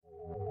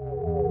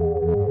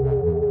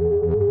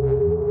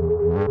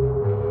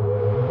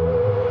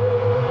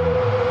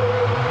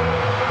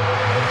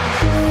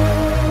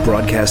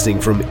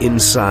Broadcasting from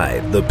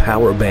inside the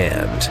power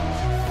band,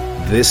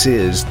 this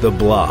is The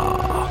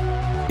Blah.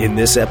 In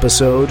this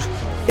episode,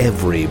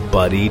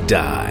 everybody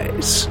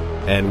dies.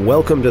 And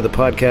welcome to the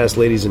podcast,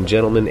 ladies and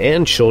gentlemen,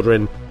 and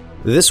children.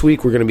 This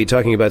week we're going to be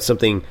talking about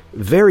something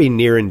very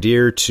near and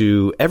dear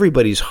to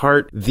everybody's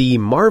heart, the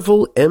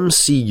Marvel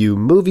MCU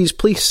movies.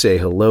 Please say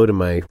hello to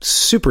my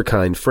super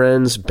kind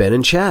friends, Ben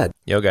and Chad.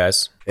 Yo,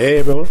 guys. Hey,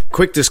 everyone.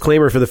 Quick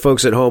disclaimer for the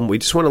folks at home. We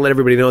just want to let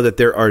everybody know that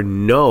there are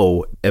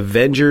no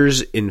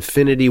Avengers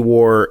Infinity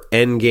War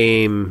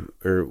Endgame,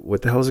 or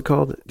what the hell is it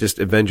called? Just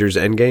Avengers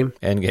Endgame?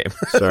 Endgame.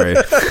 Sorry.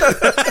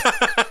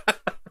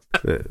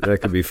 That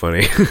could be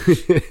funny.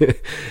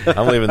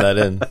 I'm leaving that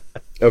in.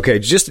 Okay,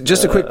 just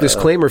a quick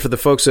disclaimer for the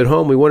folks at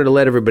home. We wanted to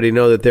let everybody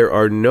know that there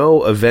are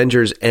no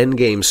Avengers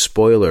Endgame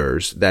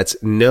spoilers. That's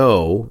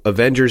no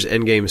Avengers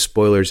Endgame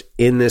spoilers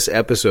in this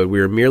episode.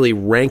 We are merely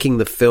ranking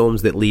the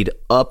films that lead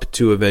up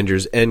to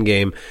Avengers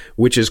Endgame,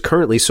 which is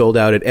currently sold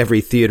out at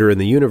every theater in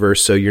the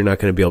universe, so you're not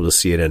going to be able to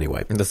see it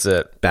anyway. That's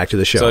it. Back to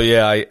the show. So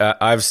yeah,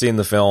 I've seen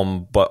the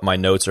film, but my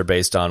notes are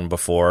based on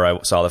before I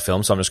saw the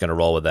film, so I'm just going to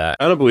roll with that.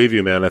 I don't believe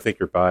you, man. I think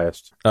you're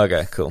biased.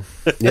 Okay, cool.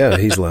 Yeah,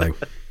 he's lying.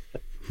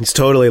 He's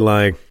totally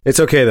lying. It's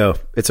okay, though.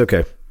 It's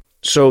okay.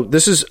 So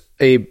this is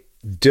a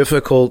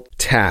difficult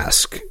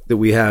task that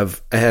we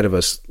have ahead of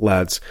us,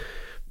 lads.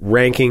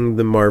 Ranking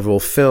the Marvel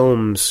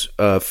films.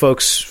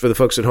 Folks, for the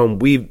folks at home,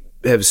 we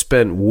have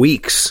spent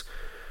weeks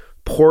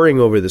poring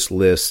over this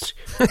list,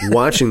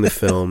 watching the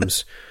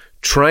films,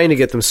 trying to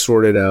get them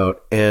sorted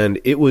out, and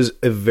it was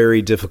a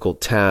very difficult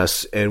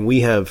task, and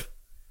we have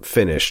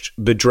finished.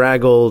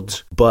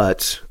 Bedraggled,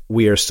 but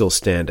we are still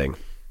standing.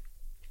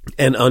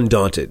 And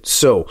undaunted.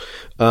 So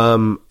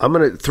I'm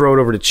going to throw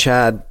it over to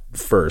Chad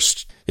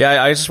first.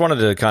 Yeah, I just wanted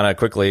to kind of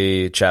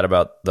quickly chat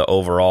about the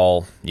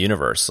overall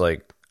universe.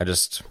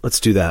 Let's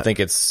do that. I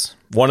think it's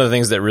one of the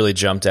things that really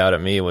jumped out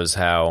at me was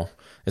how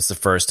it's the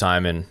first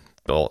time in,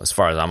 well, as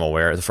far as I'm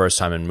aware, the first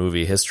time in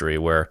movie history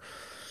where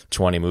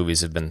 20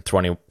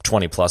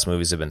 plus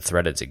movies have been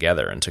threaded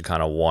together into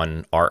kind of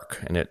one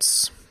arc. And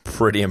it's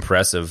pretty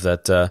impressive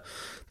that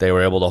they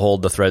were able to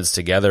hold the threads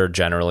together,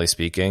 generally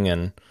speaking,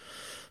 and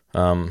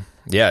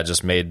it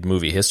just made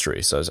movie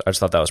history. So I just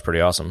thought that was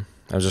pretty awesome.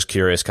 I was just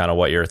curious kind of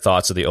what your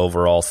thoughts of the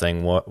overall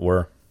thing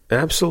were.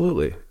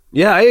 Absolutely.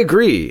 Yeah, I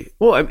agree.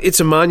 Well, it's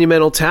a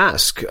monumental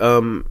task.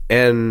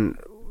 And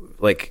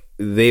like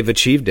they've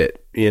achieved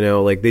it,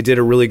 like they did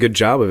a really good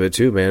job of it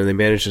too, man. And they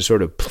managed to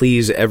sort of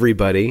please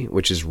everybody,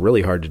 which is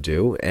really hard to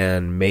do,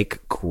 and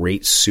make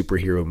great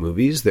superhero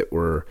movies that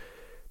were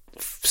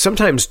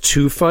sometimes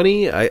too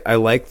funny. I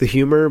like the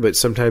humor, but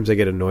sometimes I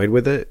get annoyed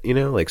with it,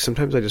 like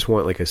sometimes I just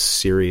want like a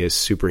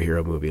serious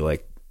superhero movie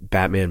like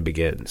Batman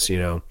Begins,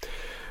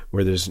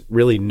 where there's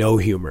really no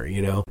humor,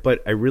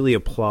 but I really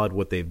applaud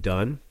what they've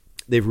done.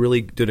 They've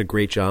really done a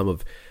great job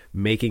of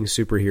making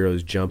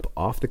superheroes jump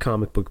off the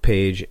comic book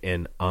page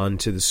and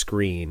onto the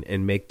screen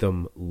and make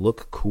them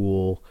look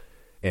cool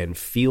and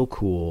feel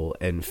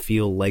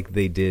like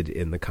they did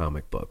in the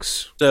comic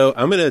books. So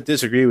I'm going to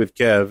disagree with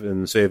Kev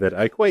and say that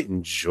I quite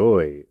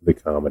enjoy the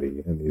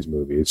comedy in these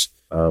movies.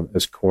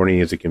 As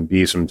corny as it can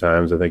be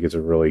sometimes, I think it's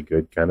a really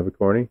good kind of a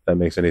corny, if that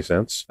makes any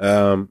sense.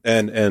 And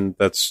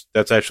that's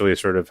actually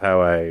sort of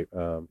how I,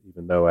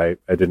 even though I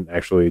didn't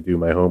actually do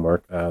my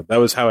homework, that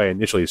was how I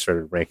initially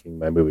started ranking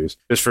my movies.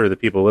 Just for the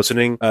people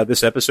listening,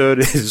 this episode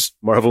is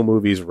Marvel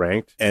movies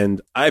ranked,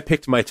 and I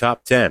picked my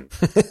top 10.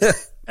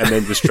 And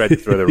then just tried to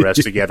throw the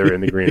rest together in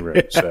the green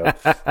room. So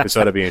this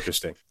ought to be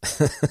interesting.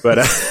 But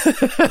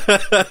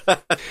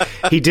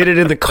he did it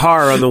in the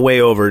car on the way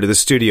over to the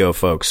studio,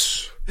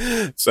 folks.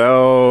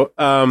 So,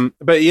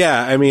 but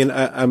yeah, I mean,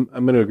 I'm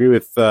going to agree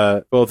with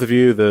both of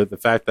you. The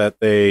fact that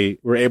they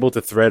were able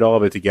to thread all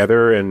of it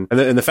together, and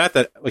the fact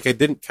that like I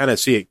didn't kind of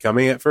see it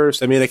coming at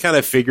first. I mean, I kind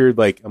of figured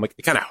I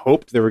kind of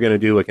hoped they were going to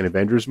do like an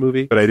Avengers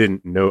movie, but I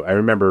didn't know. I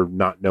remember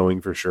not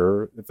knowing for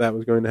sure if that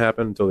was going to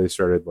happen until they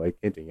started like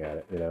hinting at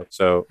it.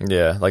 So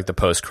yeah, like the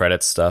post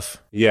credits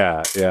stuff.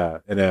 Yeah,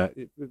 and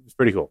it was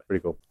pretty cool.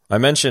 I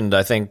mentioned,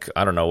 I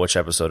don't know which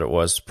episode it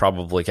was,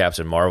 probably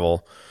Captain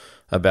Marvel,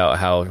 about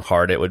how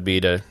hard it would be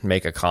to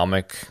make a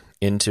comic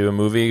into a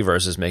movie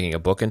versus making a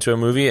book into a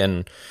movie.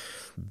 And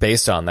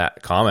based on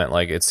that comment,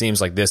 like it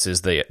seems like this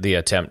is the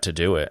attempt to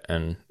do it.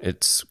 And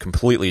it's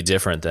completely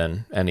different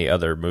than any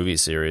other movie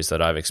series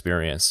that I've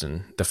experienced.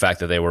 And the fact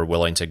that they were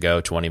willing to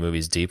go 20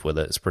 movies deep with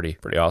it is pretty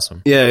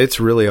awesome. Yeah, it's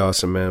really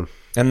awesome, man.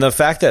 And the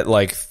fact that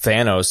like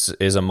Thanos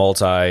is a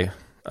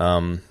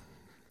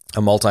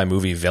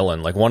multi-movie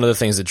villain. Like one of the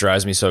things that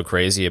drives me so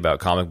crazy about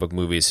comic book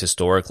movies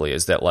historically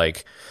is that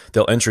like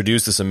they'll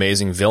introduce this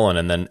amazing villain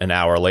and then an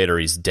hour later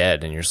he's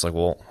dead, and you're just like,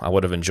 well, I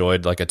would have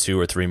enjoyed like a 2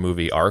 or 3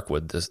 movie arc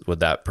with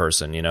that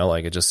person,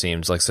 like it just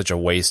seems like such a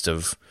waste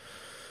of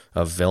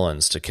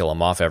villains to kill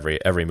him off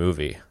every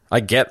movie. I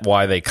get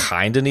why they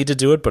kind of need to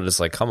do it, but it's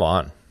like, come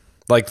on.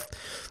 Like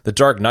the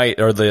Dark Knight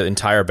or the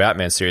entire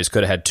Batman series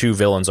could have had 2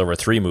 villains over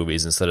 3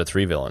 movies instead of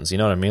 3 villains. You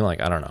know what I mean?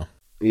 Like, I don't know.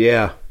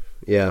 Yeah.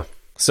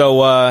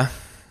 So,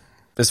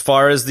 As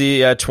far as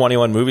the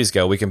 21 movies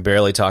go, we can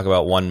barely talk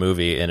about one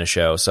movie in a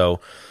show. So,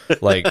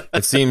 like,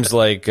 it seems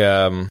like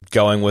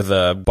going with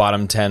a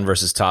bottom 10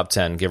 versus top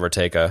 10, give or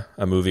take a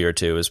movie or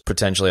two, is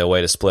potentially a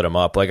way to split them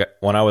up. Like,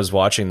 when I was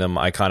watching them,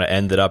 I kind of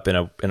ended up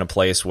in a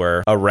place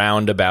where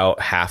around about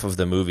half of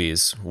the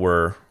movies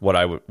were what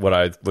I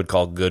would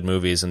call good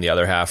movies, and the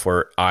other half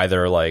were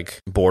either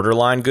like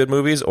borderline good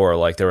movies or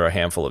like there were a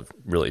handful of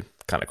really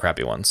kind of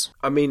crappy ones.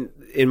 I mean,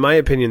 in my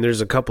opinion,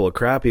 there's a couple of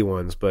crappy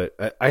ones, but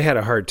I had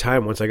a hard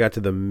time once I got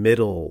to the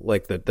middle,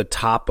 like the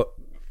top,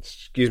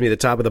 the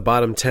top of the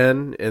bottom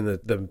 10 and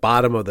the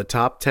bottom of the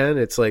top 10.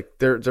 It's like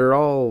they're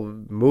all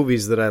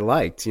movies that I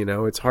liked. You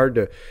know, it's hard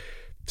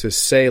to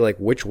say like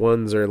which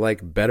ones are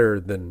like better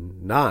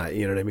than not.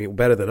 You know what I mean?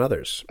 Better than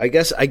others. I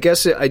guess I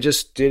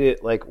just did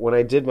it like when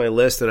I did my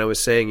list, and I was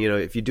saying, you know,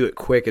 if you do it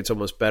quick, it's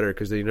almost better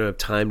because you don't have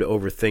time to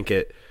overthink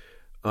it.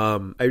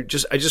 I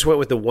just went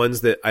with the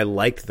ones that I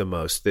liked the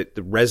most, that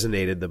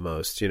resonated the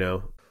most, you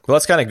know? Well,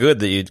 that's kind of good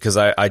that because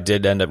I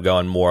did end up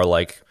going more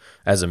like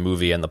as a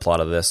movie and the plot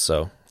of this.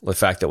 So the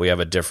fact that we have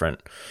a different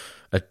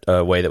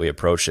way that we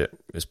approach it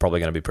is probably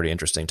going to be pretty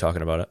interesting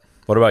talking about it.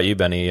 What about you,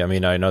 Benny? I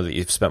mean, I know that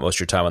you've spent most of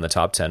your time on the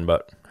top 10,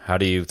 but how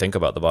do you think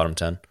about the bottom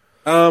 10?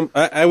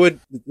 I would,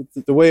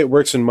 the way it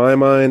works in my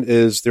mind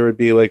is there would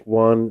be like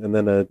one, and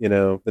then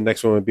the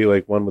next one would be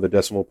like one with a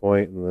decimal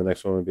point, and the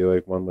next one would be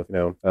like one with,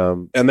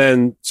 and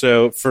then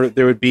so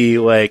there would be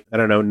like, I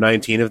don't know,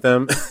 19 of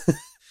them.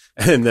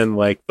 And then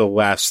like the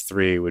last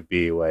three would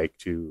be like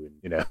two,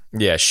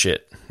 Yeah,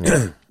 shit.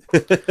 Yeah.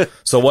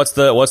 So what's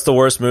the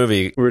worst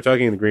movie? We were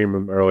talking in the green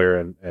room earlier,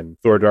 and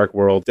Thor: Dark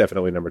World,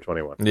 definitely number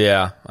 21.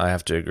 Yeah, I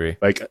have to agree.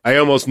 Like I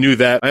almost knew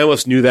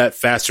that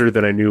faster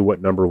than I knew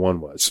what number one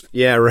was.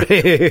 Yeah, right.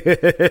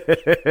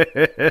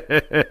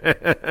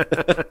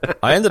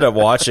 I ended up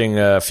watching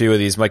a few of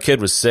these. My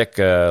kid was sick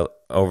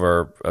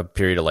over a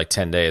period of like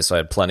 10 days, so I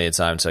had plenty of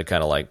time to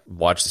kind of like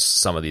watch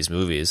some of these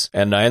movies.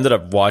 And I ended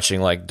up watching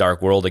like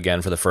Dark World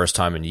again for the first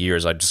time in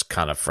years. I just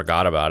kind of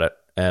forgot about it.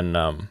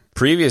 And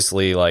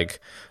previously, like,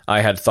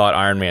 I had thought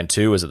Iron Man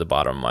 2 was at the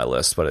bottom of my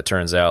list, but it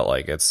turns out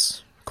like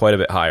it's quite a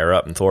bit higher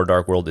up, and Thor: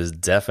 Dark World is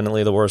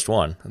definitely the worst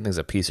one. I think it's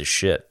a piece of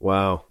shit.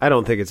 Wow. I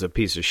don't think it's a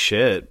piece of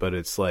shit, but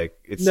it's like,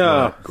 it's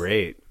not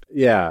great.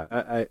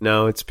 Yeah.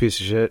 No, it's a piece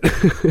of shit.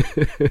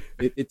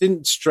 It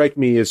didn't strike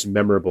me as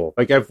memorable.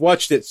 Like, I've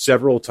watched it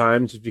several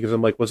times because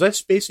I'm like, was I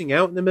spacing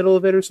out in the middle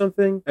of it or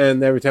something?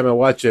 And every time I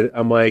watch it,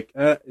 I'm like,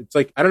 it's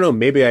like, I don't know,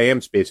 maybe I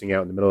am spacing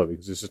out in the middle of it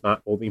because it's just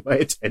not holding my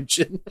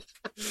attention.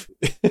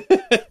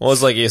 Well,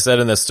 it's like you said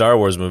in the Star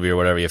Wars movie or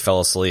whatever, you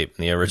fell asleep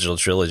in the original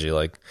trilogy.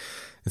 Like,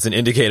 it's an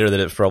indicator that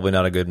it's probably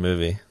not a good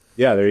movie.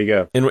 Yeah, there you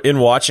go. In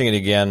watching it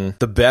again,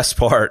 the best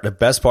part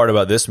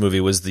about this movie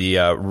was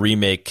the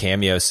remake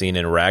cameo scene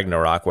in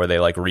Ragnarok, where they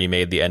like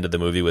remade the end of the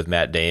movie with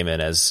Matt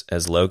Damon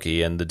as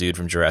Loki and the dude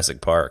from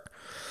Jurassic Park.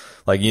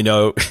 Like, you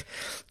know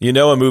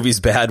a movie's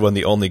bad when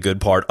the only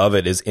good part of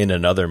it is in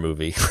another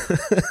movie.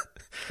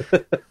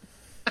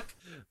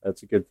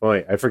 That's a good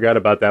point. I forgot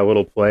about that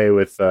little play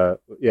with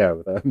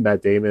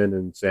Matt Damon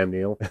and Sam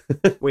Neill.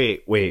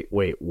 Wait,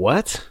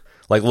 what?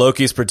 Like,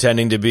 Loki's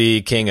pretending to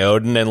be King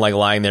Odin and like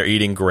lying there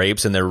eating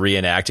grapes, and they're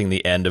reenacting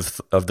the end of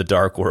the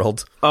Dark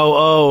World.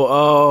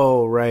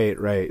 Oh,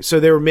 right. So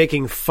they were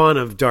making fun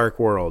of Dark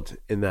World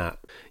in that.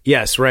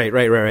 Yes, right. All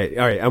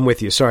right, I'm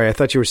with you. Sorry, I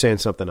thought you were saying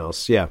something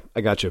else. Yeah, I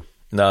got you.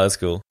 No, that's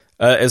cool.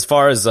 As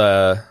far as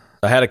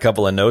I had a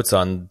couple of notes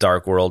on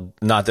Dark World.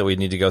 Not that we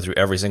need to go through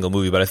every single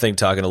movie, but I think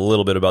talking a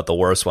little bit about the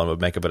worst one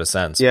would make a bit of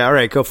sense. Yeah, all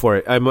right, go for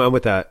it. I'm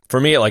with that.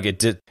 For me, like, it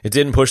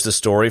didn't push the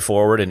story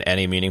forward in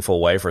any meaningful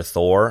way for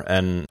Thor,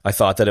 and I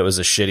thought that it was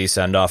a shitty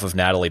send-off of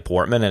Natalie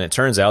Portman, and it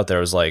turns out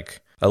there was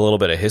like a little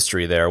bit of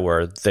history there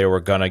where they were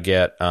gonna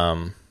get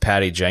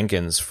Patty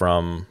Jenkins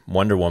from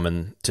Wonder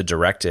Woman to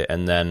direct it,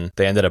 and then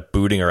they ended up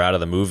booting her out of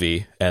the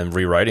movie and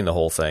rewriting the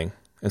whole thing.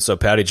 And so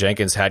Patty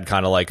Jenkins had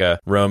kind of like a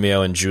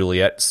Romeo and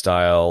Juliet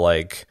style,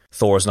 like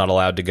Thor's not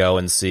allowed to go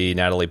and see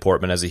Natalie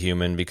Portman as a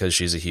human because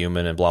she's a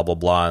human and blah, blah,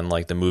 blah. And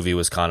like the movie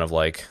was kind of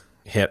like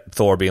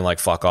Thor being like,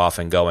 fuck off,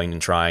 and going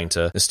and trying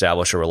to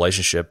establish a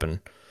relationship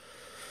and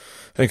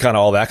kind of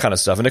all that kind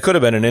of stuff. And it could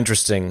have been an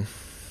interesting,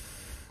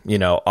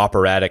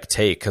 operatic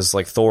take, because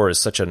like Thor is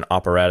such an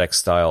operatic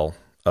style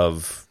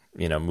of,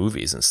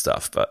 movies and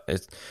stuff,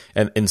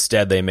 and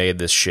instead they made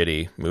this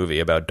shitty movie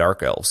about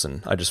dark elves,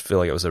 and I just feel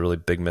like it was a really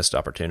big missed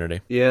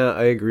opportunity. Yeah,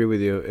 I agree with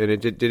you. And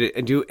did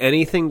it do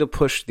anything to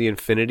push the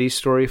Infinity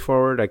story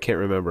forward? I can't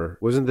remember.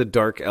 Wasn't the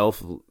dark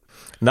elf...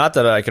 Not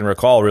that I can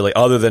recall, really,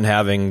 other than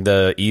having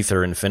the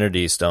Ether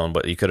Infinity Stone,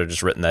 but you could have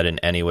just written that in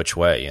any which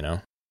way,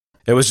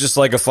 It was just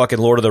like a fucking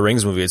Lord of the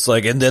Rings movie. It's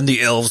like, and then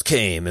the elves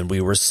came and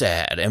we were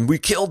sad and we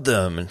killed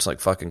them. And it's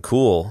like fucking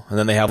cool. And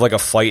then they have like a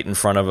fight in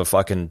front of a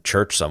fucking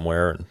church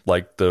somewhere. And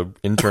like the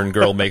intern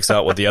girl makes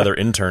out with the other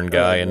intern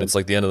guy and it's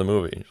like the end of the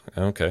movie.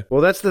 Okay.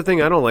 Well, that's the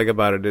thing I don't like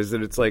about it is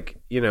that it's like,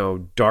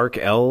 dark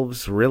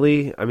elves,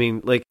 really? I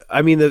mean,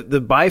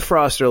 the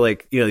Bifrost are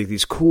like, like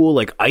these cool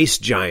like ice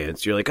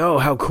giants. You're like, oh,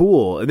 how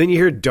cool. And then you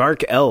hear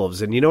dark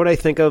elves. And you know what I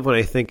think of when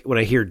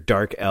I hear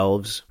dark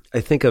elves?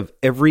 I think of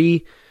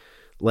every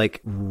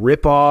like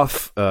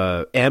rip-off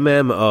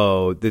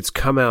MMO that's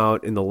come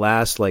out in the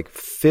last like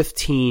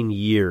 15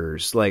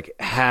 years, like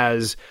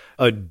has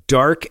a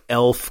dark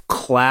elf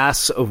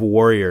class of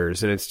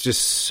warriors, and it's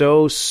just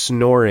so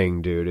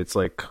snoring, dude. It's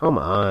like, come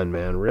on,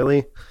 man,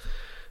 really?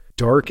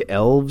 Dark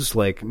elves?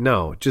 Like,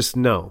 no, just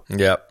no.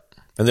 Yep.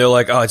 And they're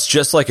like, oh, it's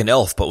just like an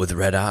elf, but with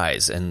red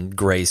eyes and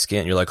gray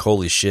skin. You're like,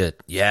 holy shit.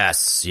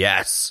 Yes,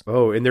 yes.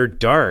 Oh, and they're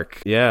dark.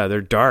 Yeah,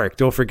 they're dark.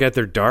 Don't forget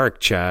they're dark,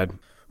 Chad.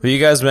 Well, you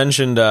guys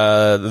mentioned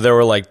there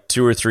were like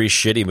 2 or 3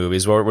 shitty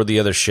movies. What were the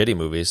other shitty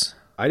movies?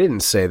 I didn't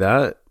say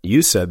that.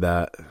 You said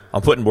that.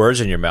 I'm putting words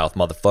in your mouth,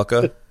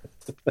 motherfucker.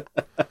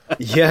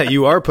 Yeah,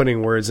 you are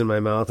putting words in my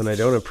mouth, and I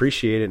don't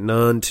appreciate it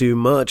none too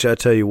much, I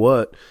tell you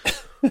what.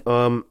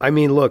 I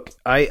mean, look,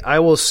 I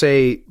will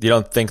say... You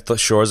don't think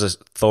Thor is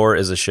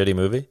a shitty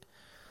movie?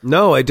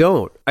 No, I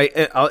don't.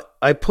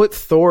 I put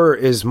Thor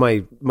as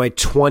my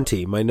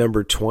 20, my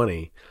number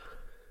 20.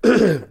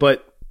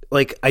 But...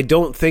 like, I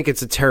don't think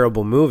it's a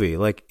terrible movie.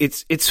 Like,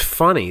 it's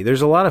funny.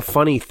 There's a lot of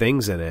funny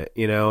things in it,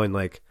 and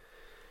like,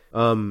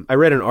 I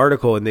read an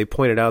article and they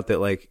pointed out that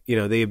like,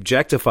 they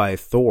objectify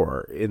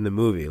Thor in the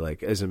movie,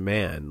 like as a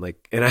man,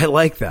 like, and I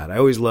like that. I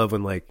always love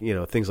when like,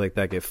 things like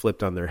that get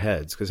flipped on their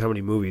heads, because how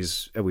many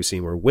movies have we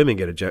seen where women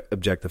get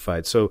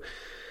objectified? So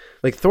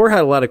like Thor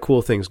had a lot of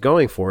cool things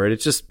going for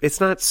it. It's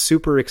not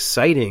super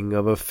exciting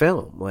of a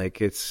film.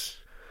 Like it's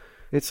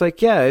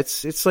like, yeah,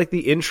 it's like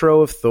the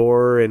intro of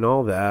Thor and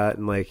all that.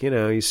 And like,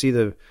 you see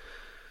the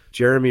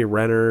Jeremy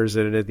Renner's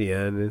in it at the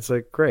end. And it's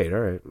like, great.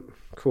 All right,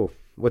 cool.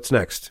 What's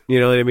next?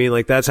 You know what I mean?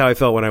 Like, that's how I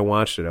felt when I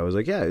watched it. I was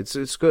like, yeah,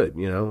 it's good.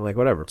 Like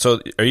whatever.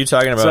 So are you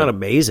talking about... It's not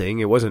amazing.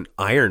 It wasn't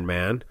Iron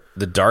Man.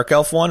 The Dark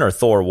Elf one or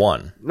Thor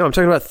 1? No, I'm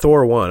talking about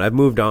Thor 1. I've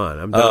moved on.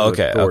 I'm done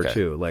with Thor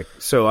 2. Like,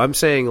 so I'm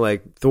saying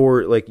like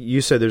Thor, like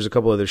you said, there's a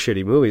couple other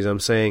shitty movies. I'm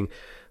saying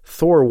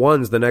Thor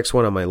 1's the next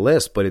one on my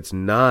list, but it's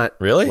not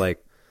really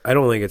like... I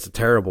don't think it's a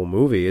terrible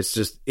movie. It's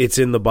just, it's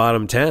in the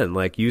bottom 10.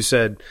 Like you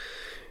said,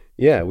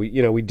 yeah,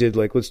 we did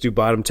like, let's do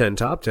bottom 10,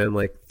 top 10.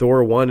 Like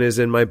Thor 1 is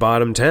in my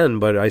bottom 10,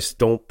 but I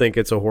don't think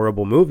it's a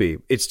horrible movie.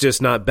 It's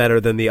just not better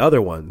than the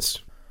other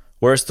ones.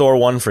 Where's Thor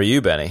 1 for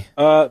you, Benny?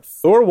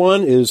 Thor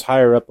 1 is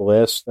higher up the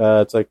list.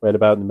 It's like right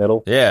about in the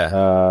middle. Yeah.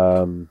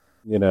 I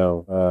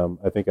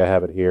think I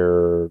have it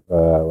here,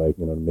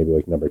 maybe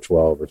like number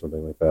 12 or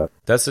something like that.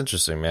 That's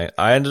interesting, man.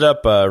 I ended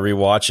up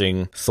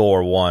rewatching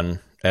Thor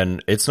 1.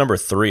 And it's number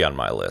 3 on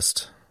my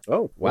list.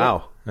 Oh,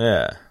 wow.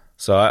 Yeah.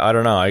 So I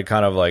don't know. I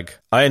kind of like,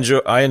 I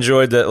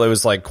enjoyed that it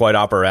was like quite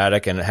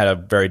operatic and it had a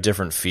very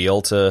different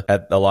feel to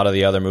at a lot of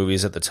the other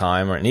movies at the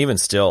time. And even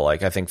still,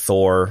 like I think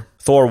Thor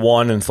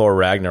 1 and Thor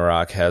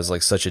Ragnarok has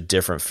like such a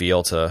different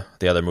feel to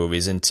the other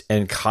movies.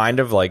 And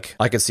kind of like,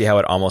 I could see how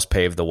it almost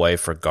paved the way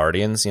for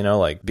Guardians,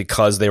 like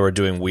because they were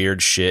doing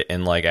weird shit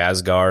in like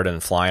Asgard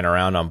and flying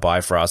around on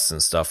Bifrost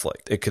and stuff,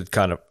 like it could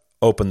kind of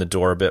open the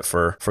door a bit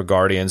for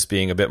Guardians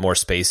being a bit more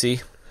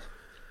spacey.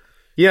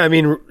 Yeah, I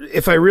mean,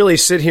 if I really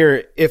sit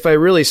here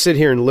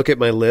and look at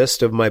my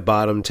list of my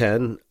bottom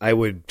 10, I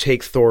would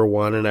take Thor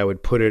 1 and I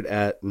would put it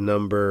at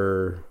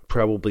number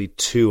probably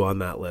 2 on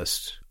that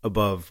list,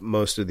 above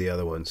most of the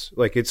other ones.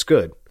 Like, it's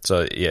good.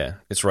 So yeah,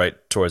 it's right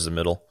towards the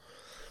middle.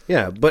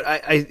 Yeah, but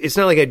I it's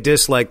not like I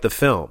dislike the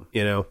film,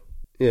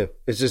 Yeah,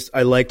 it's just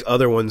I liked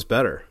other ones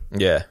better.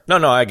 Yeah,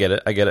 no, I get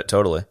it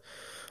totally.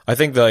 I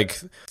think like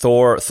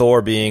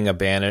Thor being a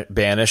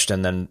banished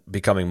and then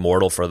becoming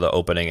mortal for the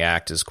opening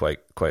act is quite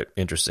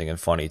interesting and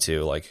funny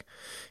too. Like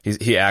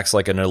he acts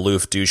like an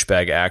aloof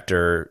douchebag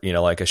actor,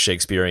 like a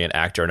Shakespearean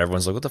actor, and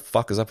everyone's like, "What the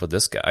fuck is up with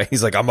this guy?"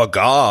 He's like, "I'm a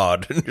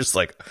god," and you're just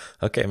like,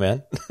 "Okay,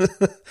 man."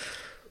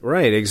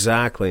 Right,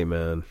 exactly,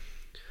 man.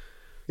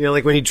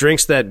 Like when he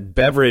drinks that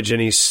beverage and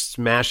he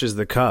smashes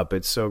the cup,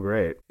 it's so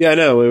great. Yeah, I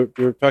know.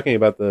 We were talking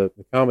about the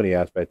comedy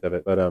aspect of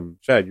it, but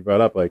Chad, you brought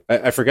up like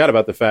I forgot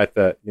about the fact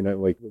that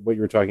like what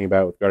you were talking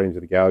about with Guardians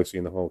of the Galaxy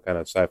and the whole kind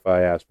of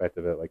sci-fi aspect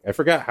of it. Like I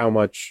forgot how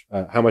much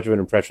of an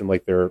impression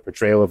like their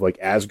portrayal of like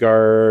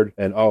Asgard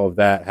and all of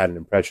that had an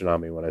impression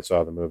on me when I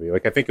saw the movie.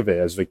 Like I think of it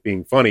as like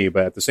being funny,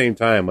 but at the same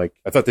time, like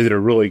I thought they did a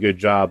really good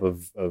job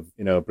of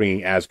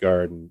bringing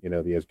Asgard and the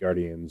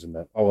Asgardians and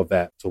all of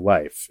that to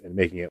life and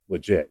making it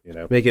legit.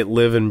 Make it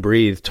live and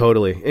breathe,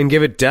 totally. And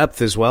give it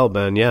depth as well,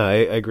 Ben. Yeah, I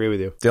agree with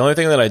you. The only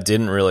thing that I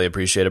didn't really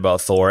appreciate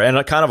about Thor,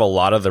 and kind of a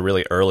lot of the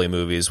really early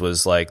movies,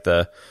 was like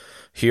the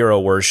hero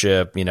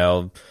worship,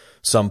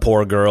 some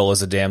poor girl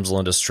is a damsel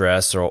in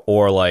distress,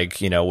 or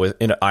like,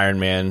 in Iron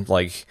Man,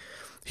 like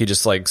he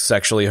just like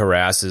sexually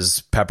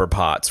harasses Pepper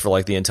Potts for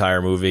like the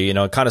entire movie,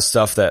 kind of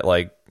stuff that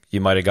like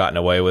you might have gotten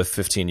away with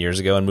 15 years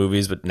ago in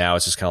movies, but now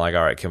it's just kind of like,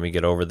 all right, can we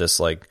get over this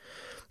like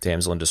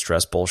damsel in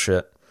distress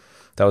bullshit?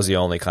 That was the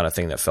only kind of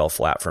thing that fell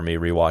flat for me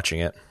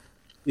rewatching it.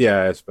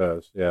 Yeah, I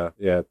suppose. Yeah,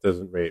 it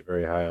doesn't rate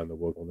very high on the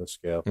wokeness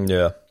scale.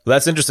 Yeah,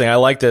 that's interesting. I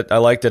liked it. I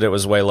liked that it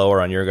was way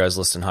lower on your guys'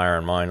 list and higher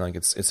on mine. Like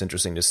it's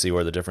interesting to see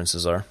where the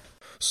differences are.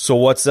 So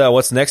what's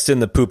next in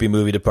the poopy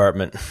movie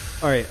department?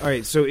 All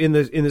right. So in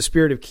the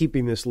spirit of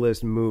keeping this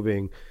list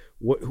moving,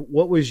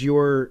 what was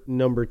your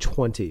number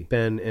 20,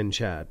 Ben and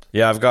Chad?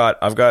 Yeah, I've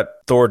got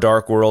Thor: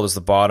 Dark World as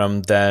the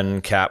bottom,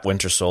 then Cap,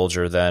 Winter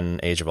Soldier,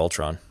 then Age of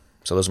Ultron.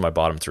 So those are my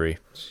bottom 3.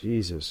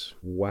 Jesus.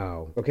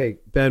 Wow. Okay,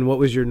 Ben, what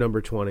was your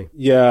number 20?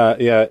 Yeah.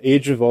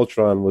 Age of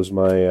Ultron was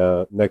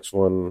my next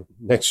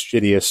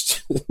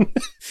shittiest,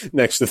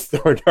 next to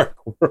Thor: Dark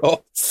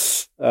World.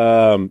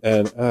 At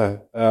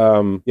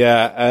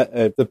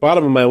the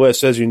bottom of my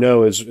list, as you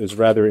know, is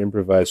rather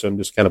improvised. So I'm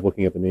just kind of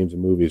looking at the names of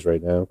movies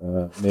right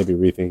now. Maybe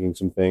rethinking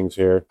some things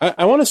here.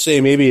 I want to say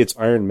maybe it's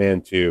Iron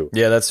Man 2.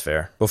 Yeah, that's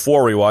fair.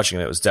 Before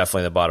rewatching it was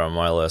definitely the bottom of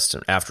my list,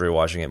 and after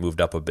rewatching it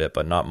moved up a bit,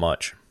 but not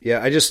much.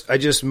 Yeah, I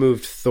just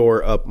moved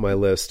Thor up my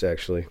list,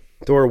 actually.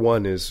 Thor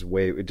 1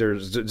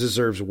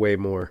 deserves way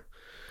more.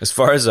 As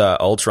far as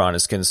Ultron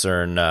is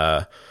concerned,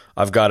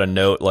 I've got a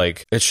note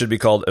like it should be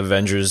called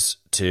Avengers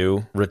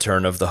 2: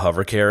 Return of the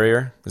Hover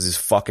Carrier, because these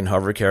fucking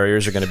hover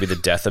carriers are going to be the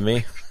death of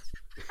me.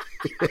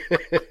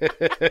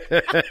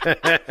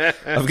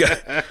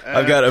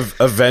 I've got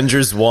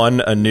Avengers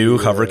 1, a new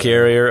hover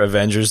carrier,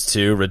 Avengers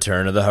 2,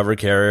 Return of the Hover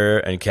Carrier,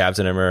 and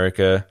Captain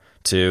America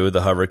 2,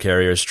 the hover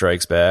carrier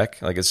strikes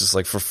back. Like, it's just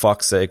like, for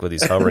fuck's sake with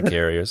these hover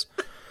carriers.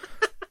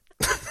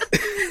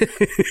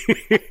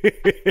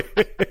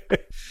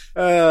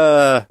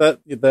 I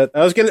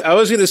was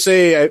gonna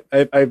say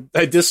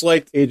I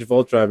disliked Age of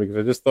Ultron because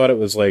I just thought it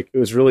was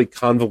really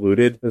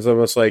convoluted. It was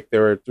almost like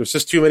there was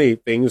just too many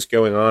things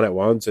going on at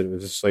once, and it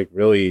was just like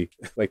really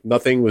like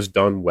nothing was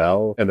done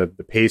well, and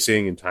the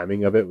pacing and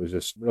timing of it was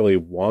just really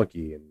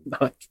wonky and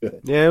not good.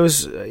 Yeah, it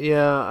was.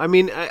 Yeah, I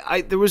mean,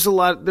 there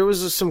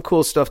was some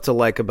cool stuff to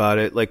like about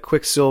it, like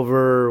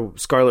Quicksilver,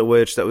 Scarlet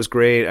Witch. That was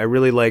great. I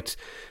really liked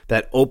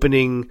that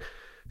opening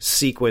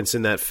sequence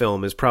in that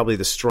film is probably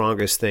the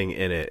strongest thing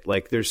in it.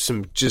 Like, there's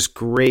some just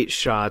great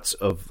shots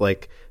of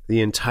like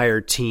the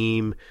entire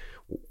team,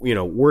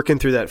 working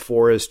through that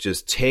forest,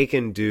 just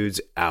taking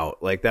dudes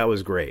out. Like, that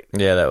was great.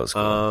 Yeah, that was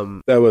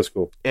cool. That was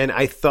cool. And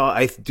I thought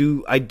I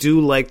do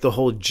like the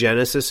whole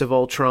genesis of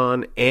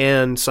Ultron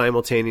and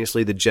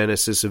simultaneously the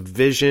genesis of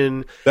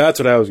Vision. That's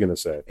what I was going to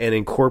say. And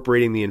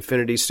incorporating the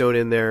Infinity Stone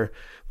in there.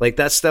 Like,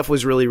 that stuff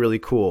was really, really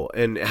cool.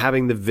 And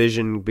having the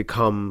Vision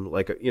become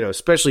like,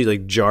 especially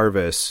like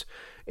Jarvis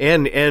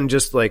and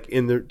just like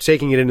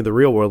taking it into the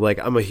real world. Like,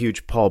 I'm a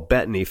huge Paul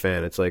Bettany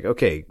fan. It's like,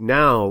 okay,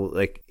 now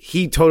like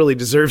he totally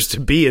deserves to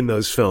be in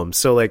those films.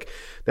 So like,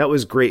 that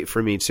was great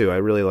for me too. I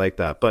really like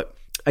that, but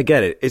I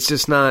get it. It's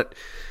just not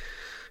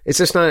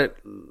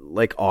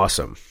like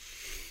awesome.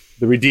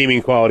 The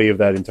redeeming quality of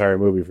that entire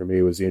movie for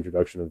me was the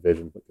introduction of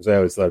Vision, because I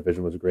always thought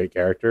Vision was a great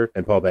character,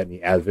 and Paul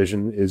Bettany as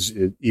Vision is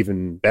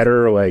even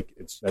better. Like,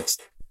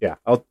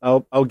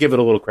 I'll give it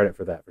a little credit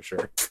for that for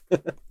sure.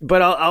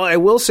 But I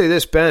will say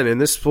this, Ben,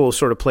 and this will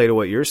sort of play to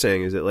what you're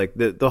saying, is that like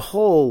the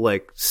whole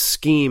like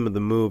scheme of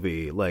the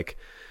movie, like,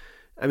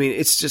 I mean,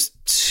 it's just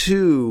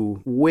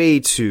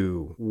way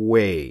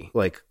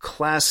like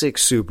classic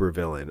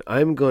supervillain.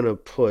 I'm going to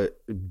put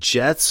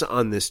jets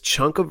on this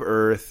chunk of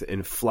Earth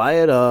and fly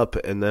it up,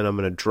 and then I'm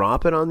going to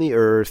drop it on the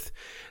Earth,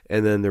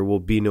 and then there will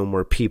be no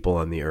more people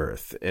on the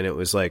Earth. And it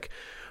was like,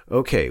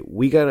 okay,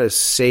 we got to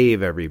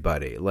save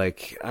everybody.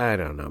 Like, I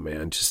don't know,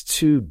 man, just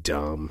too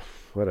dumb.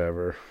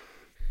 Whatever.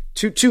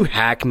 Too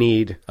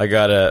hackneyed. I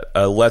got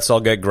a let's all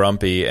get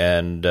grumpy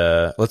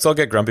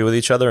with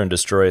each other and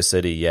destroy a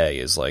city. Yay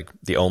is like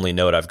the only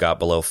note I've got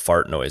below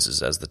fart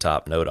noises as the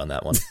top note on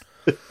that one.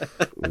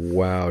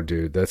 Wow,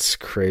 dude, that's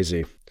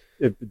crazy.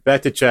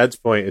 Back to Chad's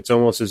point, it's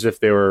almost as if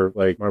they were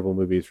like Marvel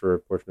movies for a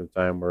portion of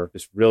time were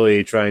just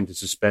really trying to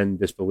suspend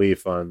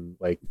disbelief on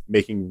like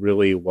making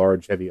really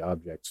large, heavy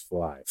objects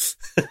fly.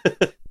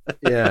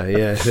 Yeah,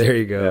 there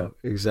you go.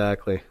 Yeah.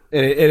 Exactly.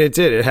 And it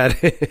did. It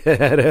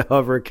had a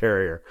hover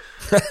carrier.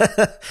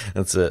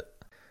 That's it.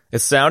 It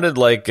sounded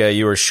like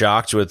you were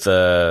shocked with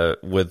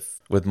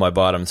my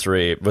bottom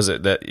 3. Was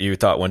it that you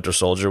thought Winter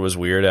Soldier was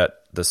weird at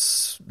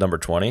this number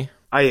 20?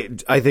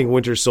 I think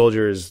Winter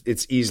Soldier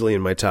it's easily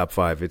in my top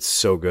 5. It's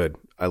so good.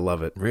 I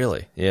love it.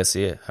 Really? Yeah,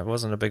 see, I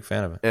wasn't a big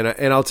fan of it.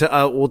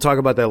 And we'll talk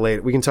about that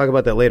later. We can talk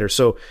about that later.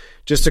 So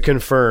just to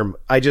confirm,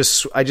 I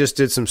just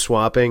did some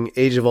swapping.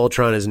 Age of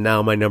Ultron is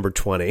now my number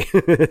 20.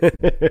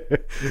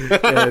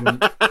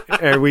 and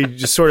are we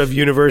just sort of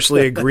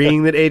universally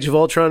agreeing that Age of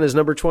Ultron is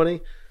number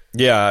 20?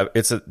 Yeah,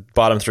 it's at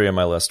bottom 3 on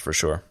my list for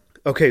sure.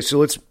 Okay,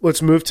 so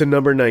let's move to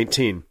number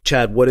 19.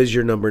 Chad, what is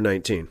your number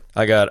 19?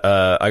 I got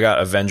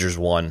Avengers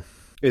 1.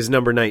 Is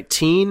number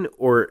 19,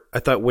 or I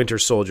thought Winter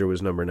Soldier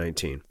was number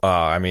 19?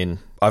 I mean,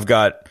 I've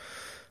got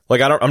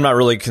Like, I'm not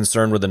really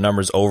concerned with the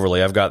numbers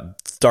overly. I've got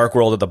Dark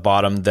World at the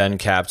bottom, then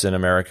Captain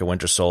America,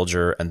 Winter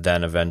Soldier, and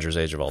then Avengers: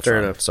 Age of Ultron.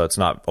 Fair enough. So it's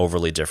not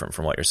overly different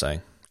from what you're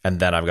saying. And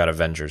then I've got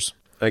Avengers.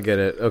 I get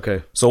it.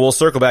 Okay. So we'll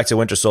circle back to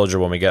Winter Soldier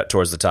when we get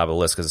towards the top of the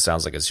list because it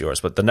sounds like it's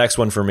yours. But the next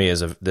one for me is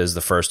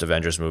the first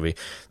Avengers movie.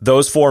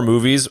 Those 4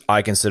 movies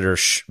I consider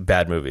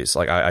bad movies.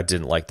 Like, I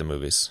didn't like the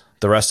movies.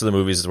 The rest of the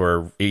movies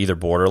were either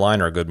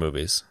borderline or good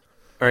movies.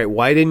 All right.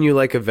 Why didn't you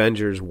like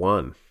Avengers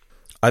 1?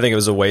 I think it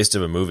was a waste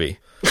of a movie.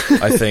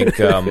 I think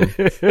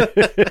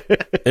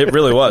it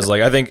really was.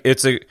 Like, I think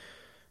it's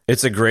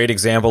a great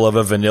example of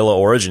a vanilla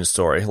origin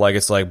story. Like,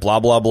 it's like blah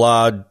blah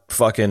blah,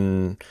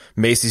 fucking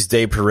Macy's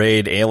Day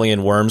Parade,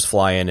 alien worms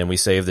fly in and we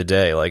save the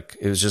day. Like,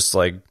 it was just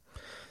like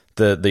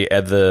the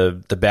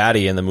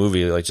baddie in the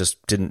movie like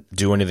just didn't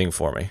do anything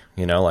for me.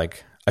 You know,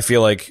 like I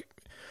feel like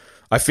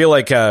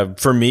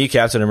for me,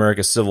 Captain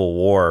America: Civil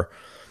War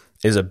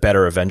is a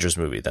better Avengers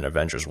movie than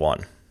Avengers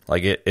 1.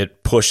 Like,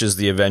 it pushes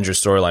the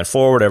Avengers storyline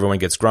forward. Everyone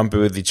gets grumpy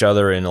with each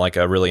other in like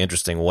a really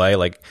interesting way.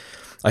 Like,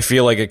 I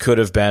feel like it could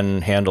have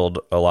been handled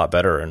a lot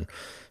better, and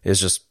I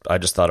just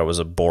thought it was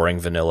a boring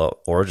vanilla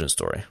origin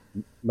story.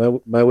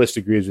 My list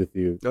agrees with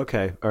you.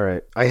 Okay, all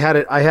right. I had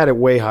it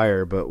way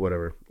higher, but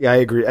whatever. Yeah, I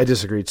agree. I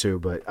disagree too,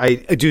 but I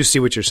do see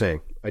what you're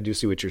saying.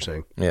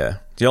 Yeah.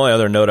 The only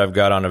other note I've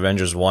got on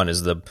Avengers 1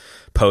 is the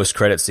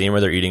post-credit scene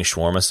where they're eating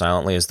shawarma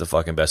silently is the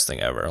fucking best thing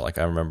ever. Like,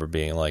 I remember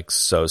being like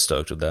so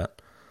stoked with that.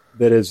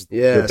 That is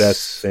the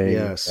best thing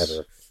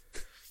ever.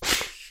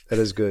 That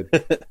is good.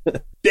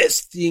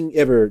 Best thing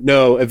ever.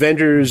 No,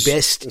 Avengers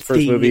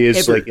first movie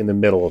is ever. Like in the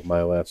middle of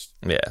my list.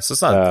 Yeah, so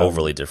it's not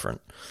overly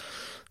different.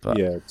 But.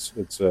 Yeah,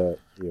 it's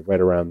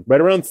right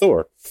around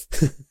Thor.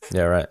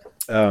 Yeah, right.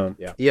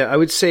 Yeah, I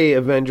would say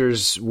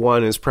Avengers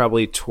 1 is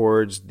probably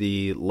towards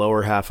the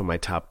lower half of my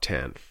top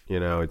 10. You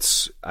know,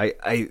 it's should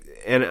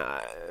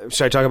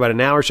I talk about it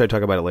now or should I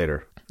talk about it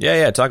later?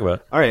 Yeah, talk about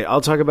it. All right,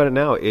 I'll talk about it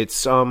now.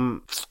 It's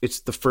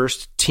the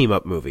first team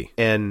up movie,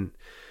 and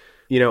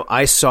you know,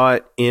 I saw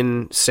it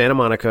in Santa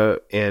Monica,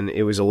 and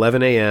it was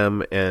 11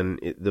 a.m. and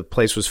the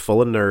place was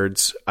full of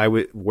nerds. I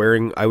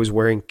was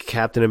wearing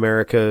Captain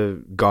America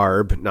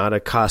garb, not a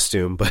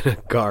costume, but a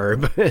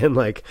garb, and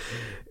like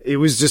it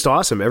was just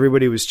awesome.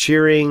 Everybody was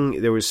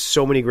cheering. There was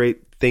so many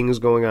great things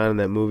going on in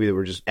that movie that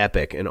were just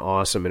epic and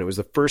awesome, and it was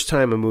the first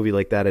time a movie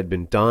like that had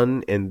been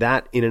done, and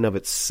that in and of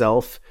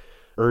itself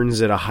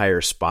earns it a higher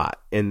spot.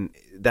 And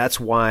that's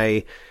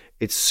why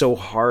it's so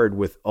hard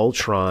with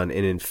Ultron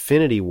and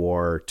Infinity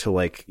War to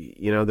like,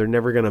 you know, they're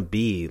never going to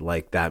be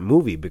like that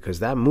movie because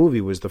that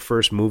movie was the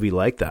first movie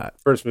like that.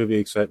 First movie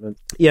excitement.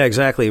 Yeah,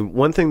 exactly.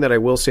 One thing that I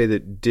will say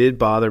that did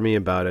bother me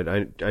about it,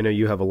 I know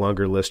you have a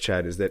longer list,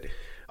 Chad, is that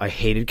I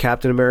hated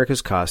Captain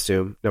America's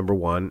costume, number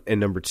one. And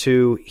number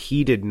two,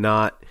 he did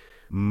not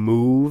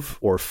move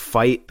or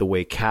fight the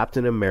way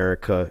Captain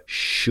America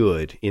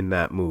should in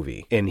that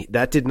movie. And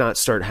that did not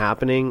start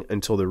happening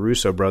until the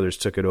Russo brothers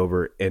took it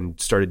over and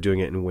started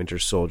doing it in Winter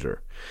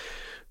Soldier.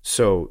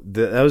 So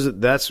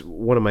that's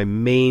one of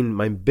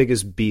my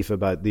biggest beef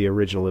about the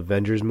original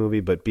Avengers movie.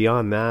 But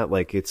beyond that,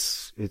 like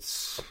it's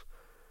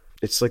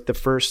like the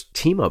first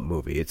team up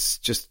movie. It's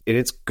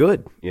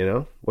good, you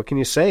know? What can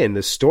you say? And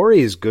the story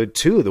is good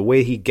too. The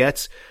way he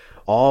gets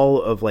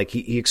all of like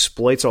he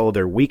exploits all of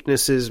their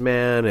weaknesses,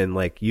 man, and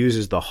like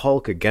uses the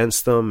Hulk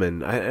against them,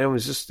 and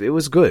it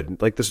was good.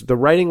 Like the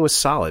writing was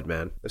solid,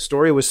 man. The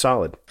story was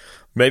solid.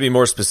 Maybe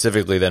more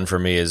specifically than for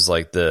me is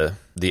like the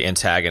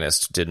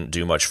antagonist didn't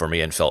do much for me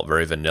and felt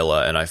very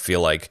vanilla, and I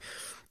feel like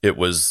it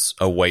was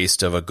a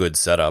waste of a good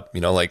setup.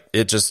 You know, like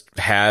it just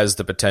has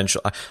the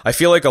potential. I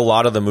feel like a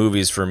lot of the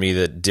movies for me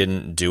that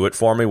didn't do it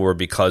for me were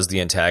because the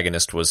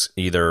antagonist was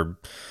either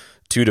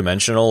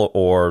two-dimensional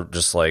or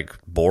just like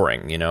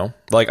boring, you know?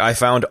 Like I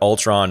found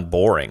Ultron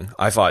boring.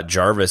 I thought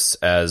Jarvis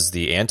as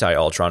the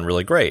anti-Ultron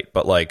really great,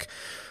 but like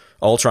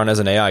Ultron as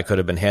an AI could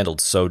have been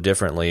handled so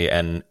differently,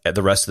 and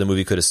the rest of the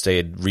movie could have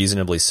stayed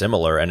reasonably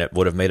similar, and it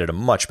would have made it a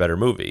much better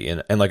movie.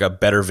 And like a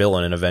better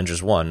villain in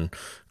Avengers 1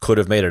 could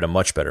have made it a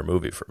much better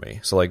movie for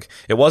me. So like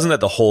it wasn't that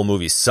the whole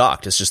movie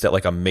sucked, it's just that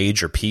like a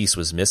major piece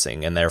was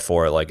missing, and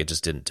therefore like it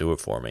just didn't do it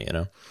for me, you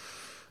know?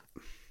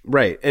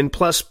 Right. And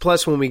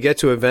plus when we get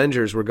to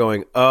Avengers, we're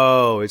going,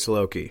 oh, it's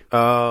Loki.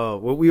 Oh,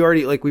 well, we've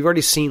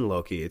already seen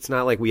Loki. It's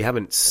not like we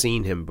haven't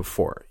seen him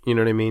before. You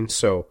know what I mean?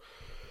 So,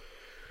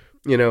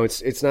 you know,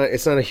 it's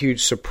not a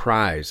huge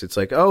surprise. It's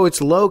like, oh, it's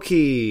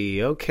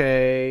Loki.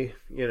 Okay.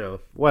 You know,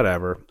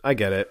 whatever. I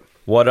get it.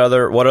 What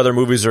other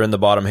movies are in the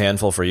bottom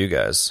handful for you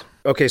guys?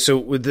 Okay.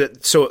 So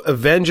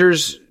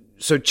Avengers.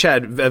 So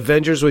Chad,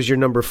 Avengers was your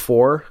number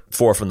 4?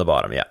 4 from the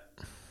bottom. Yeah.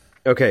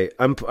 Okay,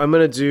 I'm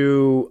gonna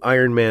do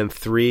Iron Man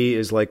 3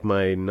 is like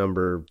my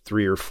number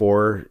 3 or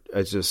 4.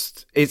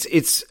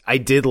 I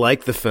did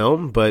like the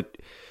film, but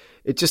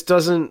it just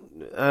doesn't.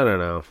 I don't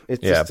know.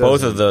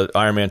 Both of the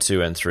Iron Man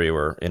 2 and 3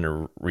 were in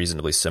a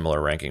reasonably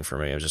similar ranking for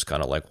me. It was just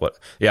kind of like what.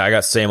 Yeah, I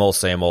got same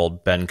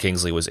old. Ben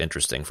Kingsley was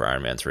interesting for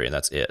Iron Man 3, and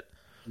that's it.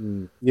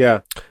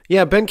 Yeah.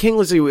 Yeah, Ben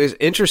Kingsley is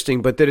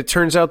interesting, but that it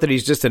turns out that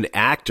he's just an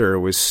actor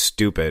was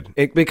stupid.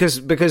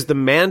 Because the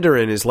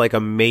Mandarin is like a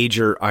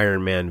major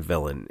Iron Man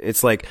villain.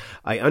 It's like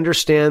I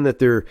understand that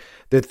they're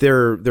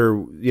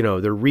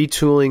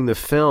retooling the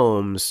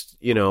films,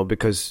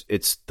 because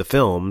it's the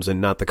films and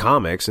not the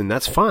comics, and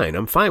that's fine.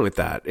 I'm fine with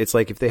that. It's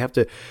like if they have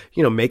to,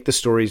 make the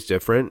stories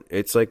different,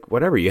 it's like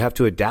whatever, you have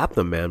to adapt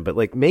them, man. But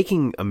like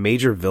making a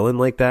major villain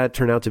like that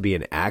turn out to be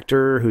an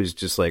actor who's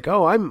just like,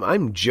 oh,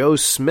 I'm Joe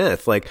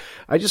Smith. Like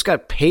I just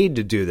got paid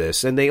to do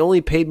this, and they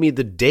only paid me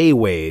the day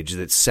wage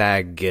that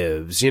SAG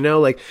gives.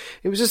 Like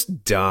it was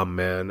just dumb,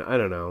 man. I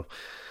don't know.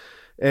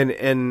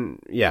 And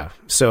yeah,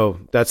 so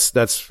that's.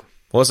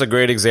 Well, it's a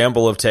great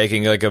example of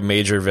taking like a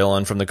major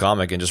villain from the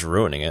comic and just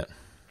ruining it.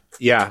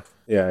 Yeah.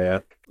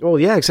 Well,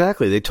 yeah,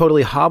 exactly. They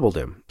totally hobbled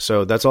him.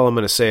 So that's all I'm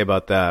going to say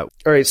about that.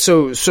 All right,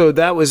 so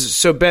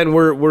Ben,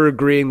 we're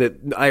agreeing that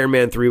Iron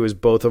Man 3 was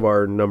both of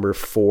our number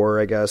 4,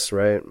 I guess,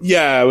 right?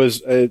 Yeah, I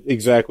was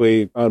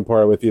exactly on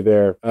par with you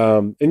there.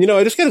 And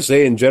I just got to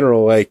say in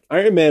general, like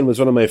Iron Man was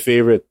one of my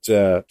favorite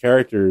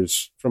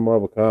characters from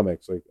Marvel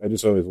Comics. Like I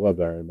just always loved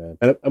Iron Man,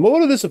 and I'm a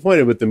little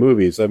disappointed with the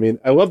movies. I mean,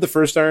 I love the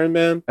first Iron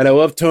Man, and I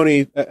love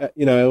Tony. I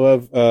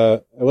love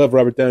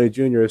Robert Downey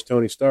Jr. as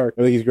Tony Stark.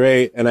 I think he's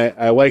great, and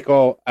I like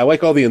all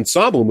the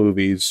ensemble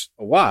movies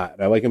a lot.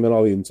 I like him in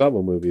all the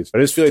ensemble movies. But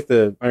I just feel like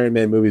the Iron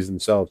Man movies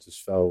themselves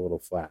just fell a little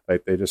flat.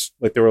 Like they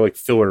were like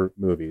filler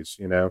movies,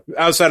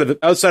 outside of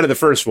the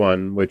first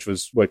one, which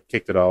was what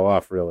kicked it all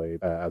off, really,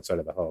 outside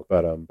of the Hulk.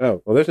 But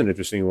there's an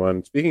interesting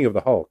one. Speaking of the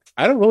Hulk,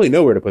 I don't really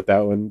know where to put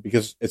that one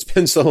because it's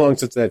been so long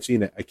since I've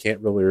seen it. I can't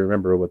really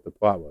remember what the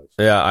plot was.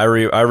 Yeah, I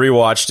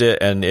rewatched it,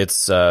 and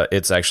it's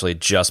actually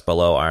just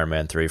below Iron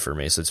Man 3 for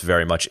me. So it's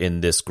very much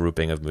in this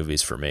grouping of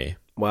movies for me.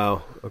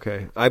 Wow.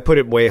 Okay. I put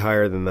it way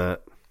higher than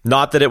that.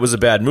 Not that it was a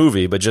bad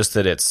movie, but just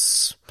that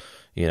it's,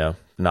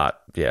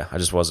 not, yeah, I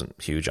just wasn't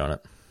huge on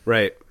it.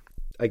 Right.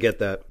 I get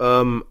that.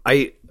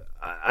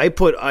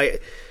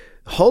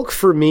 Hulk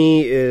for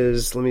me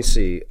is, let me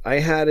see. I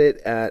had it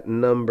at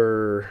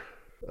number,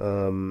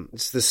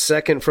 it's the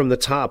second from the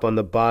top on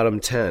the bottom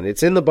 10.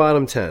 It's in the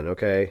bottom 10.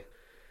 Okay.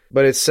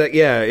 But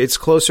it's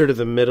closer to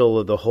the middle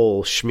of the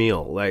whole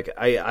schmeal. Like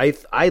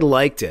I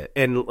liked it.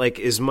 And like,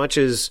 as much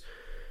as,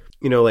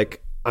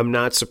 like, I'm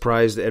not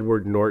surprised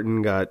Edward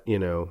Norton got,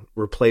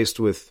 replaced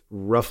with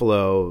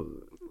Ruffalo.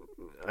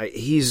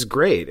 He's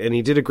great, and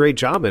he did a great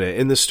job in it.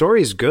 And the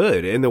story's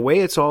good, and the way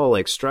it's all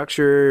like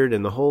structured,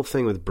 and the whole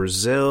thing with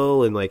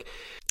Brazil, and like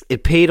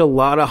it paid a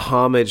lot of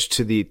homage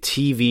to the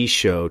TV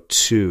show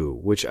too,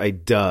 which I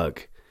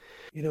dug.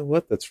 You know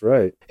what? That's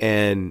right.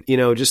 And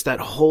just that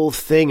whole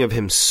thing of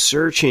him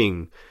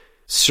searching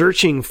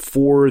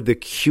for the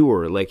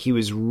cure. Like he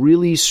was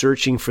really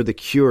searching for the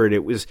cure. And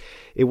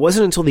it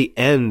wasn't until the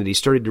end that he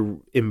started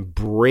to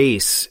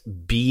embrace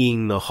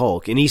being the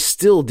Hulk. And he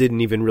still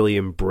didn't even really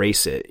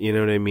embrace it. You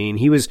know what I mean?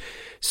 He was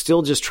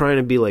still just trying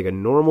to be like a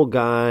normal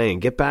guy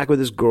and get back with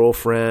his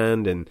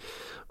girlfriend and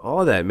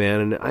all of that,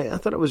 man. And I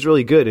thought it was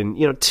really good. And,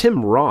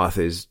 Tim Roth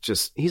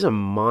he's a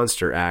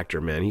monster actor,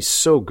 man. He's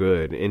so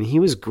good. And he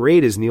was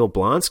great as Neil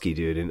Blonsky,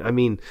 dude. And I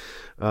mean,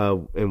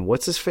 and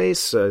what's his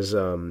face as,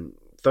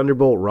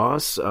 Thunderbolt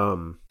Ross,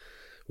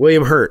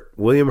 William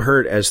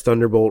Hurt as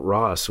Thunderbolt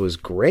Ross was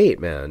great,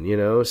 man.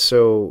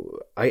 So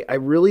I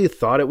really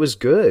thought it was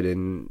good,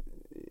 and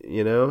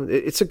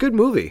it's a good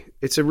movie.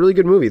 It's a really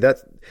good movie.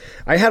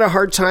 I had a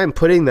hard time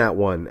putting that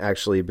one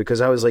actually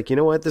because I was like, you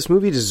know what, this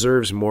movie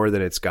deserves more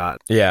than it's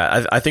got.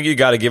 Yeah, I think you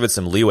got to give it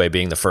some leeway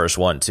being the first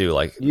one too.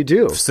 Like you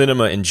do.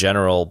 Cinema in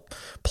general,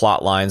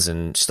 plot lines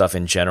and stuff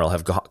in general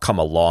have come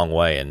a long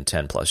way in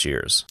 10 plus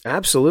years.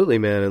 Absolutely,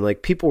 man. And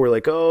like people were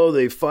like, oh,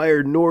 they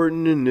fired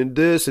Norton and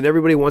this, and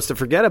everybody wants to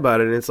forget about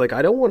it. And it's like,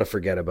 I don't want to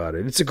forget about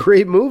it. It's a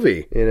great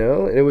movie, And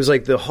it was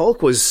like the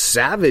Hulk was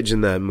savage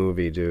in that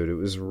movie, dude. It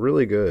was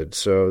really good.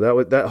 So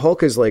that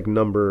Hulk is like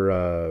number,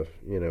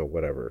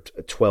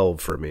 12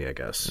 for me, I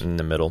guess. In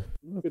the middle.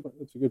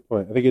 That's a good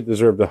point. I think it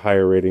deserved a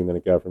higher rating than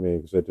it got for me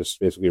because I just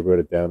basically wrote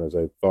it down as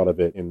I thought of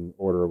it in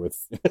order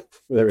with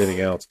with everything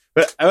else.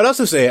 But I would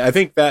also say I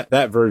think that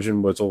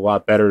version was a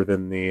lot better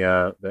than the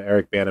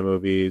Eric Bana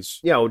movies.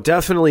 Yeah, well,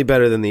 definitely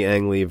better than the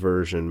Ang Lee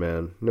version,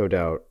 man. No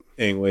doubt.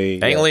 Ang Lee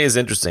is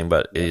interesting,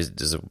 but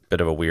it is a bit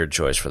of a weird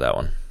choice for that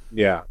one.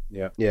 Yeah.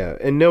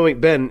 And knowing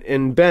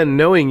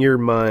knowing your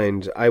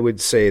mind, I would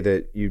say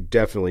that you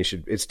definitely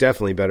should. It's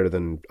definitely better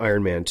than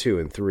Iron Man 2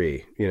 and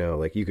 3.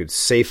 Like you could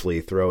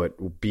safely throw it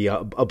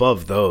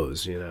above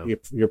those.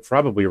 You're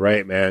probably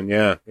right, man.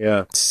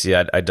 Yeah. See,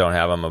 I don't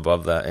have them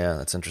above that. Yeah,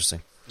 that's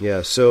interesting.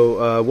 Yeah.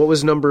 So, what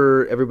was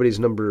everybody's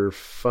number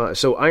 5?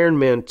 So Iron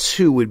Man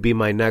 2 would be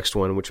my next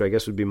one, which I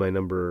guess would be my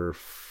number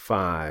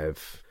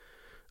 5.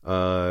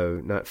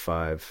 Not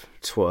 5,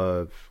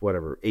 12,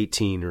 whatever,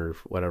 18 or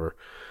whatever.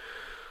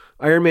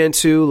 Iron Man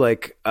 2,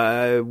 like,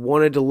 I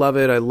wanted to love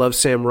it. I love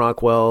Sam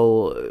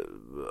Rockwell.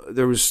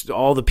 There was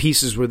all the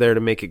pieces were there to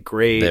make it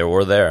great. They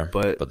were there,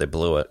 but they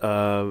blew it.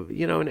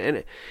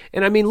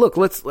 And I mean, look,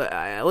 let's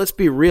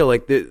be real.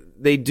 Like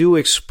they do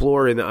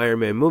explore in the Iron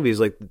Man movies,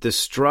 like the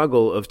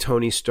struggle of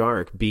Tony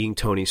Stark being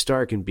Tony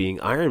Stark and being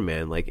Iron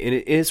Man. Like, and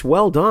it's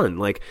well done.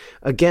 Like,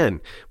 again,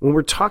 when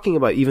we're talking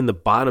about even the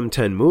bottom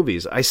 10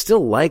 movies, I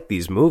still like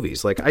these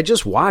movies. Like, I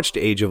just watched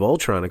Age of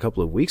Ultron a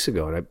couple of weeks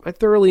ago, and I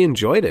thoroughly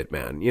enjoyed it,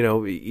 man. You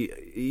know,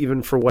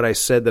 even for what I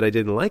said that I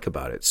didn't like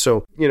about it.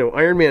 So, you know,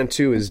 Iron Man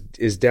 2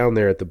 is down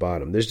there at the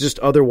bottom. There's just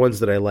other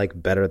ones that I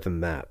like better than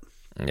that.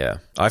 Yeah,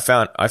 I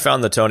found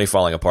the Tony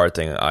falling apart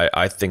thing.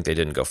 I think they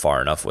didn't go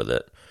far enough with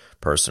it.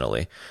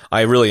 Personally,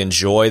 I really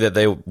enjoy that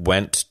they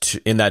went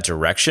in that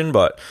direction,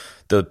 but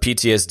the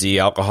PTSD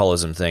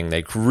alcoholism thing,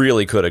 they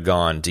really could have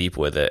gone deep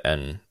with it,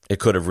 and it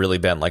could have really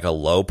been like a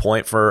low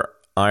point for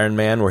Iron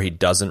Man where he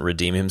doesn't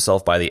redeem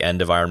himself by the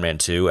end of Iron Man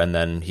 2, and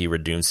then he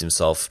redeems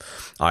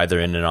himself either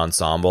in an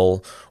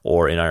ensemble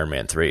or in Iron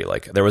Man 3.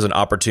 Like, there was an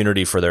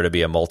opportunity for there to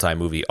be a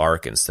multi-movie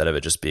arc instead of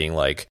it just being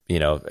like, you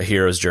know, a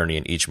hero's journey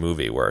in each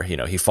movie where, you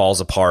know, he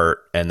falls apart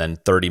and then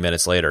 30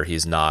 minutes later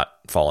he's not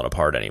falling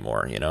apart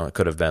anymore. You know, it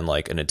could have been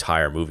like an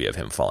entire movie of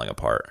him falling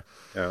apart.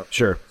 Yeah.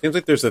 Sure. Seems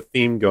like there's a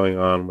theme going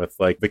on with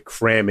like the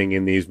cramming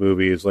in these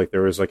movies. Like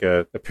there was like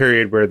a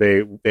period where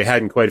they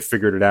hadn't quite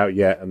figured it out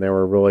yet, and they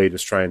were really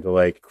just trying to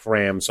like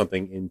cram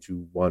something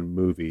into one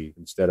movie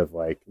instead of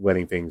like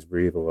letting things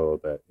breathe a little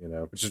bit, you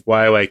know, which is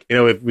why, like, you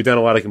know, we've done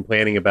a lot of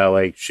complaining about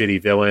like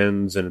shitty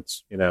villains, and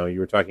it's, you know, you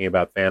were talking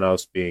about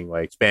Thanos being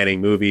like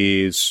spanning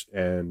movies,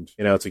 and,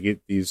 you know, it's like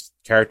these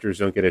characters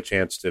don't get a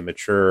chance to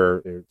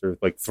mature. They're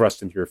like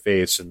thrust into your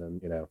face, and then,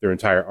 you know, their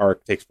entire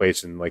arc takes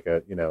place in like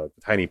a, you know,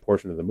 a tiny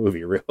portion of the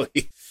movie,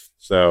 really.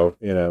 So,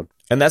 you know.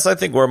 And that's, I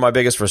think, where my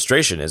biggest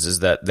frustration is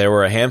that there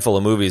were a handful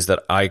of movies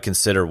that I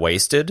consider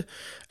wasted,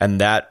 and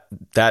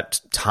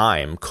that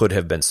time could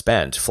have been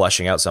spent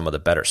fleshing out some of the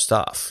better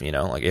stuff, you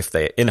know, like if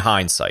they, in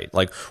hindsight,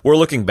 like we're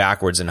looking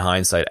backwards in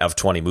hindsight of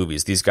 20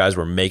 movies. These guys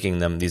were making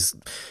them,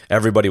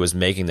 everybody was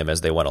making them as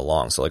they went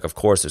along. So, like, of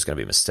course there's going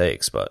to be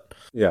mistakes, but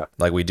yeah,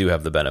 like we do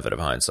have the benefit of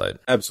hindsight.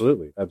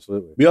 Absolutely.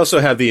 We also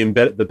have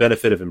the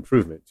benefit of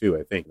improvement too,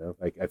 I think. You know?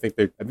 Like I think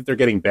they're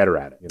getting better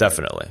at it. You know?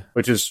 Definitely.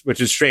 Which is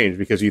strange,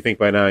 because you think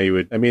by now you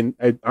would, I mean,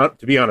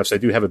 to be honest, I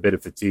do have a bit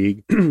of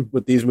fatigue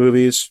with these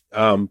movies.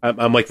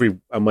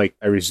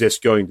 I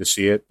resist going to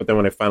see it, but then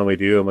when I finally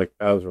do, I'm like,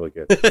 that was really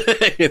good.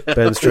 You know?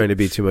 Ben's trying to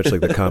be too much like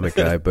the comic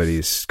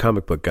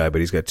book guy, but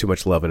he's got too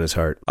much love in his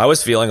heart. I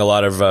was feeling a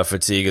lot of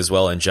fatigue as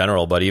well in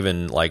general, but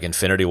even like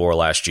Infinity War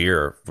last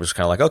year was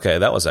kind of like, okay,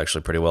 that was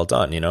actually pretty well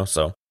done, you know?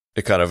 So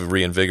it kind of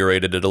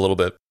reinvigorated it a little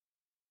bit.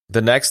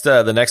 The next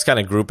kind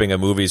of grouping of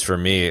movies for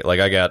me, like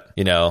I got,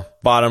 you know,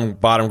 bottom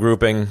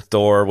grouping,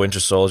 Thor, Winter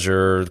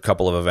Soldier, a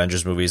couple of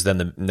Avengers movies. Then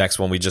the next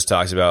one we just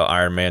talked about,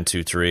 Iron Man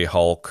 2, 3,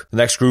 Hulk. The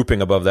next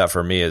grouping above that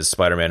for me is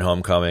Spider-Man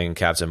Homecoming,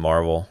 Captain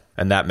Marvel.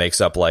 And that makes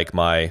up like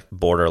my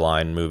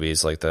borderline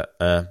movies, like the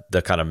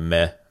kind of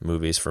meh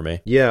movies for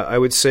me. Yeah, I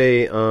would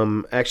say,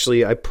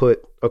 actually I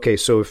put, okay,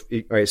 so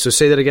all right, so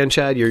say that again,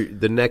 Chad. You're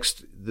the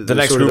next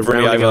group for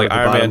me, I got like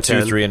Iron Man 2,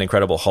 10. 3, and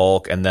Incredible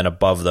Hulk, and then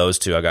above those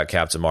two, I got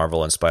Captain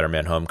Marvel and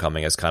Spider-Man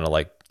Homecoming as kind of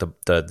like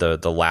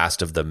the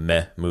last of the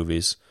meh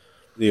movies.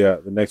 Yeah,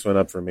 the next one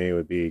up for me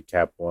would be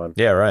Cap 1.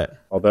 Yeah, right.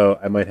 Although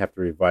I might have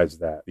to revise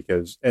that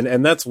because,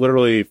 and that's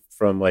literally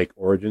from like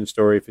origin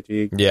story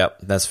fatigue. Yeah,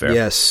 that's fair.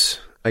 Yes.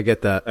 I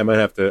get that. I might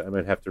have to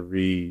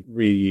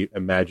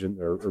reimagine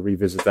or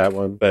revisit that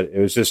one. But it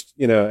was just,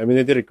 you know, I mean,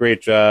 they did a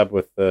great job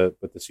with the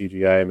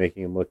CGI,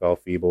 making him look all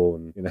feeble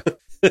and, you know,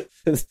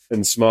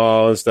 and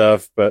small and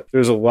stuff. But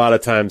there's a lot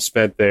of time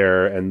spent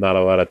there and not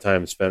a lot of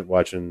time spent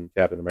watching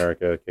Captain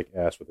America kick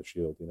ass with a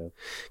shield, you know.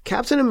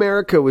 Captain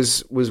America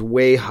was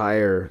way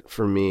higher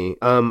for me.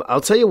 I'll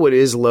tell you what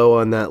is low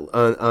on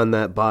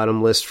that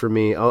bottom list for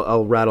me.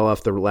 I'll rattle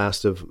off the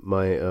last of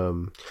my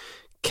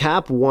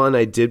Cap 1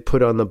 I did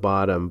put on the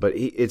bottom, but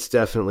it's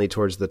definitely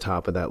towards the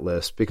top of that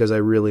list because I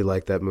really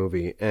like that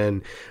movie.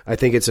 And I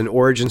think it's an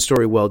origin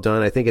story well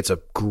done. I think it's a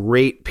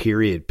great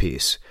period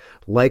piece.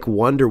 Like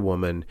Wonder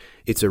Woman,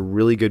 it's a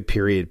really good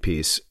period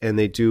piece. And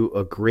they do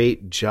a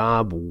great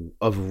job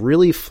of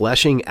really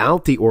fleshing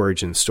out the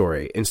origin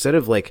story instead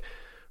of like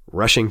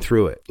rushing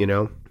through it, you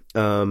know?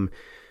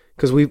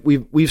 Because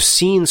we've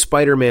seen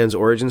Spider-Man's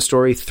origin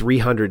story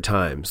 300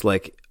 times.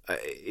 Like,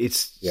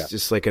 it's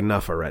just like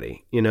enough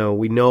already. You know,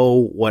 we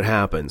know what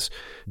happens.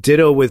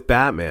 Ditto with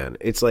Batman.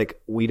 It's like,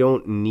 we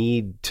don't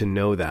need to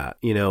know that.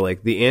 You know,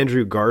 like the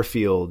Andrew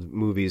Garfield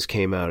movies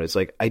came out. It's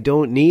like, I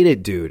don't need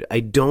it, dude.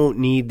 I don't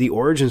need the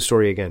origin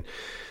story again.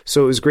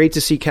 So it was great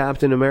to see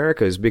Captain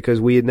America's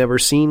because we had never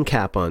seen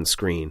Cap on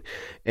screen.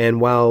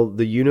 And while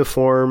the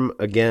uniform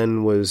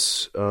again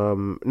was,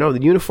 the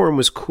uniform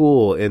was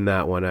cool in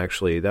that one,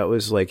 actually. That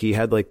was like, he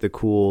had like the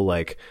cool,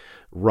 like,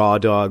 raw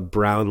dog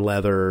brown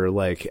leather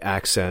like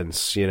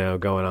accents, you know,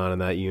 going on in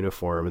that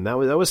uniform, and that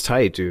was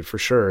tight, dude, for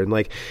sure. And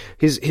like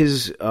his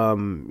his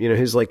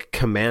like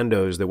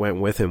commandos that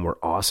went with him were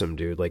awesome,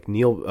 dude. Like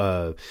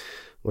Neil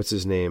what's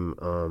his name?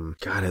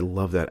 God, I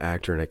love that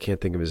actor, and I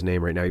can't think of his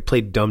name right now. He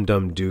played Dum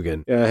Dum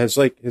Dugan. Yeah,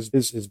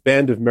 his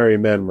band of merry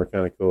men were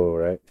kind of cool,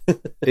 right?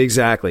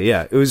 Exactly,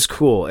 yeah. It was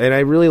cool, and I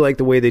really like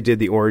the way they did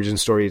the origin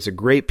story. It's a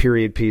great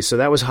period piece, so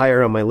that was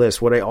higher on my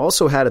list. What I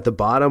also had at the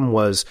bottom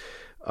was,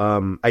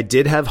 I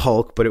did have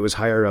Hulk, but it was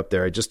higher up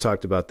there. I just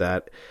talked about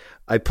that.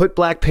 I put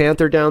Black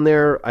Panther down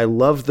there. I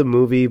love the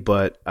movie,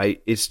 but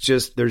it's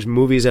just, there's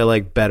movies I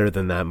like better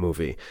than that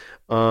movie.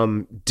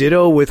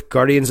 Ditto with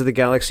Guardians of the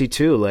Galaxy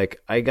 2.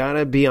 Like, I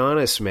gotta be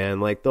honest, man.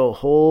 Like, the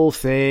whole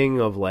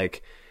thing of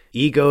like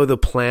Ego the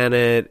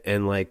planet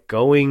and like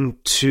going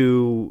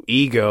to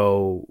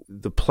Ego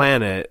the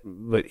planet,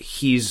 but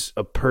he's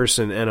a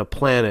person and a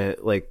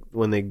planet, like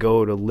when they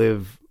go to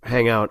live,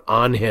 hang out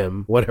on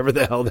him, whatever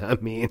the hell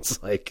that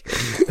means. Like,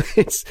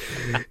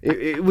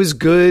 it was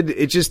good.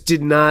 It just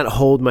did not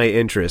hold my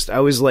interest. I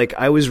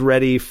was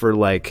ready for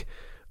like,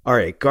 all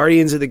right,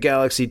 Guardians of the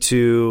Galaxy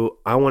 2,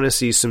 I want to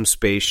see some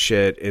space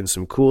shit and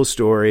some cool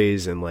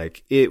stories. And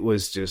like, it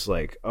was just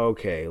like,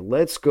 okay,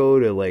 let's go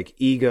to like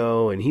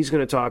Ego, and he's going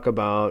to talk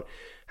about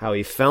how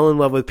he fell in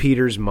love with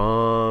Peter's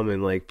mom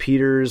and like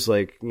Peter's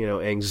like, you know,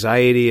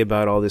 anxiety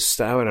about all this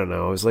stuff. I don't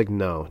know. I was like,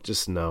 no,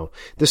 just no.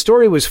 The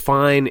story was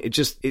fine.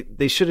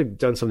 They should have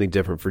done something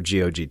different for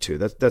GOG 2.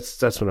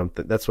 That's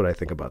what I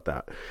think about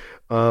that.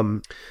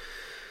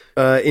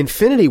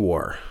 Infinity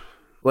War.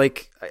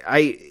 Like,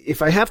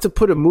 if I have to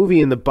put a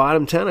movie in the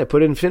bottom 10, I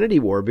put Infinity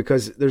War,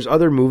 because there's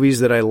other movies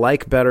that I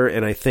like better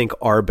and I think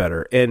are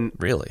better. And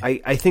really,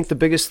 I think the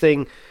biggest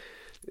thing,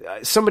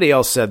 somebody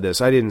else said this.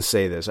 I didn't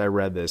say this. I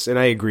read this and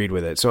I agreed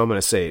with it. So I'm going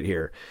to say it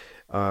here.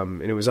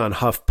 And it was on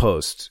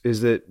HuffPost,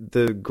 is that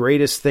the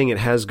greatest thing it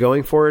has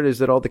going for it is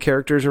that all the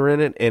characters are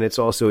in it. And it's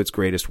also its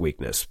greatest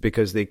weakness,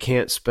 because they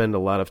can't spend a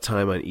lot of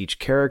time on each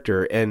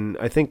character. And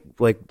I think,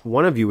 like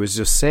one of you was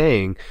just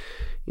saying,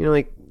 you know,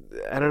 like,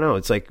 I don't know.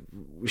 It's like,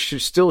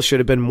 should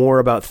have been more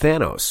about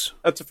Thanos.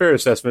 That's a fair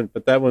assessment,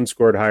 but that one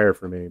scored higher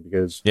for me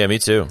because... Yeah, me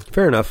too.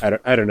 Fair enough.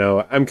 I don't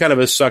know. I'm kind of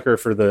a sucker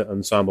for the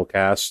ensemble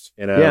cast.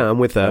 You know? Yeah, I'm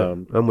with that.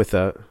 I'm with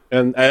that.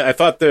 And I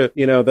thought that,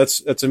 you know,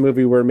 that's a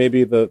movie where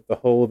maybe the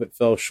whole of it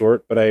fell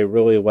short, but I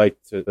really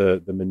liked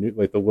the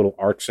like the little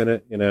arcs in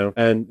it, you know.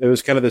 And it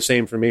was kind of the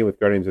same for me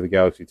with Guardians of the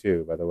Galaxy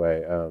 2, by the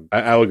way.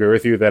 I'll agree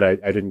with you that I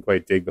didn't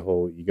quite dig the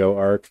whole Ego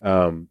arc.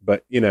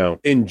 But, you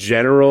know, in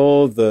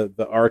general,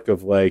 the arc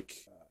of like,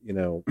 you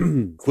know,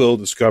 Quill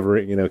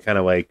discovering, you know, kind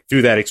of like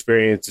through that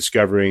experience,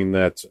 discovering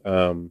that,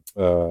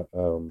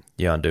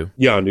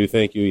 Yondu,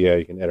 thank you. Yeah,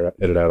 you can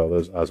edit out all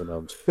those Oz and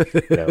ums.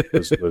 You know,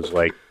 was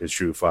like his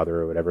true father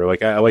or whatever.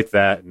 Like, I like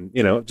that. And,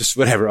 you know, just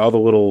whatever, all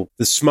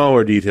the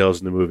smaller details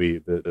in the movie,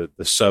 the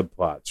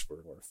subplots were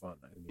more fun.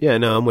 Yeah,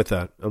 no, I'm with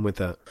that.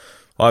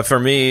 Well, for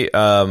me,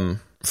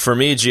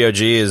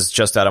 GOG is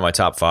just out of my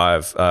top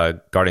 5.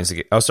 Guardians of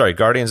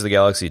the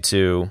Galaxy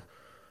 2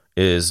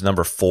 is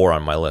number 4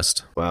 on my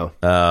list. Wow.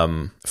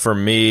 For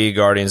me,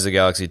 Guardians of the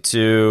Galaxy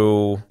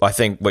 2, I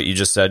think what you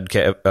just said,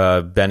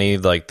 Benny,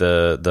 like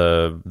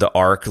the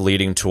arc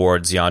leading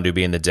towards Yondu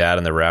being the dad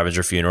and the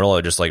Ravager funeral,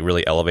 it just like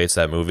really elevates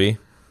that movie.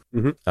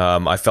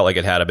 Mm-hmm. I felt like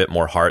it had a bit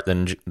more heart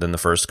than the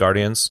first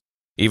Guardians.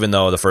 Even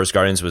though the first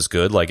Guardians was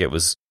good, like it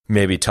was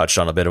maybe touched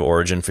on a bit of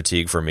origin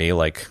fatigue for me.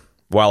 Like,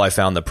 while I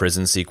found the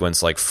prison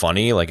sequence like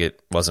funny, like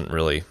it wasn't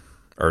really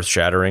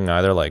earth-shattering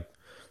either. Like,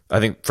 I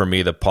think for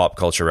me, the pop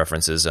culture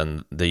references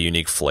and the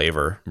unique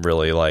flavor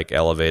really like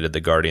elevated the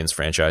Guardians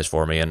franchise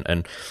for me.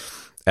 And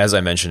as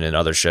I mentioned in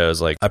other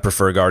shows, like I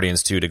prefer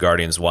Guardians 2 to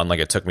Guardians 1. Like,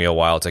 it took me a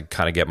while to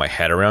kind of get my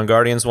head around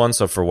Guardians 1.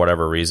 So for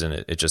whatever reason,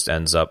 it just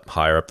ends up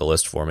higher up the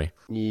list for me.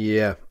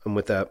 Yeah, I'm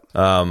with that.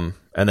 And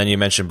then you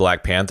mentioned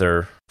Black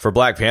Panther. For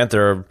Black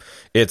Panther,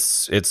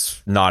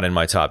 it's not in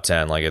my top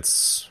 10. Like,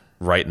 it's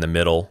right in the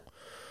middle.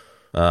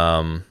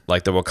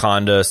 Like the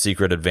Wakanda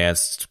secret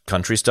advanced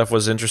country stuff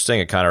was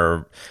interesting. It kind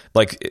of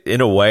like,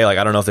 in a way, like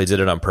I don't know if they did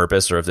it on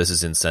purpose or if this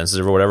is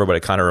insensitive or whatever, but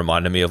it kind of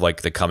reminded me of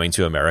like the Coming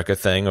to America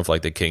thing of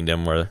like the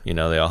kingdom where, you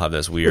know, they all have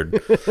this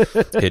weird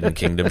hidden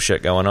kingdom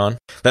shit going on.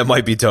 That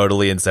might be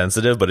totally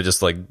insensitive, but it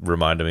just like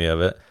reminded me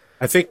of it.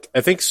 I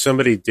think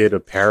somebody did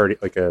a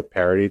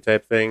parody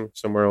type thing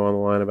somewhere along the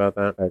line about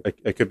that.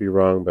 I could be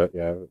wrong, but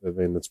yeah, I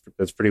mean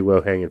that's pretty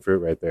low hanging fruit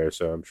right there.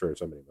 So I'm sure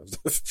somebody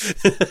must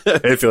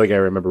have. I feel like I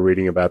remember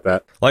reading about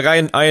that. Like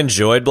I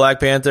enjoyed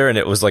Black Panther, and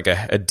it was like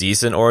a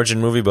decent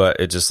origin movie, but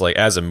it just like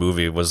as a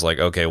movie was like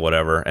okay,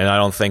 whatever. And I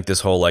don't think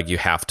this whole like you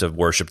have to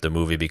worship the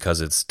movie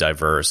because it's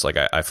diverse. Like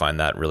I find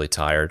that really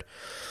tired.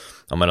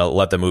 I'm going to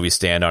let the movie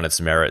stand on its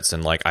merits.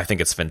 And like, I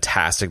think it's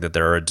fantastic that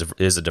there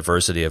is a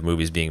diversity of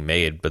movies being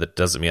made, but it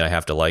doesn't mean I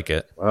have to like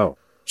it. Wow.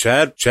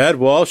 Chad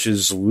Walsh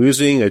is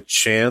losing a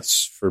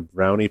chance for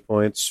brownie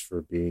points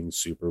for being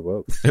super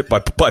woke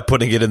by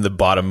putting it in the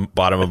bottom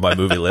of my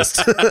movie list.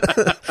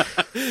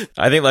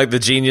 I think like The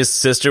Genius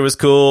Sister was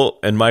cool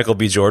and Michael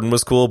B. Jordan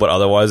was cool, but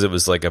otherwise it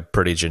was like a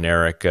pretty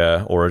generic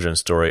origin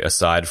story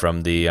aside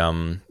from the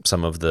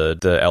some of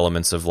the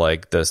elements of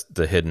like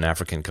the hidden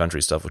African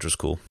country stuff, which was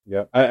cool.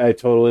 Yeah, I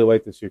totally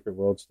like the Secret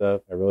World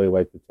stuff. I really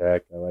like the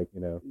tech. I like,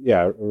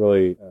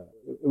 really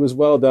it was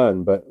well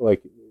done, but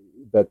like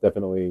that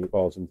definitely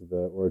falls into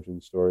the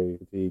origin story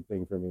fatigue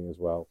thing for me as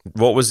well.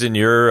 What was in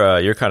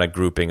your kind of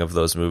grouping of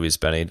those movies,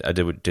 Benny?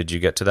 Did you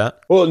get to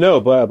that? Well,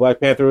 no, Black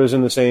Panther was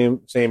in the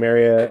same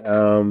area.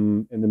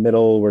 In the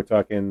middle, we're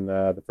talking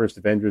the first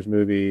Avengers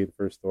movie, the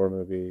first Thor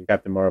movie,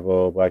 Captain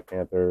Marvel, Black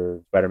Panther,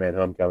 Spider-Man: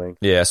 Homecoming.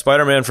 Yeah,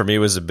 Spider-Man for me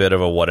was a bit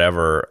of a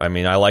whatever. I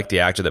mean, I like the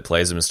actor that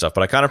plays him and stuff,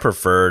 but I kind of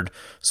preferred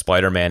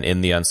Spider-Man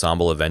in the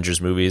ensemble Avengers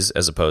movies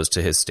as opposed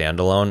to his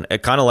standalone.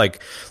 It kind of like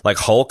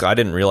Hulk. I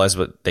didn't realize,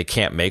 but they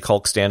can't make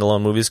Hulk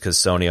standalone movies because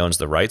Sony owns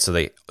the rights, so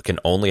they can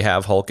only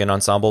have Hulk in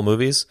ensemble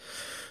movies.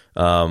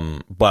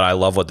 But I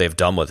love what they've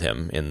done with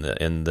him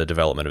in the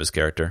development of his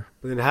character.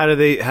 But then how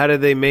do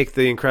they make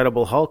the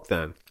Incredible Hulk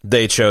then?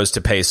 They chose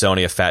to pay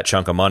Sony a fat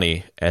chunk of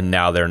money, and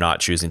now they're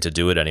not choosing to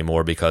do it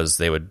anymore because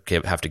they would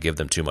have to give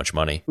them too much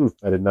money.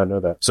 I did not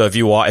know that. So if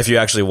you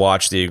actually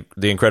watch the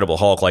Incredible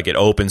Hulk, like it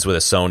opens with a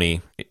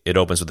Sony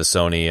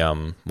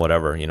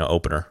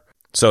opener.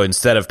 So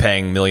instead of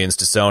paying millions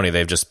to Sony,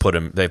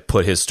 they've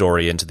put his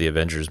story into the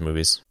Avengers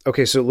movies.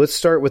 Okay, so let's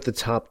start with the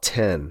top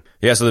 10.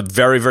 Yeah, so the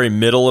very, very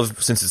middle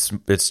of, since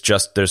it's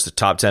just, there's the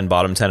top 10,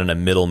 bottom 10, and a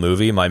middle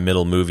movie. My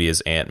middle movie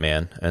is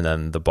Ant-Man, and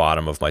then the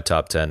bottom of my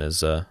top 10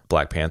 is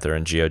Black Panther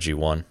and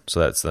GOG1. So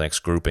that's the next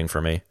grouping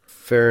for me.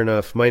 Fair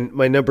enough. My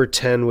number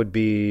 10 would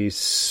be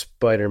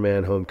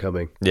Spider-Man: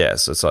 Homecoming.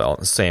 Yes, it's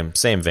all same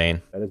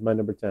vein. That is my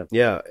number 10.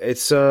 Yeah,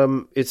 it's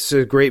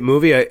a great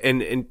movie.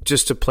 And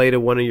just to play to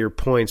one of your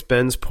points,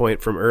 Ben's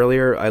point from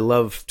earlier, I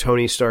love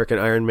Tony Stark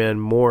and Iron Man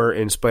more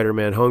in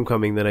Spider-Man: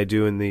 Homecoming than I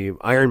do in the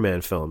Iron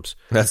Man films.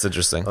 That's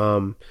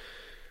interesting.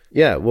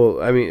 Yeah,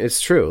 well, I mean,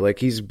 it's true. Like,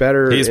 he's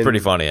better. He's pretty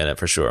funny in it,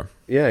 for sure.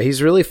 Yeah,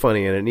 he's really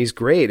funny in it, and he's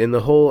great. And the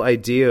whole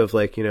idea of,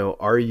 like,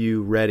 are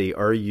you ready?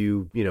 Are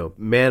you,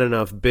 man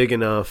enough, big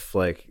enough?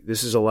 Like,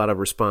 this is a lot of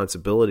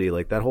responsibility.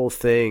 Like, that whole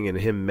thing and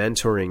him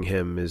mentoring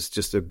him is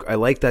just I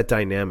like that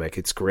dynamic.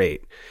 It's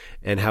great.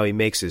 And how he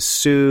makes his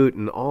suit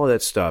and all of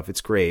that stuff. It's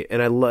great.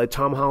 And I love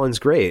Tom Holland's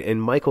great.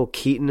 And Michael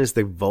Keaton as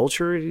the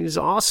Vulture, he's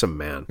awesome,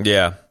 man.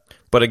 Yeah.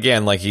 But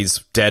again, like, he's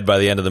dead by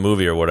the end of the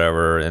movie or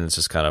whatever, and it's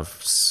just kind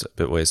of a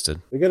bit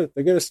wasted. They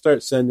gotta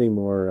start sending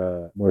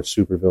more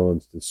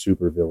supervillains to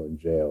supervillain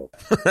jail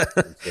instead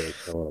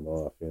of killing them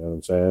off. You know what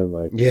I'm saying?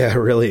 Like, yeah,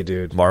 really,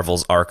 dude.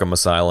 Marvel's Arkham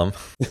Asylum.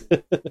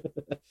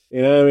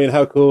 You know what I mean?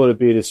 How cool would it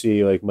be to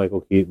see like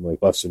Michael Keaton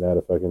like busting out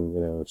of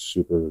fucking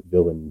super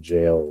villain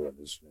jail and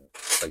just,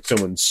 like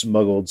someone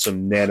smuggled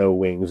some nano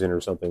wings in or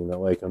something that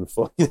like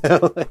unfold.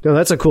 No,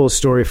 that's a cool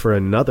story for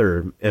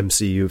another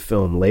MCU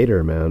film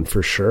later, man.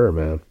 For sure,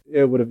 man.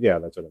 It would have. Yeah,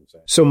 that's what I'm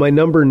saying. So my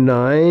number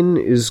 9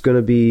 is going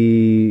to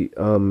be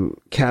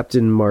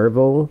Captain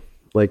Marvel.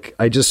 Like,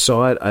 I just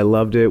saw it. I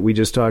loved it. We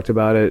just talked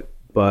about it,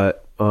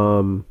 but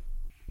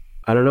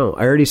I don't know.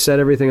 I already said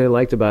everything I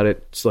liked about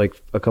it. It's like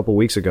a couple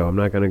weeks ago. I'm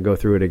not going to go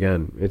through it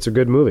again. It's a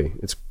good movie.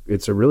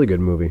 It's a really good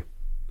movie.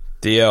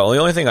 The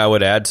only thing I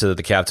would add to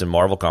the Captain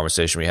Marvel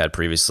conversation we had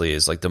previously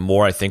is, like, the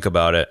more I think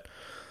about it,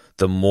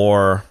 the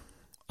more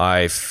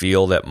I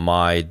feel that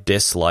my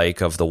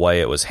dislike of the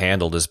way it was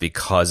handled is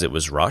because it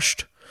was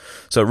rushed.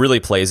 So it really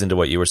plays into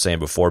what you were saying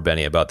before,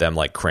 Benny, about them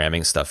like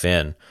cramming stuff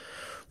in,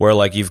 where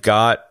like you've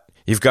got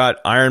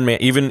Iron Man,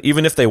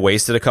 even if they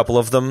wasted a couple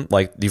of them,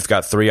 like you've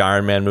got 3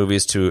 Iron Man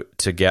movies to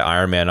get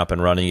Iron Man up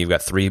and running. You've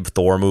got 3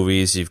 Thor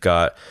movies. You've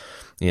got,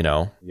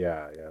 Yeah.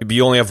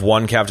 You only have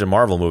 1 Captain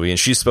Marvel movie, and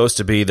she's supposed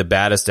to be the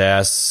baddest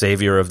ass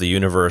savior of the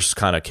universe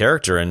kind of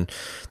character, and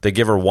they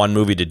give her 1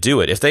 movie to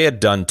do it. If they had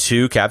done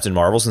 2 Captain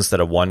Marvels instead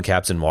of 1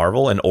 Captain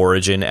Marvel, an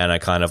origin and a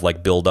kind of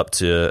like build up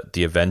to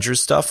the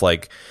Avengers stuff,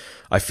 like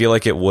I feel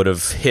like it would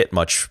have hit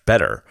much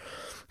better.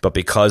 But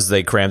because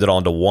they crammed it all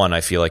into 1,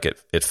 I feel like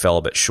it fell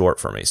a bit short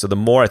for me. So the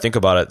more I think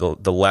about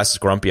it, the less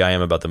grumpy I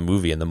am about the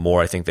movie, and the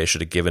more I think they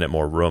should have given it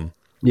more room.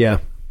 Yeah.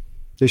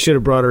 They should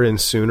have brought her in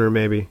sooner,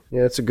 maybe.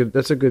 Yeah, that's a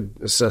good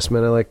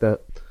assessment. I like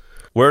that.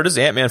 Where does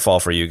Ant-Man fall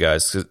for you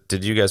guys?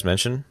 Did you guys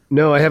mention?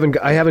 No, I haven't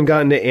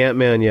gotten to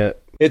Ant-Man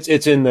yet. It's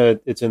in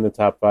the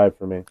top 5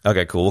 for me.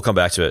 Okay, cool. We'll come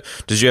back to it.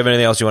 Did you have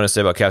anything else you want to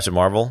say about Captain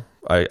Marvel?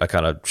 I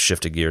kind of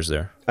shifted gears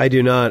there. I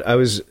do not. I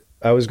was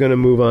going to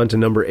move on to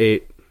number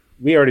 8.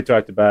 We already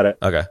talked about it.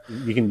 Okay.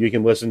 You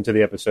can listen to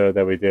the episode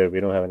that we did. We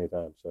don't have any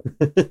time, so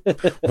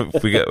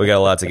we got a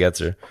lot to get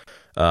through.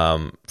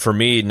 For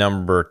me,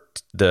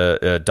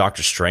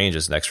 Doctor Strange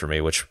is next for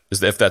me, which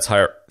is if that's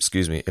higher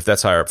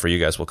up for you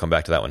guys, we'll come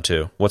back to that one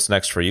too. What's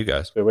next for you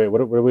guys? So wait,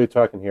 what are we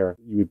talking here?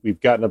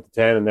 We've gotten up to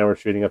 10 and now we're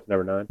shooting up to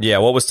number 9. Yeah,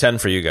 what was 10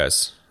 for you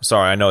guys?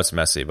 Sorry, I know it's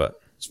messy, but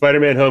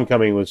Spider-Man: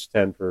 Homecoming was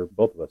 10 for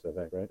both of us, I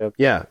think, right? Yep.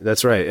 Yeah,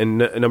 that's right. And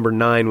number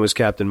 9 was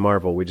Captain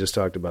Marvel. We just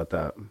talked about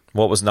that.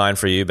 What was 9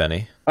 for you,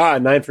 Benny?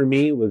 9 for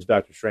me was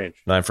Doctor Strange.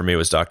 9 for me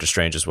was Doctor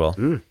Strange as well.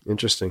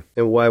 Interesting.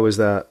 And why was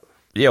that?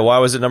 Yeah, why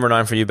was it number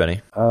 9 for you,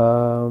 Benny?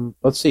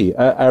 Let's see.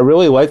 I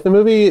really liked the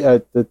movie.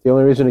 The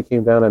only reason it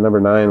came down at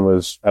number 9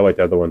 was I liked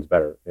the other ones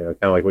better. You know,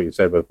 kind of like what you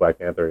said with Black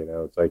Panther. You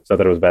know, it's like, it's not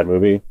that it was a bad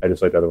movie. I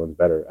just liked the other ones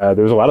better.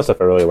 There was a lot of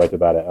stuff I really liked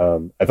about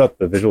it. I thought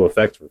the visual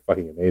effects were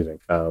fucking amazing.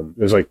 It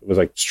was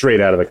like straight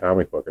out of the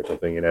comic book or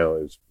something. You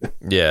know,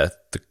 Yeah,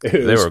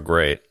 they were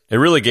great. It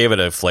really gave it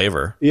a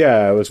flavor.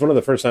 Yeah, it was one of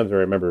the first times I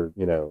remember,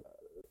 you know,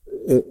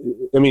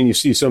 I mean, you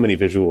see so many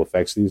visual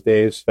effects these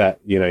days that,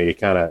 you know, you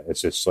kind of,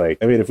 it's just like,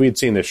 I mean, if we had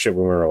seen this shit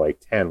when we were like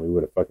 10, we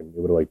would have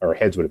like, our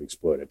heads would have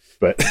exploded.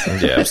 But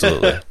yeah,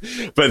 absolutely.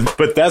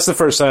 but that's the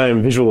first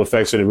time visual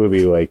effects in a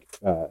movie like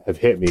have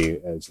hit me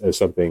as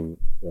something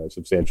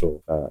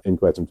substantial in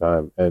quite some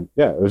time. And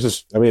yeah, it was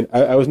just, I mean,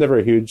 I was never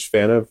a huge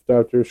fan of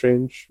Doctor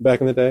Strange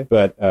back in the day,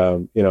 but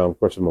you know, of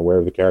course, I'm aware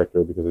of the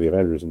character because of the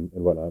Avengers and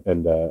whatnot.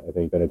 And I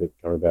think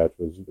Benedict Cumberbatch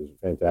was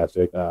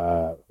fantastic.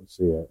 Let's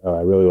see,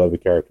 I really love the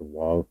character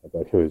Wong. I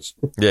thought he was.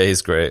 Yeah,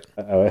 he's great.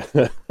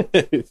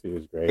 He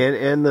was great.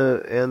 And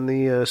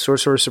the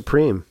Sorcerer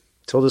Supreme.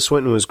 Tilda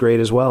Swinton was great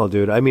as well,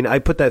 dude. I mean, I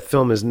put that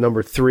film as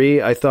number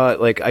 3. I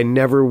thought, like, I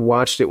never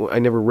watched it. I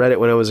never read it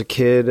when I was a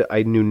kid.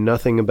 I knew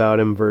nothing about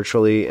him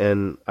virtually,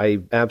 and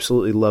I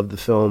absolutely loved the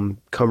film.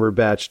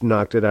 Cumberbatch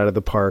knocked it out of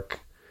the park.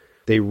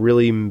 They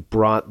really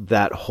brought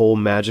that whole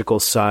magical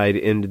side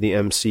into the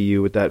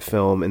MCU with that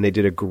film, and they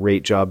did a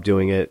great job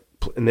doing it.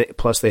 And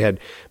plus, they had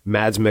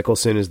Mads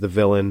Mikkelsen as the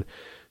villain,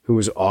 who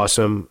was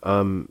awesome.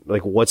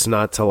 Like, what's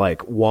not to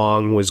like?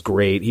 Wong was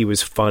great. He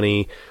was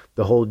funny.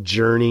 The whole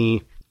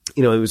journey,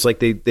 you know, it was like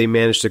they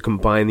managed to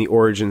combine the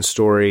origin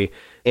story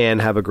and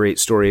have a great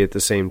story at the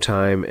same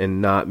time and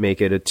not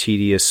make it a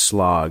tedious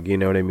slog, you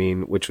know what I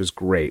mean? Which was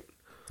great.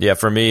 Yeah,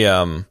 for me,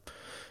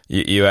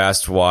 you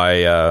asked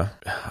why,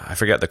 I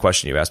forget the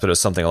question you asked, but it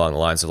was something along the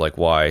lines of like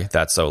why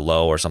that's so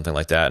low or something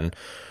like that,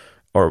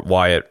 or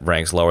why it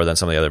ranks lower than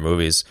some of the other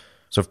movies.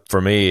 So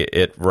for me,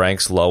 it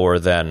ranks lower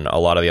than a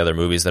lot of the other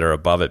movies that are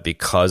above it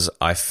because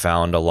I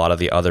found a lot of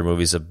the other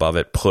movies above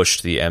it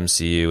pushed the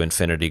MCU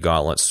Infinity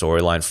Gauntlet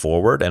storyline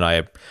forward, and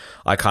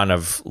I kind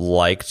of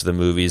liked the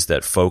movies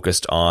that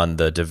focused on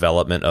the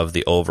development of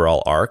the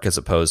overall arc as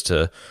opposed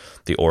to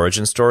the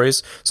origin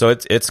stories. So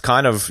it's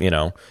kind of, you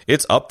know,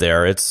 it's up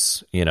there.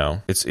 It's, you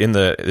know, it's in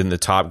the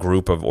top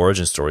group of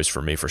origin stories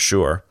for me for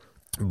sure.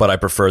 But I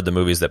preferred the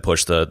movies that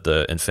pushed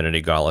the Infinity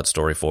Gauntlet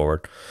story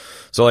forward.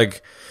 So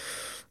like,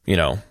 you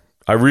know,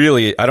 I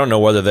don't know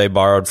whether they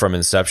borrowed from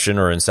Inception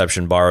or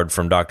Inception borrowed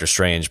from Doctor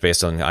Strange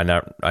based on,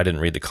 I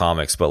didn't read the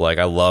comics, but like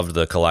I loved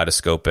the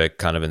kaleidoscopic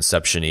kind of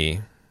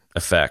Inception-y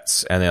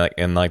effects,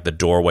 and like the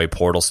doorway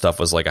portal stuff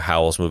was like a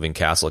Howl's Moving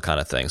Castle kind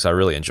of thing. So I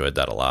really enjoyed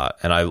that a lot,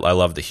 and I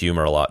loved the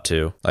humor a lot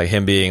too. Like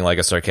him being like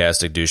a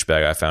sarcastic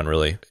douchebag, I found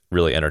really,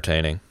 really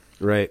entertaining.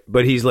 Right,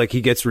 but he's like,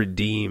 he gets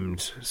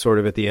redeemed sort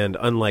of at the end,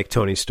 unlike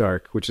Tony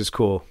Stark, which is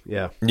cool.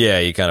 Yeah,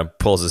 he kind of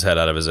pulls his head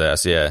out of his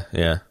ass.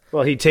 Yeah.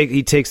 Well, he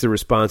takes the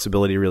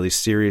responsibility really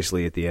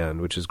seriously at the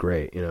end, which is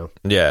great, you know.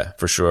 Yeah,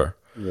 for sure.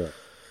 Yeah,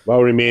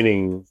 while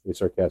remaining a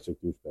sarcastic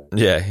douchebag.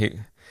 Yeah,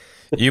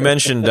 you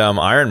mentioned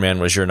Iron Man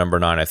was your number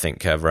 9, I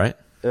think, Kev, right?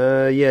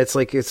 Yeah, it's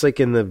like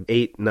in the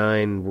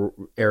 8-9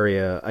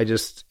 area.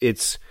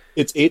 It's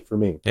 8 for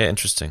me. Yeah,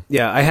 interesting.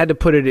 Yeah, I had to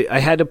put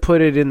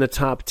it in the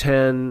top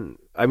 10.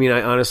 I mean,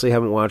 I honestly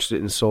haven't watched it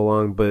in so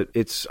long, but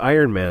it's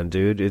Iron Man,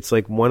 dude. It's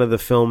like one of the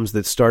films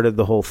that started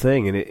the whole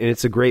thing, and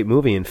it's a great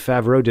movie, and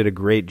Favreau did a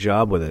great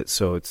job with it.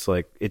 So it's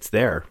like, it's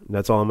there.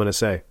 That's all I'm going to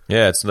say.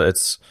 Yeah,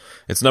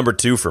 it's number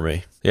 2 for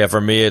me. Yeah,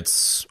 for me,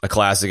 it's a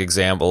classic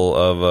example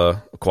of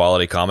a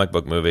quality comic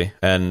book movie,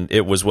 and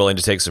it was willing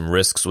to take some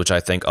risks, which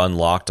I think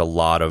unlocked a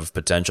lot of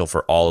potential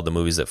for all of the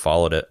movies that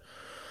followed it.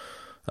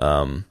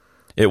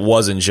 It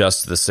wasn't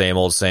just the same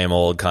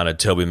old kind of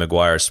Tobey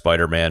Maguire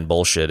Spider-Man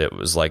bullshit. It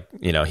was like,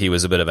 you know, he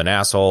was a bit of an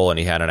asshole and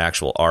he had an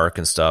actual arc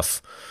and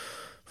stuff.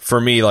 For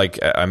me, like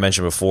I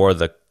mentioned before,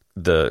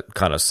 the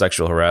kind of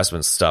sexual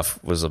harassment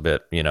stuff was a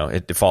bit, you know,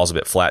 it falls a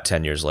bit flat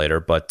 10 years later.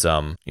 But,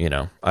 you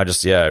know,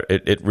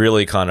 it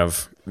really kind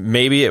of,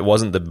 maybe it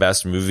wasn't the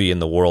best movie in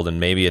the world and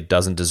maybe it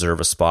doesn't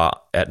deserve a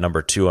spot at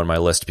number 2 on my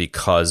list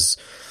because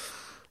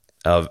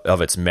of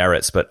its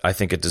merits, but I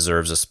think it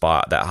deserves a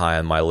spot that high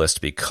on my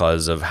list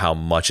because of how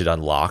much it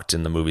unlocked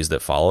in the movies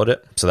that followed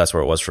it. So that's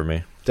where it was for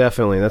me.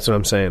 Definitely, that's what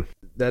I'm saying.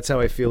 That's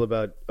how I feel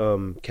about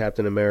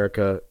Captain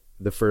America,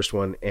 the first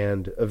one,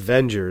 and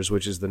Avengers,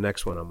 which is the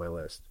next one on my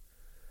list,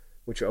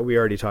 which we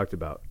already talked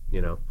about,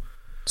 you know.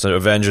 So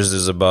Avengers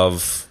is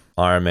above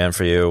Iron Man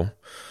for you.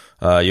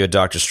 You had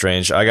Doctor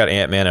Strange. I got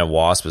Ant-Man and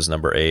Wasp as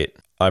number 8.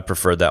 I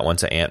preferred that one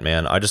to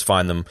Ant-Man. I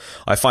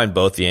find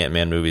both the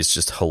Ant-Man movies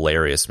just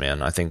hilarious,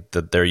 man. I think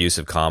that their use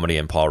of comedy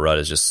and Paul Rudd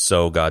is just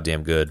so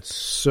goddamn good.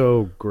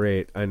 So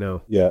great, I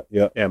know. Yeah.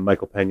 And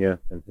Michael Pena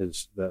and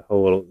his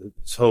whole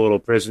little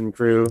prison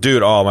crew.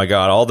 Dude, oh my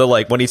God. All the,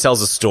 like, when he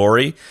tells a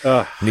story,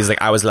 and he's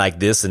like, I was like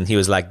this and he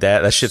was like that.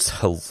 That shit's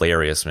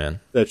hilarious,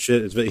 man. That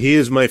shit he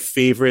is my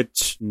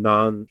favorite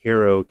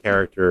non-hero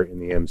character in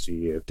the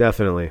MCU.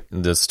 Definitely.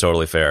 That's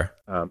totally fair.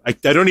 I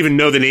don't even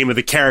know the name of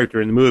the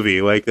character in the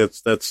movie. Like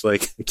that's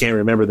like I can't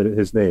remember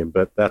his name,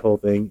 but that whole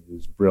thing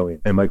is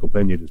brilliant, and Michael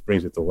Pena just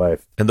brings it to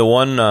life. And the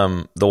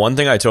one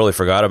thing I totally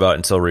forgot about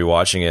until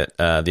rewatching it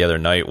the other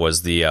night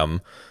was the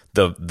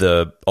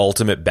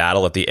ultimate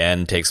battle at the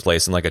end takes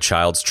place in like a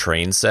child's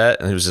train set,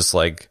 and it was just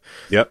like,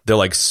 yep, they're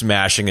like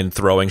smashing and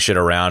throwing shit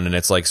around, and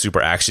it's like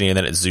super actiony, and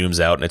then it zooms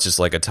out, and it's just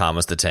like a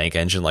Thomas the Tank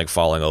Engine like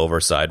falling over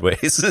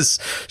sideways.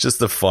 It's just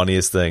the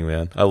funniest thing,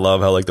 man. I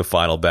love how like the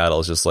final battle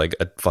is just like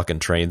a fucking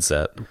train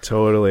set.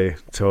 Totally.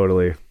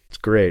 It's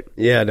great.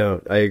 Yeah,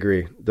 no, I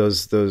agree.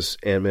 Those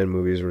Ant-Man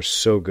movies were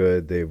so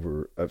good. They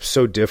were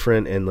so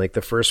different, and like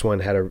the first one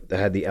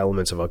had the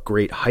elements of a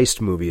great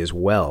heist movie as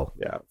well.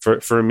 Yeah,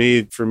 for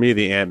me,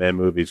 the Ant-Man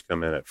movies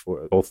come in at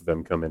 4. Both of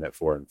them come in at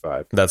 4 and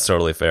 5. That's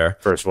totally fair.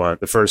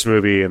 The first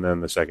movie, and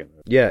then the second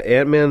movie. Yeah,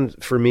 Ant-Man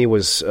for me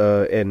was,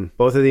 and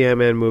both of the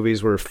Ant-Man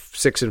movies were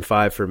 6 and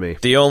 5 for me.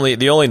 The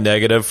only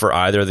negative for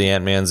either of the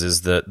Ant-Mans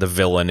is the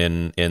villain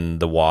in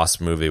the Wasp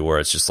movie, where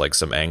it's just like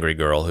some angry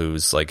girl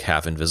who's like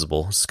half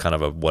invisible. It's kind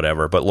of a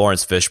whatever, but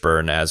Lawrence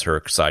Fishburne as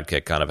her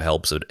sidekick kind of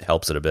helps it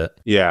a bit.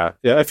 Yeah.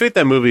 I think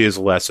that movie is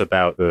less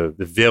about the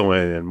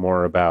villain and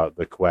more about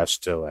the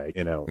quest to like,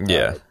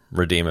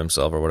 redeem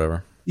himself or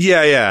whatever.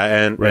 Yeah,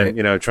 and right.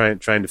 and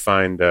trying to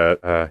find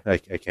I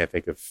can't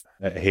think of,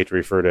 I hate to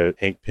refer to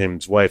Hank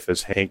Pym's wife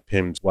as Hank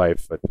Pym's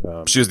wife,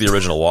 but she was the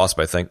original Wasp,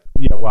 I think.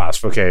 Yeah,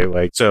 Wasp. Okay,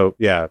 like so.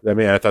 Yeah, I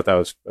mean, I thought that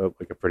was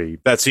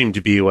that seemed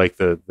to be like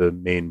the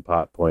main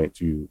plot point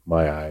to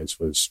my eyes,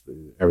 was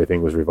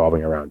everything was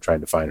revolving around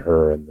trying to find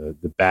her, and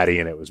the baddie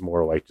in it was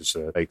more like just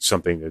like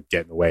something to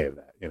get in the way of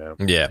that.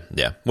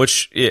 Yeah.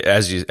 Which,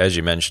 as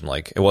you mentioned,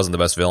 like it wasn't the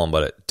best villain,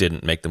 but it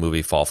didn't make the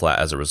movie fall flat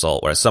as a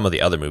result. Whereas some of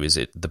the other movies,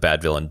 the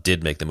bad villain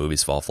did make the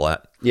movies fall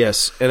flat.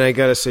 Yes, and I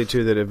gotta say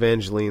too that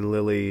Evangeline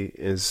Lilly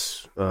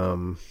is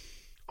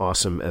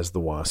awesome as the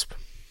Wasp.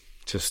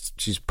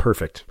 She's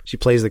perfect. She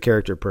plays the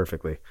character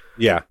perfectly.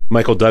 Yeah,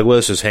 Michael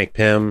Douglas as Hank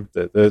Pym.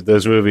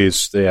 Those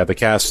movies, the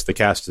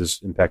cast is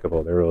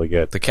impeccable. They're really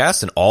good. The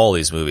cast in all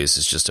these movies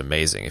is just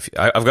amazing.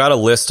 I've got a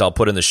list I'll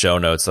put in the show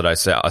notes that I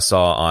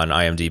saw on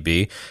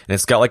IMDb, and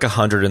it's got like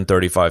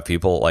 135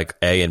 people, like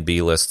A and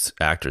B list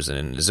actors,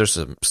 and there's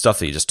some stuff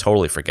that you just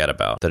totally forget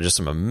about. There are just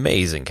some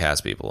amazing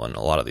cast people in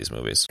a lot of these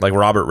movies, like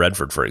Robert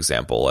Redford, for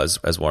example, as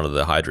one of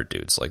the Hydra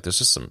dudes. Like there's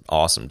just some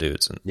awesome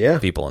dudes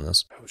and people in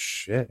this. Oh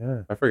shit!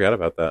 Yeah, I forgot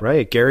about that.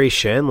 Right, Gary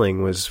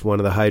Shandling was one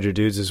of the Hydra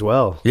dudes as well.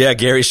 Yeah,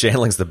 Gary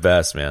Shandling's the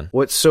best, man.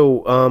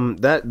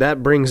 That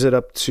brings it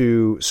up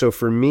to, so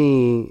for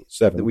me,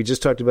 7. We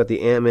just talked about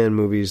the Ant-Man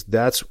movies.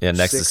 That's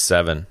next is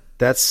 7.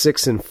 That's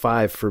 6 and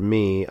 5 for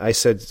me. I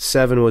said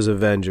 7 was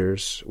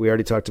Avengers. We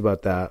already talked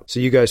about that. So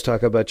you guys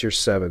talk about your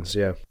 7s,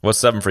 yeah. What's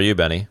 7 for you,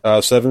 Benny?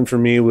 7 for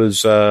me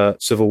was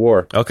Civil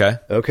War.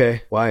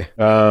 Okay. Why?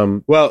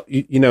 Well,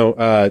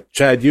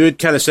 Chad, you had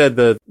kind of said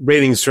the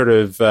ratings sort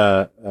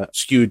of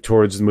skewed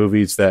towards the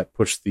movies that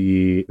push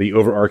the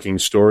overarching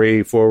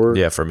story forward.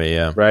 Yeah, for me,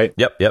 yeah. Right?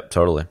 Yep,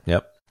 totally.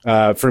 Yep.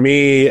 For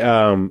me,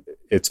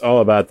 it's all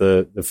about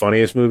the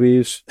funniest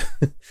movies.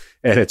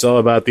 And it's all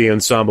about the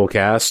ensemble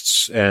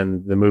casts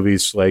and the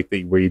movies like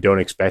where you don't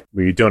expect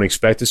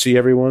to see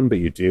everyone, but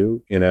you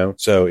do,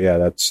 So yeah,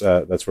 that's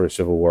where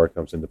Civil War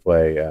comes into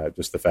play.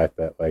 Just the fact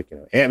that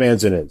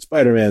Ant-Man's in it,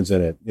 Spider-Man's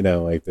in it,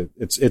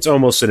 it's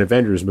almost an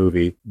Avengers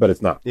movie, but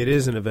it's not. It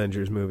is an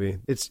Avengers movie.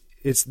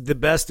 It's the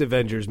best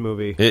Avengers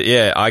movie.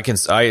 I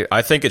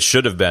think it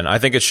should have been. I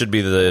think it should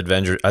be the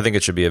Avengers. I think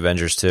it should be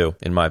Avengers 2,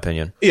 in my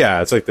opinion. Yeah,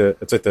 it's like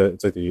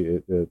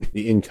the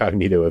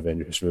incognito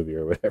Avengers movie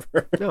or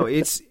whatever. No,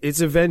 it's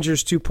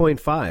Avengers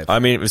 2.5. I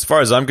mean, as far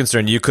as I'm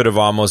concerned, you could have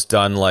almost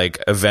done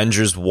like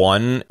Avengers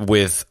 1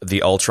 with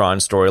the Ultron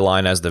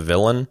storyline as the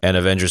villain, and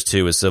Avengers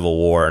 2 is Civil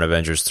War, and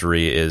Avengers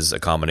 3 is a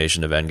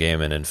combination of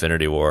Endgame and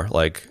Infinity War.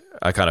 Like,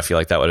 I kind of feel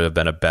like that would have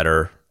been a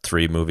better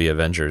 3-movie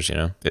Avengers,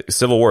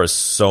 Civil War is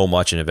so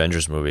much an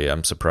Avengers movie.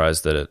 I'm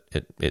surprised that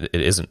it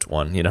isn't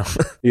one,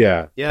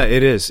 Yeah,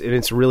 it is, and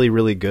it's really,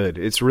 really good.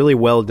 It's really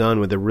well done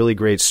with a really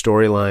great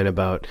storyline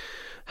about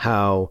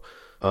how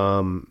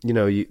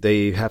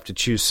they have to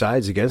choose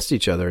sides against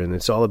each other, and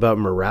it's all about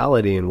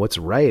morality and what's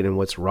right and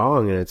what's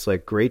wrong. And it's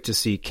like great to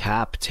see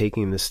Cap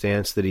taking the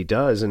stance that he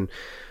does. And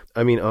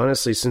I mean,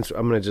 honestly, since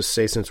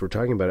we're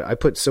talking about it, I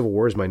put Civil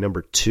War as my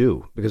number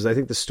 2 because I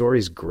think the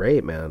story's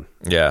great, man.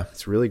 Yeah.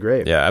 It's really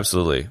great. Yeah,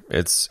 absolutely.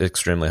 It's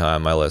extremely high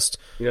on my list.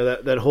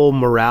 That whole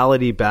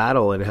morality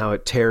battle and how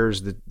it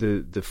tears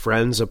the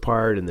friends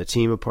apart and the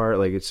team apart,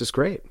 like it's just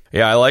great.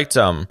 Yeah, I liked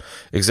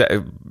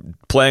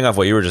playing off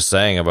what you were just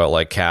saying about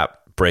like Cap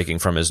breaking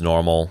from his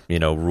normal,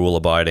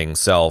 rule-abiding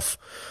self.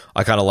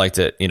 I kind of liked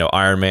it,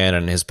 Iron Man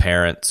and his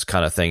parents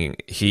kind of thing.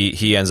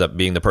 He ends up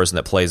being the person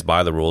that plays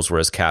by the rules,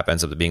 whereas Cap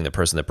ends up being the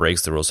person that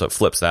breaks the rules. So it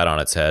flips that on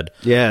its head.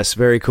 Yes,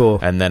 very cool.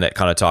 And then it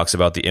kind of talks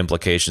about the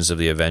implications of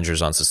the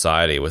Avengers on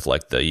society with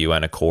like the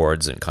UN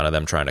Accords and kind of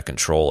them trying to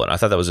control it. And I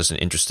thought that was just an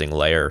interesting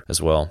layer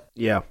as well.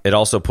 Yeah. It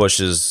also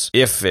pushes,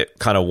 if it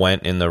kind of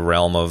went in the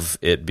realm of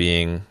it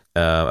being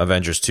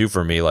Avengers 2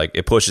 for me. Like,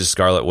 it pushes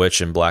Scarlet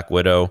Witch and Black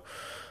Widow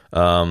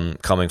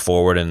coming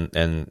forward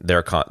and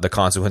the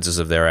consequences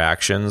of their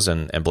actions,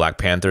 and Black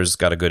Panther's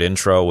got a good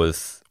intro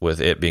with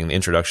it being the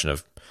introduction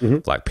of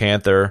Black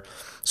Panther.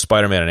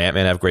 Spider-Man and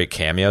Ant-Man have great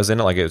cameos in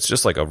it. Like, it's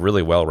just like a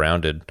really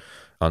well-rounded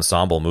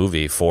ensemble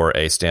movie for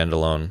a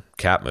standalone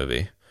Cap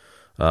movie.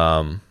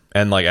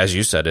 And like, as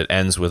you said, it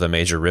ends with a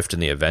major rift in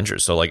the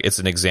Avengers. So like, it's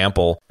an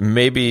example.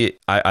 Maybe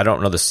I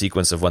don't know the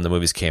sequence of when the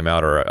movies came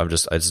out, or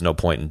there's no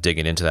point in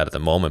digging into that at the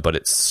moment, but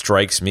it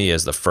strikes me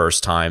as the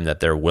first time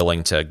that they're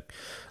willing to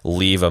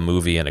leave a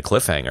movie in a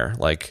cliffhanger.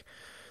 Like,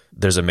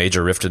 there's a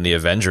major rift in the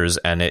Avengers,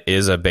 and it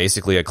is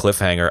basically a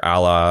cliffhanger a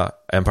la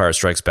Empire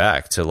Strikes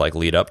Back to like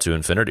lead up to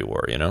Infinity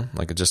War, you know?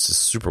 Like, it just is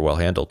super well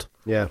handled.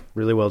 Yeah,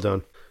 really well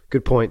done.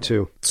 Good point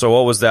too. So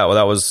what was that? Well,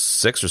 that was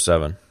 6 or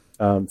 7?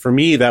 For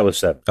me, that was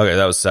 7. Okay,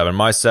 that was 7.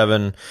 My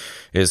 7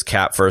 is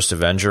Cap First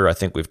Avenger. I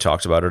think we've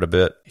talked about it a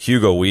bit.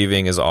 Hugo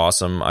Weaving is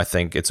awesome. I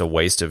think it's a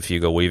waste of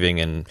Hugo Weaving,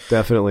 and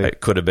definitely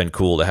it could have been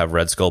cool to have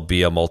Red Skull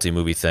be a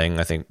multi-movie thing.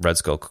 I think Red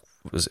Skull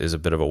is a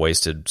bit of a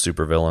wasted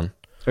supervillain.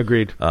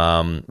 Agreed.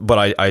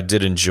 But I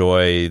did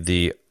enjoy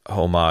the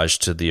homage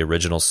to the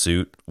original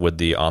suit with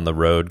the on the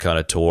road kind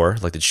of tour,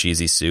 like the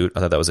cheesy suit.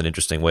 I thought that was an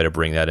interesting way to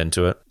bring that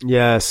into it.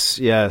 Yes.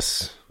 Yeah,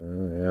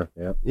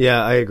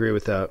 I agree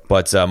with that.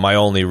 But my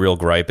only real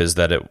gripe is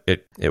that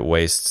it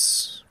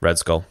wastes Red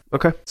Skull.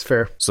 Okay, it's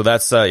fair. So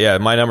that's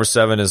my number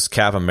 7 is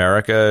Cap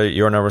America.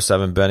 Your number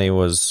 7, Benny,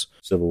 was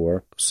Civil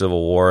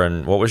War.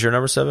 And what was your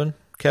number 7,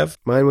 Kev?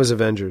 Mine was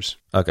Avengers.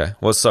 Okay.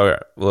 Well, so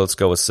let's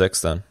go with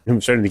 6 then. I'm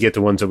starting to get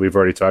to ones that we've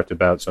already talked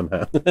about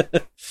somehow.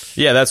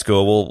 Yeah, that's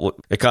cool.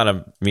 It kind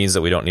of means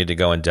that we don't need to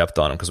go in depth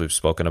on them because we've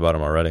spoken about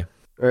them already.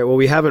 All right, well,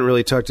 we haven't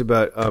really talked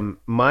about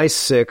my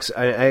 6.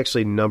 I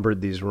actually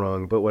numbered these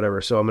wrong, but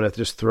whatever. So I'm going to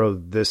just throw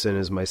this in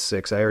as my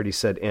 6. I already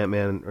said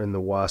Ant-Man and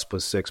the Wasp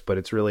was 6, but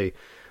it's really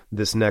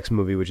this next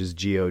movie, which is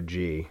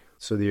GOG.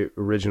 So the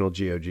original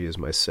GOG is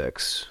my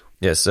 6.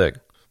 Yeah, sick.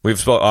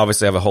 We've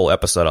obviously have a whole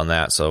episode on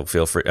that, so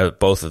feel free,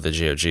 both of the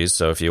GOGs.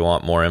 So if you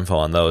want more info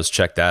on those,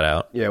 check that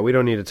out. Yeah, we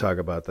don't need to talk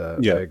about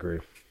that. Yeah. I agree.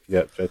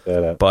 Yeah, check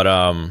that out. But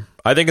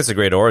I think it's a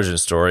great origin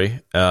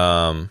story,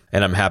 and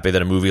I'm happy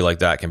that a movie like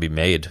that can be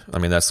made. I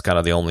mean, that's kind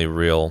of the only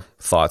real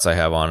thoughts I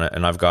have on it,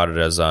 and I've got it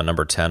as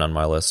number 10 on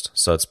my list,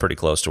 so it's pretty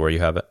close to where you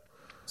have it.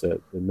 It's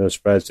no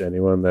surprise to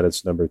anyone that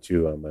it's number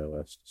 2 on my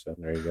list. So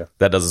there you go.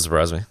 That doesn't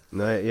surprise me.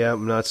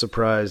 I'm not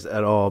surprised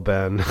at all,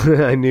 Ben.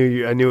 I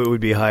knew it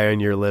would be high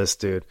on your list,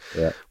 dude.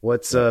 Yeah.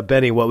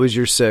 Benny? What was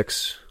your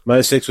 6?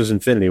 My 6 was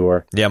Infinity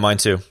War. Yeah, mine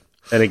too.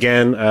 And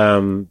again,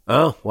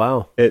 oh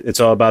wow,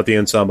 it's all about the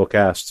ensemble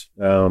cast.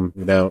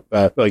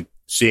 Like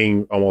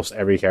seeing almost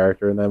every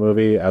character in that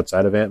movie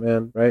outside of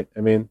Ant-Man, right? I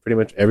mean, pretty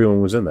much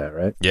everyone was in that,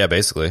 right? Yeah,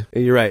 basically.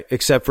 You're right,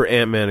 except for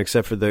Ant-Man,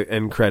 except for the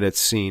end credits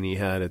scene he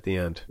had at the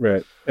end.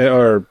 Right.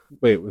 Or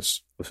wait,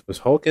 was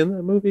Hulk in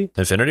that movie?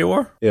 Infinity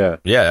War? Yeah.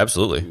 Yeah,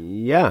 absolutely.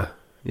 Yeah.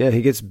 Yeah,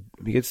 he gets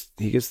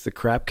the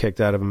crap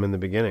kicked out of him in the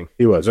beginning.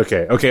 He was.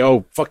 Okay.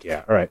 Oh, fuck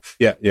yeah. All right.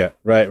 Yeah.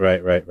 Right.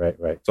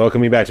 It's all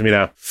coming back to me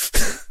now.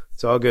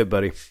 It's all good,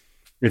 buddy.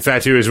 In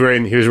fact, he was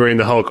wearing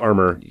the Hulk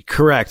armor.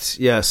 Correct.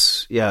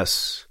 Yes.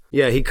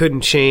 Yeah, he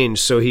couldn't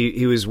change, so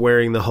he was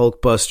wearing the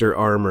Hulkbuster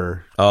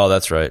armor. Oh,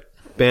 that's right.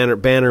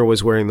 Banner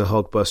was wearing the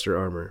Hulkbuster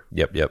armor.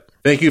 Yep.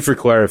 Thank you for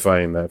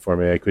clarifying that for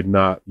me. I could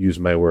not use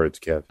my words,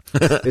 Kev.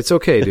 It's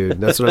okay, dude.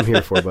 That's what I'm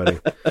here for, buddy.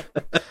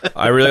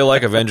 I really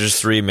like Avengers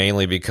 3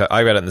 mainly because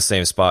I got it in the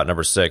same spot,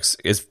 number 6.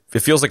 It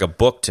feels like a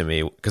book to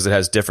me because it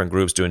has different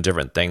groups doing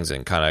different things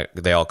and kind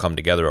of they all come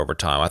together over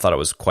time. I thought it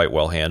was quite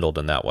well handled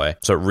in that way.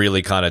 So it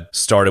really kind of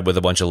started with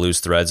a bunch of loose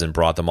threads and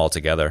brought them all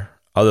together.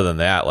 Other than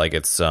that, like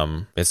it's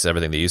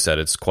everything that you said.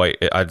 It's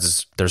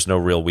there's no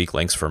real weak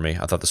links for me.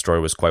 I thought the story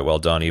was quite well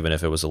done, even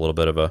if it was a little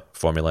bit of a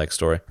formulaic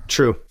story.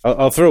 True.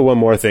 I'll throw one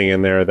more thing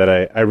in there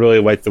that I really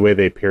liked the way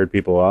they paired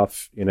people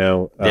off.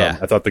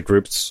 I thought the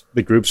groups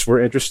were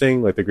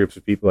interesting, like the groups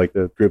of people, like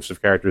the groups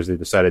of characters they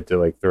decided to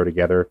like throw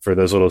together for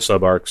those little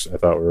sub arcs. I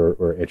thought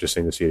were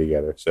interesting to see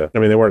together. So I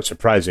mean, they weren't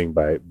surprising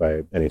by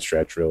any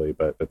stretch really,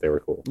 but they were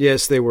cool.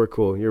 Yes, they were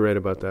cool. You're right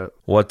about that.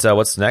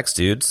 What's next,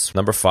 dudes?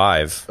 Number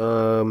 5.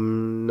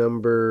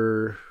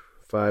 Number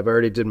 5. I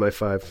already did my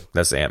 5.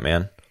 That's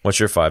Ant-Man. What's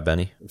your 5,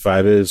 Benny?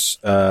 5 is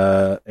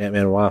Ant-Man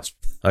and Wasp.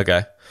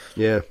 Okay.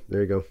 Yeah, there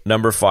you go.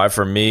 Number 5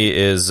 for me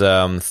is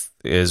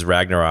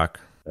Ragnarok.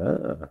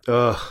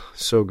 Oh,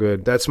 so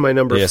good. That's my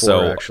number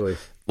 4, actually.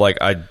 Like,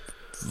 I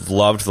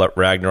loved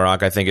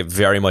Ragnarok. I think it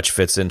very much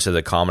fits into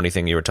the comedy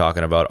thing you were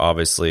talking about,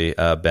 obviously,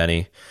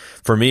 Benny.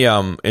 For me,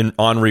 on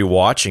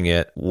rewatching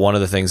it, one of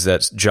the things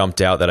that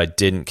jumped out that I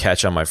didn't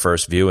catch on my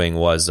first viewing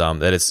was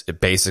that it's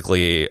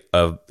basically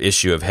a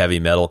issue of heavy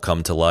metal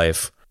come to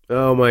life.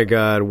 Oh my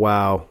God!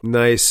 Wow,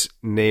 nice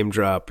name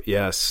drop.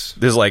 Yes,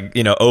 this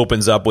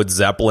opens up with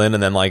Zeppelin,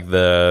 and then like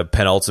the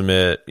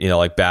penultimate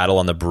battle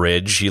on the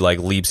bridge, he like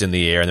leaps in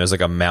the air, and there's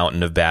like a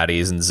mountain of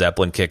baddies, and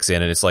Zeppelin kicks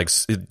in, and it's like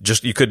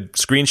you could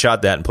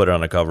screenshot that and put it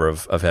on a cover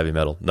of heavy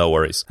metal, no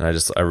worries.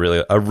 And I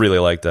really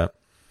like that.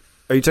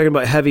 Are you talking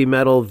about Heavy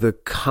Metal, the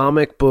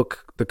comic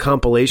book, the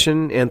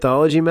compilation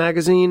anthology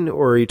magazine,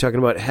 or are you talking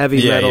about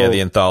Heavy Metal? Yeah,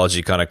 the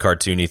anthology kind of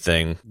cartoony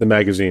thing. The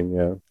magazine,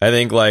 yeah. I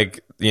think,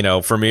 like, you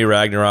know, for me,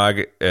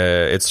 Ragnarok,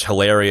 it's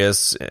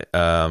hilarious.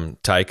 Taika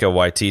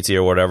Waititi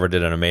or whatever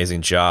did an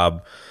amazing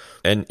job.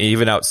 And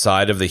even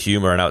outside of the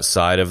humor and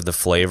outside of the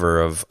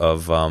flavor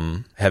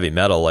of Heavy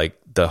Metal, like,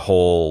 the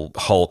whole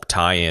Hulk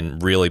tie-in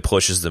really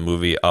pushes the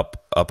movie up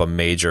a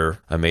major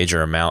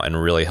amount and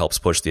really helps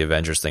push the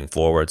Avengers thing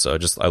forward. So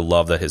I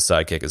love that his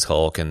sidekick is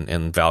Hulk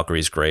and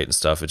Valkyrie's great and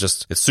stuff.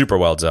 It's super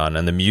well done,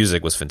 and the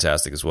music was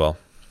fantastic as well.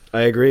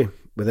 I agree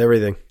with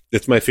everything.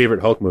 It's my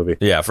favorite Hulk movie.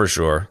 Yeah, for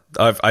sure.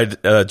 Jeff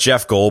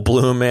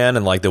Goldblum, man,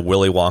 and like the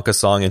Willy Wonka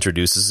song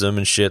introduces him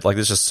and shit. Like,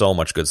 there's just so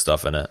much good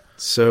stuff in it.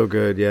 So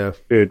good, yeah.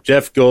 Dude,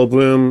 Jeff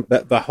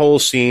Goldblum, the whole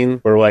scene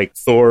where like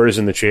Thor is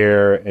in the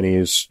chair and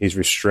he's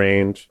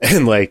restrained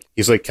and like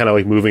he's like kind of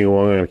like moving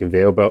along on a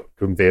conveyor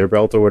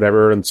belt or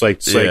whatever, and it's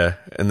like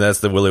and that's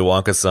the Willy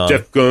Wonka song.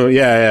 Jeff Goldblum,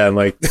 yeah, and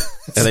like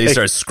and then he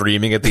starts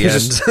screaming at the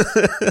end.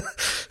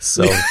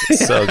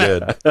 so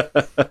good.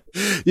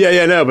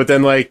 Yeah, no, but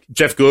then like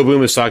Jeff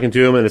Goldblum is talking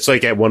to him, and it's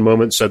like at one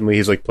moment suddenly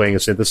he's like playing a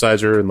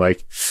synthesizer and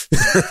like,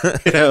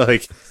 you know,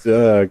 like,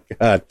 oh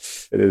god,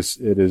 it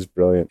is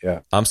brilliant.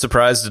 Yeah, I'm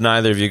surprised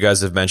neither of you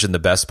guys have mentioned the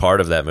best part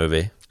of that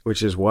movie.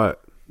 Which is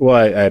what?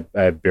 Well,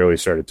 I barely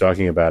started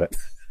talking about it.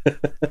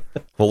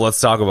 Well, let's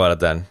talk about it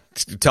then.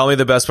 Tell me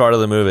the best part of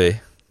the movie,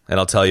 and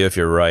I'll tell you if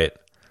you're right.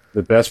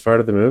 The best part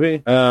of the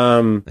movie?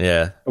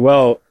 Yeah.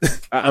 Well,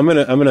 I'm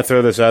gonna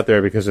throw this out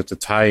there because it's a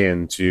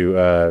tie-in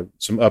to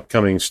some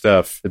upcoming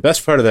stuff. The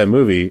best part of that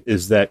movie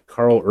is that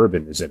Carl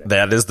Urban is in it.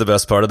 That is the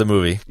best part of the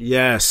movie.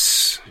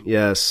 Yes.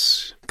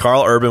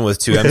 Carl Urban with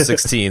two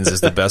M16s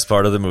is the best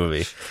part of the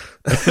movie.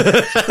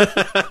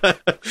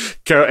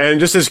 And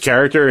just his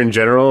character in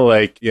general,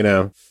 like, you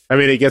know, I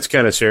mean, it gets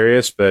kind of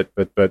serious, but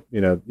you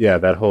know, yeah,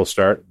 that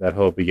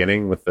whole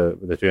beginning with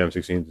the two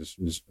M16s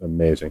is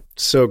amazing.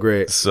 So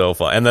great, so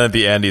fun. And then at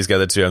the end, he's got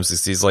the two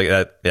M16s like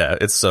that. Yeah,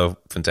 it's so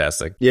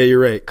fantastic. Yeah, you're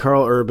right.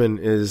 Carl Urban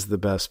is the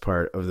best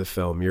part of the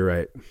film. You're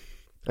right.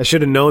 I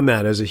should have known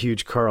that as a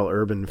huge Carl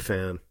Urban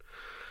fan.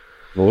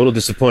 I'm a little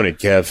disappointed,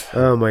 Kev.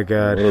 Oh my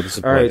god! A little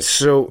disappointed. All right,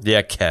 so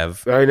yeah,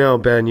 Kev. I know,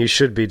 Ben. You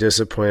should be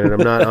disappointed.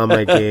 I'm not on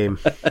my game.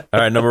 All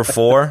right, number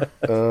 4.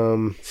 I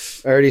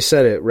already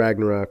said it.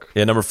 Ragnarok.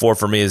 Yeah, number 4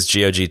 for me is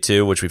GOG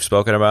 2, which we've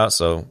spoken about.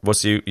 So,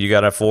 what's you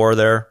got a 4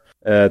 there?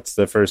 It's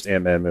the first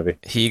Ant-Man movie.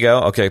 Here you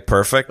go. Okay,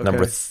 perfect. Okay.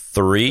 Number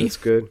 3. That's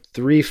good.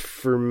 3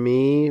 for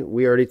me.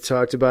 We already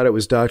talked about it.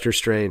 Was Doctor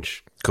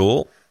Strange.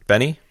 Cool.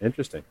 Benny?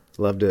 Interesting.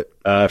 Loved it.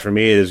 For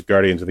me, it is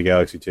Guardians of the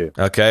Galaxy 2.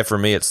 Okay, for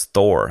me, it's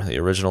Thor, the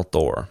original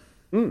Thor.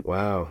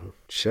 Wow.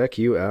 Check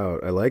you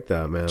out. I like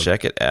that, man.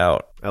 Check it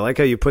out. I like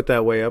how you put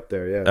that way up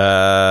there,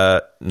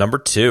 yeah. Number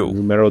 2.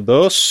 Numero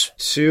dos.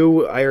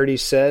 2, I already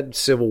said,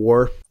 Civil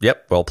War.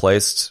 Yep, well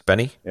placed.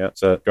 Benny? Yeah,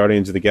 so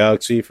Guardians of the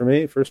Galaxy for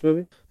me, first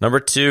movie. Number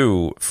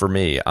 2 for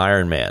me,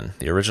 Iron Man,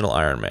 the original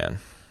Iron Man,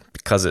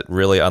 because it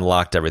really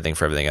unlocked everything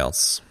for everything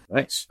else.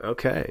 Nice.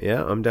 Okay,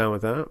 yeah, I'm down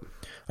with that.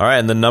 All right,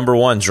 and the number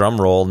 1,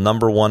 drum roll,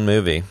 number 1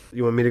 movie.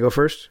 You want me to go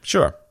first?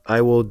 Sure.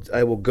 I will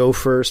go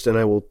first, and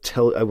I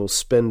will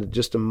spend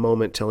just a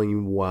moment telling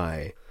you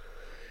why.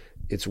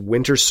 It's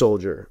Winter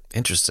Soldier.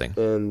 Interesting.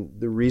 And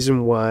the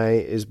reason why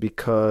is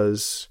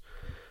because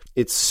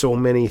it's so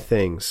many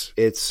things.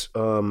 It's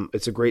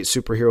a great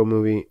superhero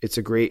movie. It's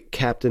a great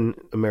Captain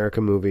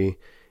America movie.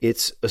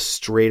 It's a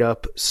straight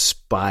up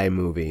spy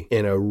movie,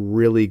 and a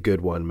really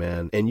good one,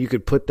 man. And you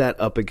could put that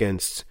up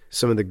against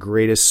some of the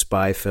greatest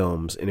spy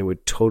films, and it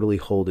would totally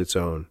hold its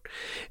own.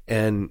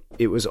 And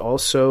it was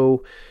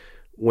also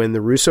when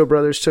the Russo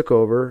brothers took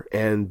over,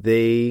 and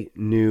they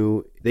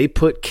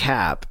put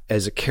Cap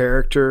as a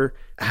character,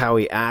 how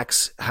he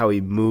acts, how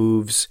he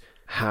moves,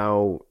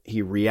 how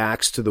he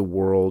reacts to the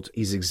world.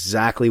 He's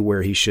exactly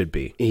where he should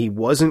be. He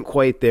wasn't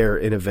quite there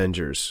in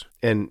Avengers.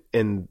 And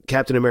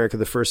Captain America,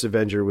 the first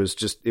Avenger, was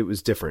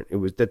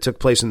different. That took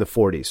place in the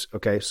 40s.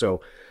 Okay.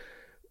 So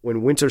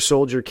when Winter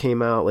Soldier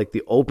came out, like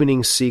the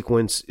opening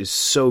sequence is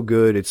so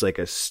good. It's like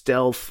a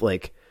stealth,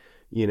 like,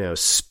 you know,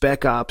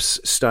 Spec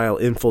Ops style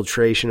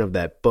infiltration of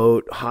that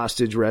boat,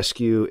 hostage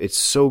rescue. It's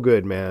so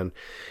good, man.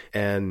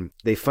 And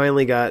they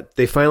finally got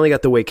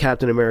the way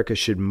Captain America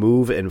should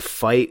move and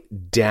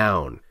fight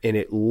down, and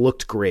it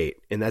looked great.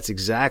 And that's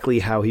exactly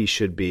how he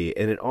should be.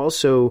 And it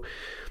also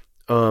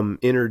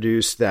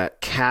introduced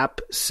that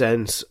Cap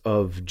sense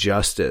of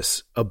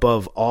justice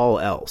above all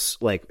else.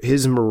 Like,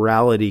 his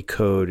morality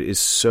code is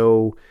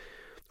so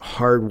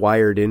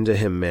hardwired into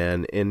him,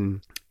 man.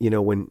 And you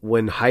know,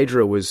 when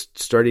Hydra was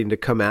starting to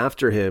come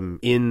after him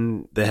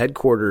in the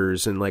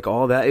headquarters and like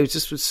all that, it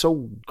was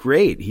so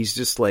great. He's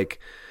just like,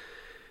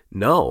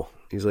 no.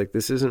 He's like,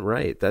 this isn't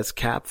right. That's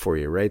Cap for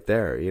you right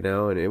there, you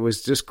know? And it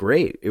was just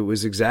great. It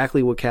was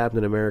exactly what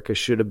Captain America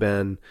should have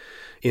been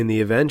in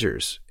the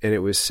Avengers. And it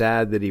was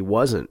sad that he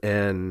wasn't.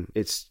 And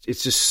it's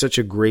just such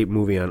a great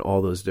movie on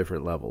all those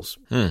different levels.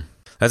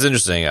 That's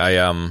interesting.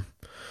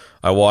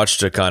 I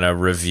watched a kind of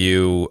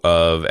review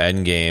of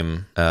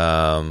Endgame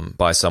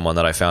by someone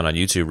that I found on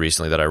YouTube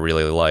recently that I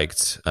really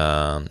liked,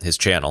 his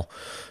channel.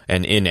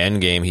 And in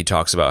Endgame, he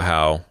talks about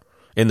how,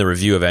 in the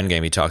review of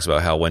Endgame, he talks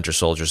about how Winter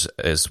Soldier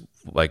is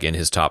like in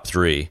his top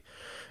 3.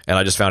 And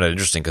I just found it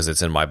interesting because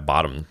it's in my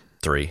bottom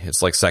 3.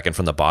 It's like second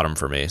from the bottom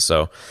for me.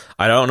 So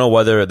I don't know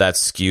whether that's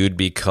skewed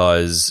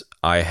because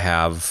I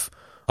have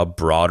a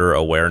broader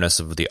awareness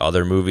of the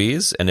other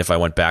movies, and if I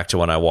went back to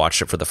when I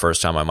watched it for the first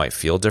time, I might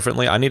feel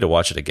differently. I need to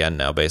watch it again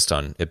now based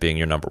on it being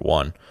your number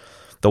 1.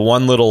 The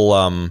one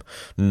little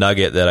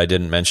nugget that I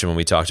didn't mention when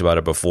we talked about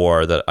it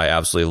before that I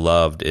absolutely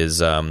loved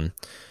is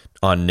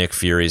on Nick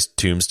Fury's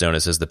tombstone,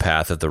 it says "The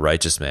Path of the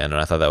Righteous Man," and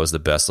I thought that was the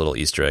best little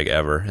Easter egg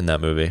ever in that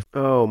movie.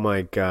 Oh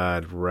my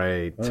God!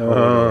 Right. Totally.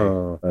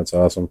 Oh, that's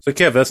awesome. So,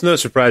 Kev, that's no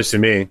surprise to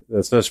me.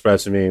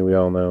 We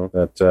all know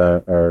that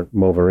our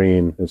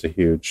Wolverine is a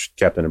huge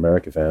Captain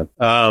America fan.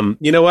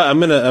 You know what?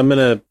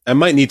 I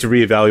might need to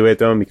reevaluate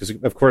them because,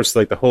 of course,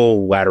 like the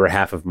whole latter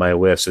half of my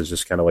list is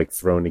just kind of like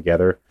thrown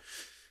together.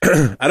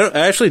 I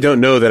actually don't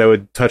know that I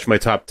would touch my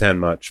top 10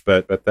 much,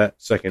 but that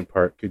second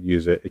part could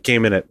use it. It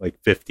came in at like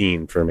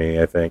 15 for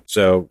me, I think.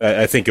 So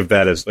I think of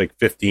that as like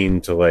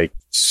 15 to like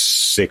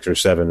 6 or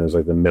 7 is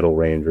like the middle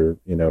range, or,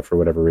 you know, for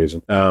whatever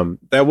reason.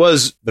 That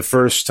was the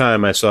first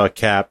time I saw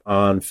Cap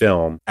on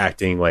film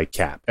acting like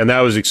Cap. And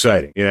that was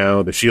exciting. You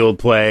know, the shield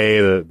play,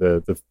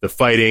 the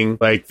fighting,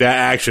 like that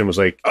action was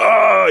like,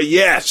 oh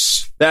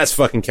yes, that's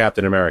fucking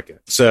Captain America.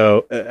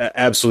 So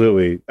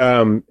absolutely.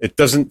 It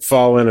doesn't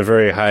fall in a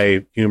very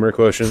high humor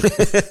quotient.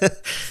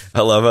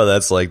 I love how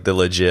that's like the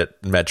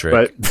legit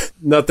metric. But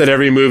not that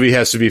every movie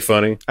has to be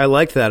funny. I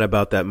liked that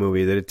about that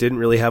movie, that it didn't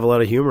really have a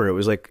lot of humor. It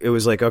was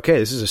like, okay,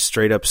 this is a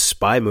straight up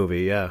spy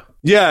movie. Yeah.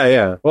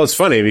 Yeah. Well, it's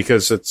funny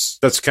because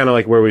that's kind of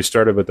like where we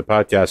started with the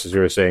podcast, as you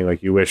were saying,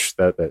 like you wish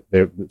that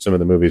some of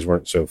the movies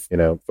weren't so, you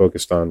know,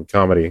 focused on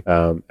comedy.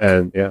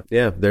 And yeah.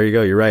 Yeah, there you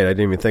go. You're right. I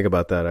didn't even think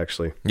about that,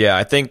 actually. Yeah,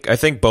 I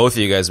think both of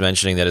you guys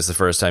mentioning that it's the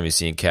first time you've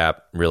seen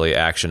Cap really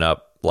action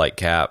up like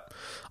Cap.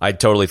 I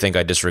totally think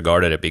I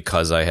disregarded it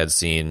because I had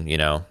seen, you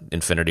know,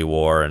 Infinity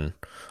War and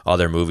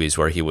other movies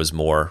where he was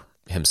more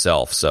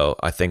himself. So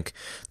I think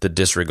the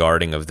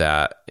disregarding of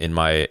that in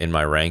my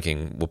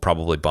ranking will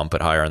probably bump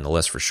it higher on the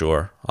list for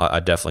sure.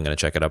 I'm definitely going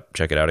to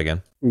check it out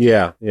again.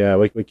 Yeah.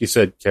 Like you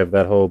said, Kev,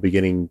 that whole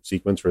beginning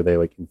sequence where they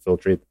like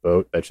infiltrate the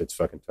boat, that shit's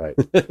fucking tight.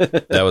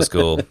 That was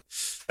cool.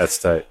 That's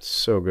tight.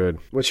 So good.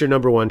 What's your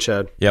number 1,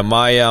 Chad? Yeah,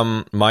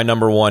 my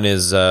number 1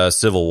 is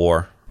Civil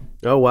War.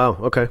 Oh wow.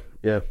 Okay.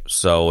 Yeah.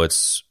 So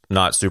it's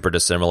not super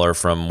dissimilar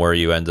from where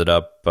you ended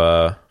up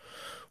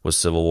with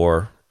Civil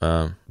War.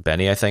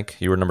 Benny, I think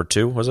you were number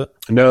 2, was it?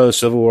 No,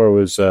 Civil War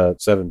was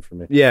 7 for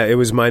me. Yeah, it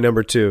was my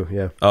number 2.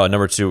 Yeah. Oh,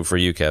 number 2 for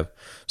you, Kev.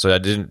 So I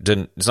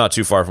didn't. It's not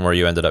too far from where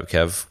you ended up,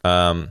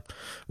 Kev.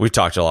 We've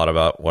talked a lot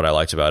about what I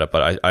liked about it,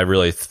 but I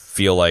really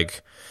feel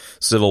like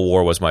Civil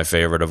War was my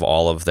favorite of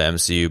all of the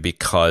MCU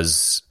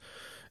because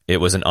it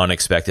was an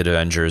unexpected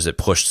Avengers. It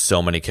pushed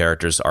so many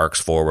characters'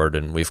 arcs forward,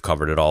 and we've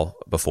covered it all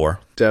before.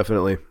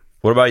 Definitely.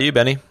 What about you,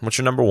 Benny? What's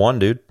your number 1,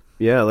 dude?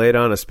 Yeah, lay it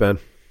on us, Ben.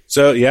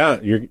 So yeah,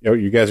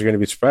 you guys are going to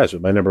be surprised.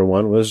 But my number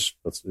 1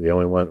 that's the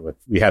only one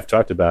we have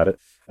talked about it.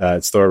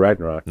 It's Thor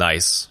Ragnarok.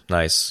 Nice.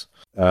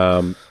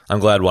 I'm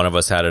glad one of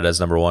us had it as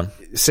number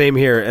 1. Same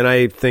here, and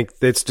I think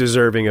it's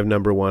deserving of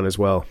number 1 as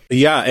well.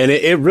 Yeah, and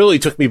it really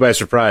took me by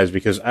surprise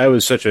because I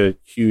was such a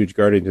huge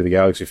Guardians of the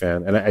Galaxy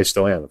fan, and I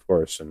still am, of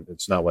course. And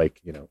it's not like,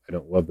 you know, I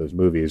don't love those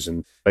movies,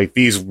 and like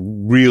these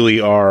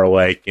really are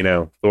like, you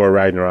know, Thor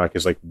Ragnarok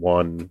is like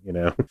 1, you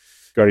know.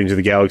 Guardians of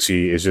the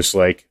Galaxy is just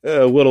like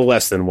a little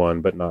less than 1,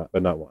 but not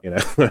 1, you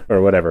know,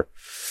 or whatever.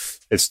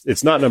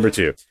 It's not number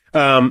 2.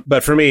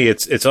 But for me,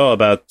 it's all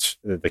about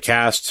the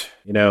cast,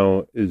 you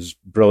know, is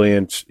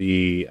brilliant.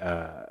 The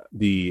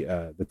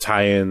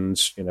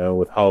tie-ins, you know,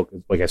 with Hulk,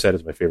 like I said,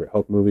 is my favorite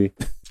Hulk movie.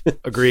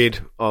 Agreed.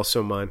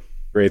 Also mine.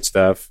 Great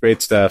stuff.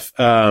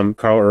 Carl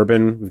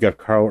Urban. We've got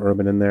Carl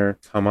Urban in there.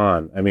 Come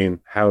on. I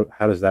mean, how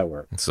does that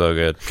work? It's so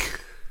good.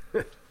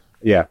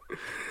 Yeah.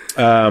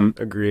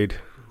 Agreed.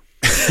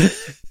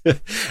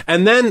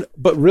 And then,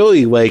 but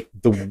really, like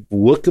the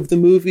look of the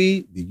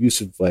movie, the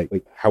use of like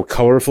how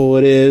colorful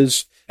it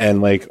is,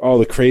 and like all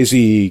the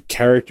crazy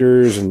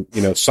characters, and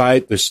you know,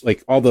 there's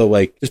like all the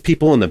like just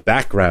people in the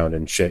background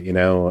and shit, you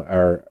know,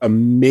 are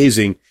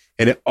amazing.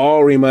 And it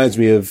all reminds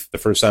me of the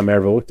first time I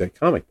ever looked at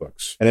comic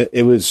books. And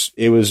it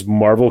was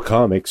Marvel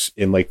Comics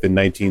in like the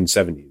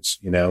 1970s,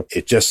 you know.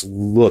 It just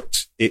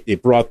looked,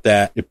 it brought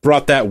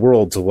that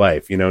world to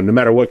life, you know, no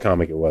matter what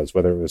comic it was,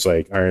 whether it was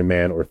like Iron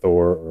Man or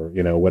Thor or,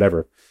 you know,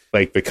 whatever.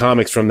 Like the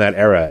comics from that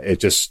era, it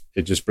just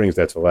brings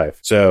that to life.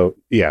 So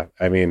yeah,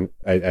 I mean,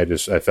 I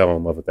fell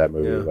in love with that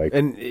movie. Yeah. Like,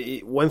 and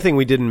one thing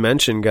we didn't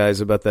mention,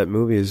 guys, about that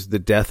movie is the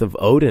death of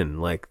Odin.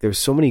 Like, there's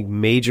so many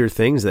major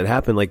things that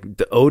happen. Like,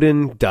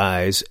 Odin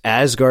dies,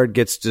 Asgard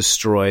gets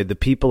destroyed, the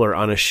people are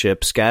on a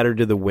ship, scattered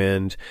to the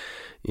wind.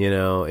 You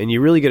know, and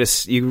you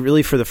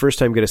really for the first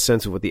time get a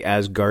sense of what the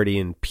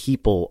Asgardian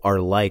people are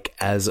like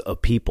as a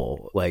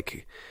people.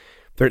 Like,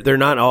 they're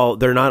not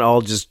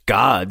all just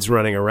gods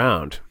running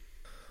around.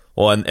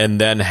 Well, and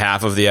then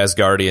half of the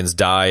Asgardians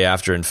die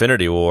after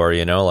Infinity War,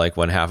 you know, like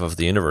when half of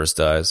the universe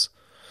dies.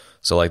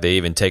 So like they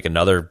even take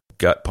another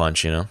gut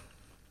punch, you know.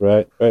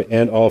 Right.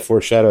 And all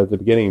foreshadowed at the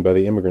beginning by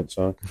the Immigrant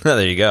song.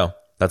 There you go.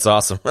 That's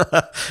awesome.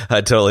 I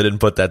totally didn't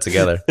put that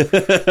together.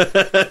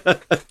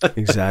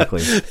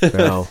 Exactly.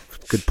 Wow.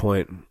 Good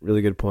point.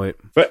 Really good point.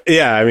 But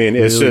yeah, I mean,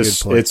 it's Really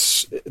just, good point.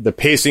 it's, the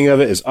pacing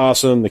of it is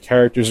awesome. The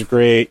characters are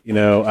great. You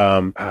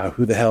know,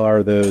 who the hell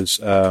are those?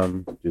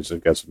 Just,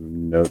 I've got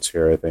some notes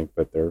here, I think,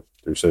 but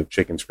there's a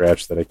chicken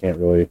scratch that I can't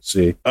really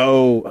see.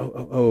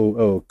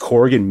 Oh,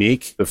 Korg and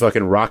Meek, the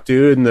fucking rock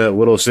dude and the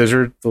little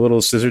scissor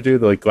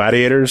dude, the like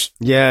gladiators.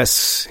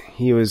 Yes,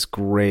 he was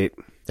great.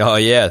 Oh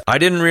yeah, I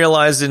didn't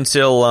realize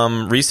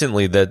until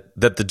recently that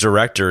the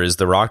director is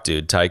the rock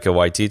dude. Taika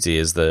Waititi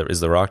is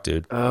the rock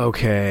dude.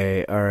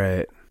 Okay, all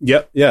right.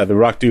 Yep, yeah, the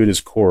rock dude is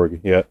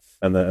Korg. Yeah.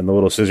 And the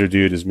little scissor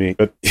dude is me.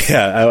 But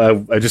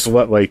yeah, I just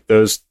love like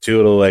those two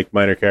little like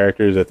minor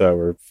characters I thought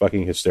were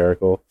fucking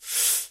hysterical.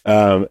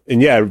 And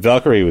yeah,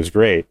 Valkyrie was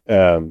great.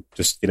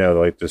 Just, you know,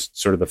 like just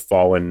sort of the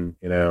fallen,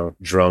 you know,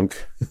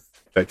 drunk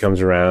that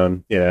comes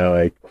around, you know,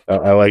 like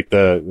I like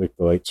the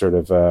sort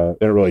of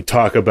they don't really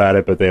talk about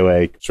it, but they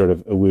like sort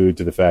of allude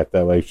to the fact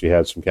that like she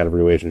had some kind of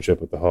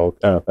relationship with the Hulk.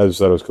 I just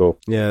thought it was cool.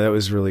 Yeah, that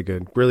was really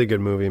good. Really good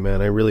movie,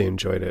 man. I really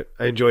enjoyed it.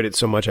 I enjoyed it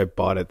so much I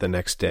bought it the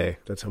next day.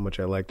 That's how much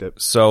I liked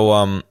it.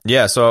 So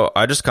yeah, so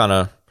I just kind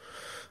of,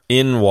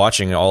 in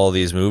watching all of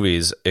these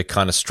movies, it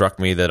kind of struck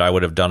me that I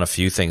would have done a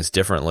few things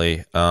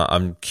differently.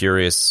 I'm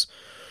curious,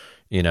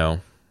 you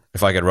know,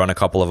 if I could run a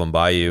couple of them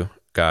by you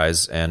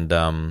guys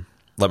and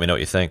let me know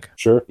what you think.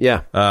 Sure.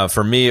 Yeah.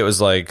 For me, it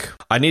was like,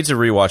 I need to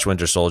rewatch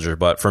Winter Soldier,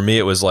 but for me,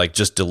 it was like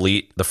just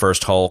delete the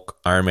first Hulk,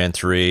 Iron Man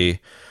 3,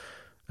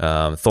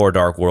 Thor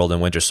Dark World, and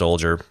Winter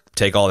Soldier.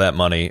 Take all that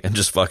money and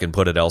just fucking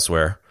put it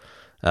elsewhere,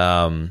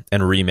 and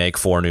remake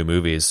 4 new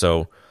movies.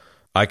 So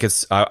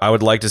I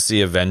would like to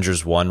see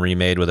Avengers 1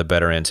 remade with a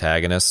better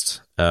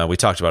antagonist. We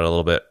talked about it a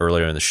little bit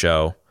earlier in the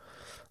show.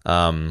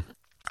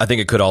 I think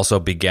it could also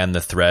begin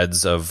the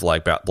threads of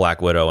like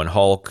Black Widow and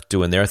Hulk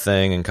doing their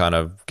thing and kind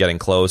of getting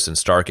close, and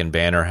Stark and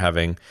Banner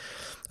having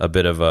a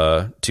bit of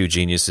a two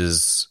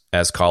geniuses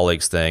as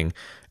colleagues thing,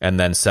 and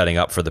then setting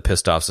up for the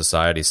pissed off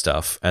society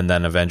stuff. And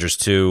then Avengers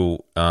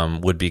 2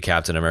 would be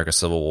Captain America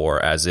Civil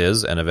War as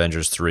is, and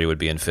Avengers 3 would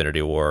be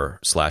Infinity War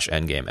 /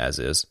 Endgame as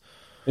is.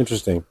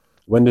 Interesting.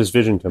 When does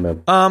Vision come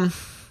in?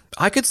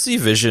 I could see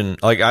Vision,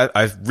 like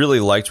I really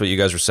liked what you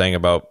guys were saying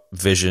about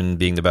Vision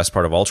being the best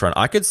part of Ultron.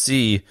 I could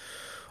see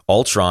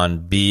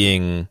Ultron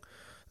being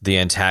the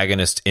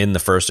antagonist in the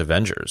first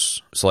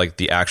Avengers. So like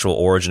the actual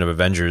origin of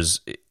Avengers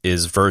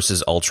is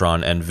versus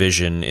Ultron, and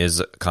Vision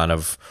is kind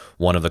of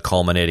one of the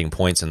culminating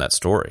points in that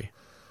story.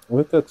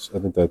 I think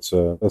that's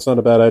not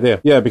a bad idea.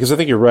 Yeah, because I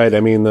think you're right.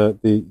 I mean,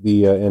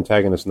 the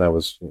antagonist in that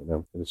was, you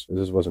know, this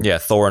wasn't. Yeah,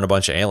 Thor and a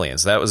bunch of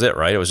aliens. That was it,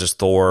 right? It was just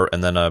Thor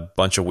and then a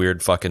bunch of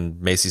weird fucking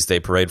Macy's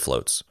Day Parade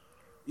floats.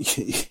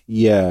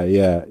 Yeah.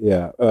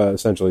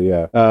 Essentially,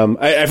 yeah.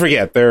 I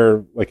forget.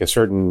 They're like a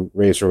certain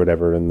race or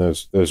whatever, and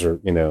those are,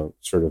 you know,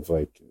 sort of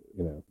like,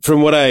 you know,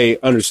 from what I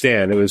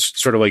understand, it was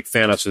sort of like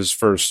Thanos'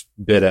 first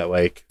bit at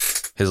like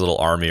his little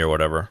army or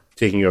whatever.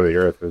 Taking over the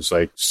Earth was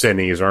like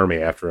sending his army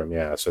after him.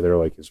 Yeah, so they're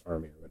like his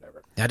army or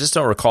whatever. I just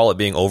don't recall it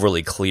being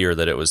overly clear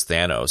that it was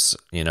Thanos,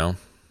 you know?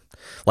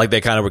 Like they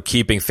kind of were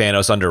keeping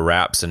Thanos under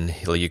wraps and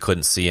you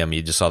couldn't see him.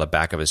 You just saw the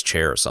back of his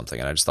chair or something.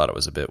 And I just thought it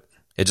was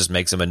it just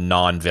makes him a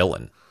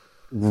non-villain.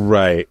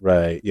 Right,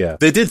 yeah.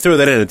 They did throw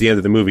that in at the end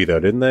of the movie, though,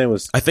 didn't they?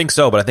 I think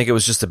so, but I think it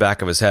was just the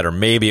back of his head, or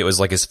maybe it was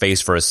like his face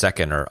for a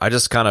second. Or I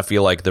just kind of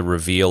feel like the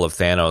reveal of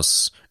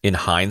Thanos in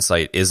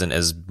hindsight isn't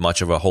as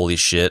much of a holy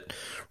shit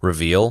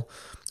reveal,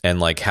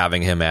 and like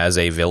having him as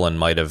a villain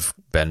might have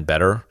been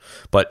better.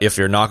 But if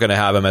you're not going to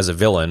have him as a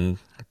villain,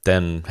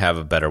 then have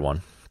a better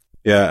one.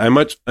 Yeah, I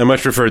much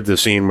preferred the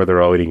scene where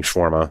they're all eating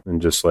shawarma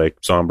and just like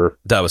somber.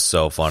 That was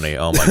so funny.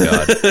 Oh my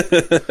god.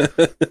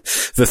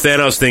 The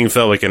Thanos thing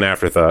felt like an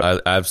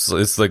afterthought.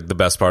 Absolutely, it's like the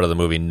best part of the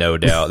movie, no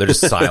doubt. They're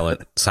just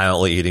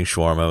silently eating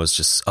shawarma. It was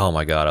just, oh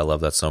my god, I love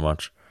that so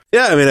much.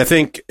 Yeah, I mean, I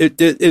think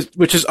it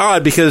which is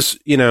odd because,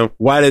 you know,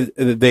 why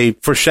did they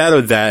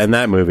foreshadowed that in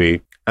that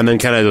movie and then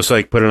kind of just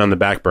like put it on the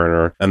back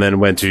burner and then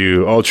went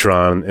to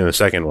Ultron in the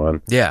second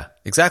one? Yeah,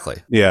 exactly.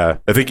 Yeah,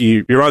 I think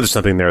you're onto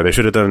something there. They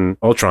should have done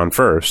Ultron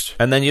first.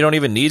 And then you don't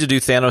even need to do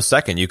Thanos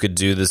second. You could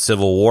do the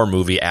Civil War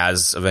movie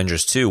as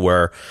Avengers 2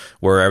 where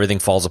everything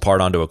falls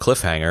apart onto a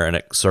cliffhanger and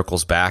it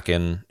circles back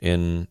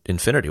in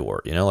Infinity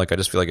War. You know, like I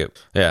just feel like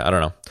it. Yeah, I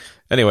don't know.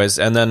 Anyways,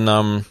 and then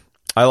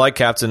I like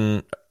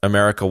Captain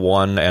America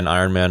 1 and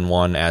Iron Man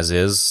 1 as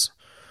is.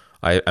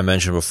 I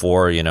mentioned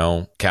before, you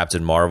know,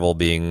 Captain Marvel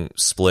being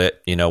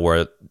split, you know,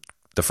 where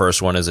the first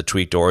one is a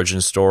tweaked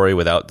origin story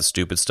without the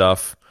stupid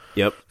stuff.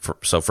 Yep.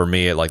 So for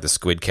me, like the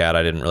Squid Cat,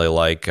 I didn't really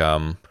like,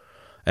 and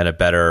a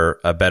better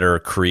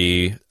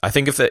Kree. I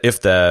think if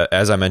the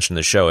as I mentioned in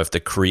the show, if the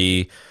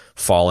Kree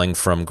falling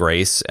from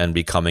grace and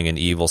becoming an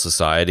evil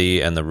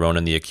society and the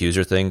Ronan the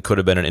Accuser thing could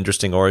have been an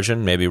interesting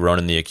origin. Maybe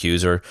Ronan the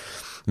Accuser.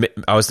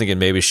 I was thinking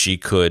maybe she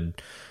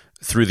could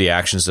through the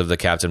actions of the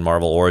Captain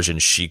Marvel origin,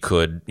 she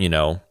could,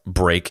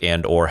 break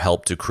and or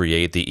help to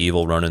create the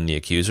evil Ronan the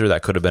Accuser.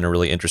 That could have been a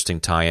really interesting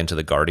tie into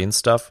the Guardian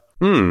stuff.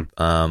 And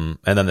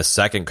then the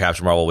second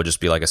Captain Marvel would just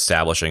be like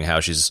establishing how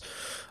she's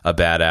a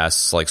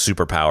badass like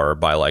superpower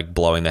by like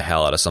blowing the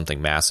hell out of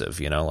something massive,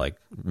 like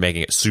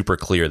making it super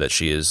clear that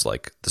she is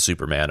like the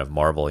Superman of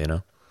Marvel,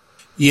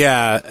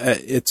 Yeah,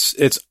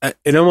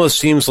 it almost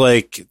seems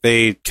like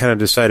they kind of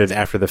decided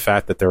after the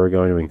fact that they were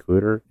going to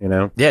include her,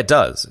 Yeah, it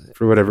does.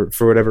 For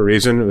whatever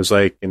reason, it was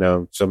like,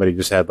 somebody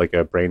just had like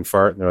a brain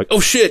fart and they're like, oh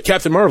shit,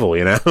 Captain Marvel,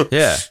 Yeah.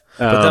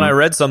 But then I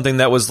read something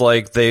that was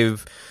like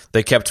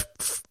they kept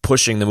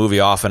pushing the movie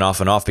off and off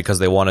and off because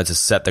they wanted to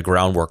set the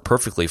groundwork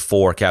perfectly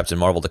for Captain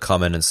Marvel to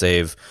come in and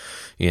save,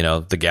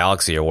 the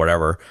galaxy or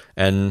whatever.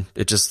 And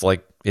it just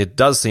like, it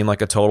does seem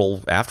like a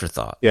total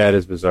afterthought. Yeah, it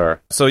is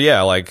bizarre. So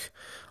yeah, like,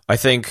 I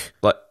think,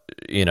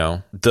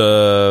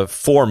 the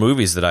 4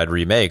 movies that I'd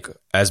remake,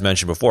 as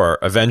mentioned before,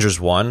 Avengers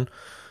 1,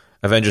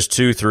 Avengers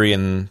 2, 3,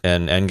 and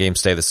Endgame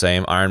stay the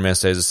same. Iron Man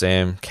stays the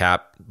same.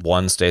 Cap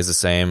 1 stays the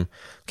same.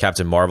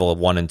 Captain Marvel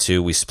 1 and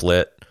 2, we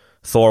split.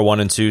 Thor 1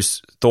 and 2,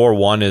 Thor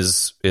 1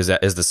 is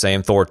the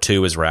same. Thor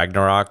 2 is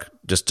Ragnarok.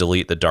 Just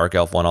delete the Dark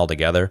Elf one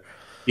altogether.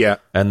 Yeah.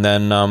 And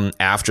then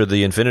after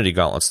the Infinity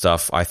Gauntlet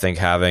stuff, I think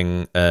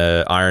having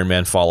Iron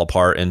Man fall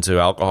apart into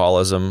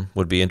alcoholism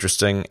would be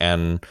interesting.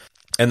 And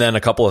then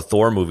a couple of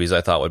Thor movies I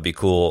thought would be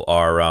cool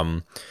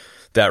are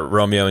that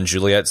Romeo and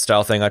Juliet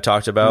style thing I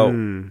talked about.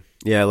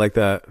 Yeah, I like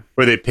that.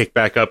 Where they pick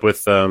back up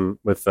with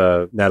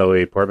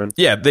Natalie Portman.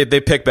 Yeah,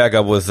 they pick back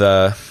up with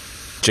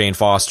Jane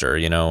Foster,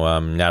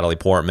 Natalie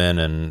Portman,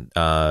 and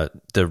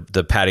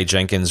the Patty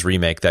Jenkins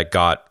remake that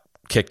got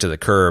kicked to the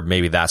curb.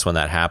 Maybe that's when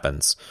that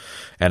happens.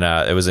 And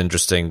it was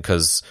interesting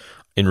because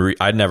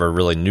I never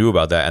really knew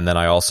about that. And then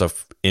I also,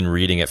 in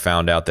reading it,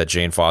 found out that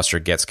Jane Foster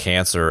gets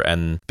cancer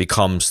and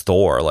becomes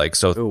Thor. Like,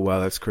 so. Oh, wow,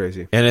 that's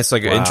crazy. And it's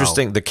like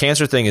interesting. The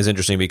cancer thing is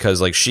interesting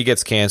because like she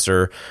gets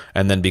cancer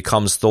and then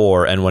becomes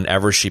Thor. And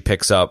whenever she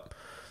picks up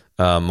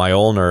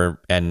Mjolnir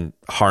and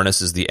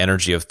harnesses the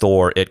energy of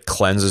Thor, it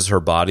cleanses her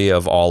body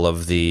of all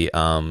of the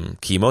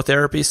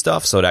chemotherapy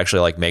stuff. So it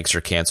actually like makes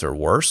her cancer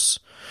worse.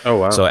 Oh,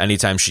 wow. So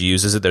anytime she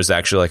uses it, there's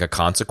actually like a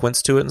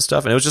consequence to it and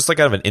stuff. And it was just like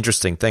kind of an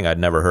interesting thing I'd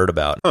never heard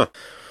about. Huh.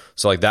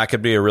 So like that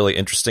could be a really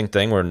interesting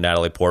thing where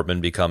Natalie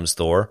Portman becomes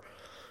Thor.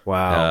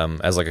 Wow.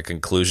 As like a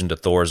conclusion to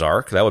Thor's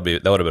arc. That would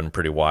have been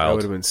pretty wild. That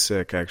would have been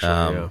sick,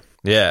 actually.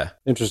 Yeah.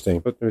 Interesting.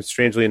 But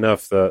strangely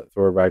enough, Thor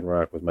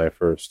Ragnarok was my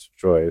first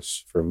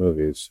choice for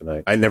movies,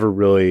 and I never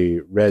really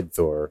read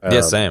Thor.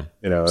 Same.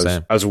 I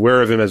was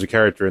aware of him as a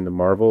character in the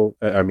Marvel,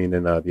 in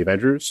the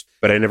Avengers,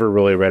 but I never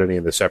really read any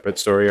of the separate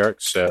story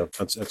arcs. So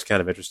that's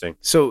kind of interesting.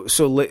 So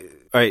all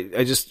right,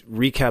 I just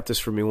recap this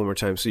for me one more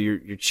time. So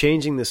you're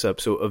changing this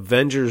up. So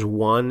Avengers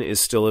 1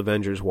 is still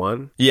Avengers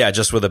 1? Yeah,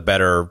 just with a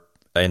better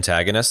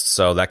antagonist,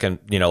 so that can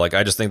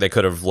I just think they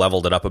could have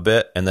leveled it up a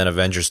bit, and then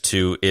Avengers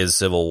 2 is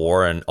Civil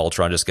War and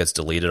Ultron just gets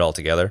deleted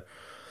altogether,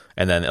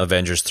 and then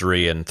Avengers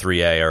 3 and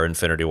 3A are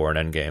Infinity War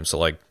and Endgame. So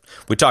like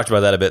we talked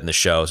about that a bit in the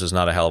show, so there's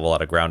not a hell of a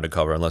lot of ground to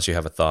cover unless you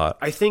have a thought.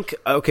 I think,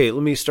 okay,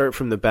 let me start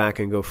from the back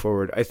and go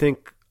forward. I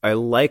think I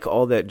like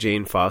all that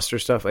Jane Foster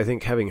stuff. I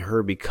think having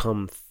her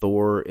become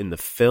Thor in the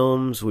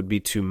films would be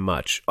too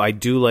much. I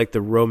do like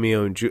the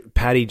Romeo and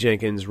Patty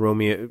Jenkins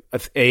Romeo. I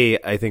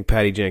think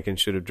Patty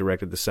Jenkins should have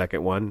directed the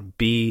second one.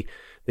 B,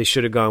 they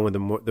should have gone with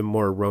the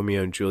more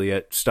Romeo and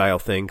Juliet style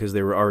thing because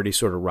they were already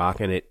sort of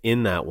rocking it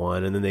in that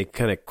one, and then they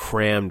kind of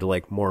crammed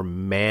like more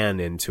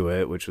man into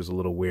it, which was a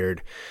little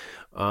weird.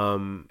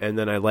 And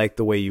then I like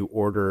the way you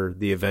order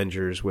the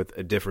Avengers with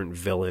a different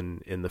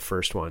villain in the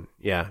first one.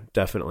 Yeah,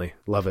 definitely.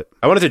 Love it.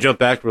 I wanted to jump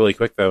back really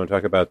quick, though, and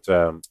talk about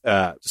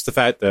just the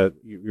fact that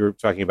you were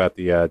talking about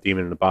the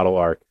Demon in the Bottle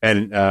arc.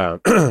 And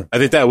I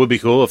think that would be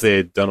cool if they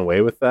had done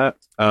away with that.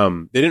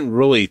 They didn't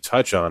really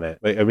touch on it.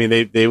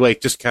 They like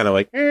just kind of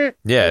like, eh.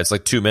 Yeah, it's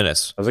like 2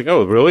 minutes. I was like,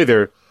 oh, really?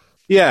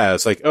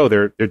 It's like, oh,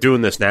 they're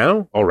doing this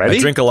now already? I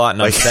drink a lot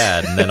and I'm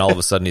sad, and then all of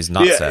a sudden he's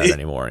not sad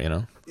anymore,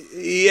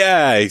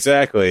 Yeah,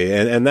 exactly.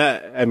 And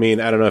that, I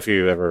don't know if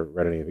you've ever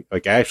read anything.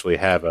 Like, I actually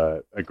have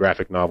a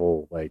graphic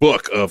novel, like,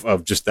 book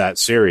of just that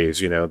series,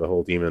 the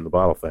whole Demon in the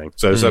Bottle thing.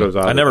 So I thought it was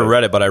I never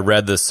read it, but I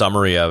read the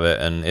summary of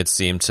it, and it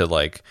seemed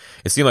like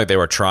they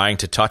were trying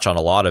to touch on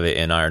a lot of it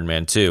in Iron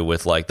Man 2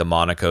 with, like, the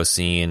Monaco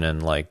scene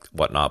and, like,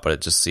 whatnot, but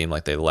it just seemed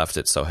like they left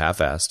it so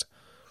half-assed.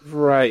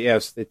 Right,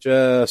 yes. They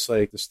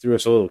just threw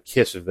us a little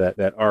kiss of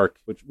that arc,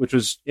 which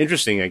was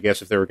interesting, I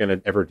guess, if they were going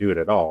to ever do it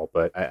at all.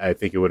 But I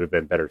think it would have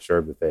been better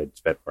served if they had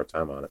spent more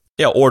time on it.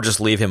 Yeah, or just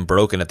leave him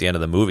broken at the end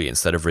of the movie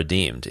instead of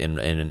redeemed in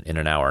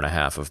an hour and a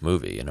half of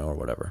movie, or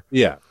whatever.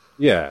 Yeah,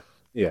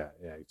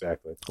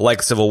 exactly.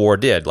 Like Civil War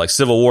did. Like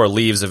Civil War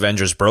leaves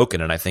Avengers broken,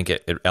 and I think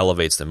it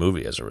elevates the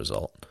movie as a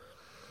result.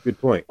 Good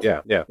point.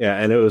 Yeah.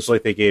 And it was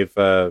like they gave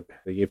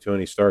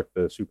Tony Stark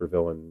the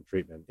supervillain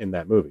treatment in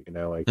that movie.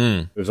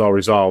 It was all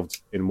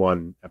resolved in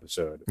one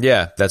episode.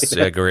 Yeah, that's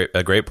a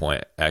great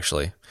point.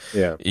 Actually,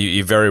 yeah,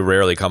 you very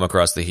rarely come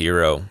across the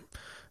hero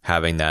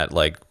having that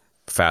like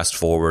fast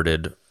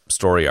forwarded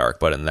story arc,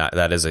 but in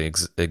that is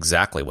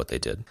exactly what they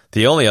did.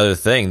 The only other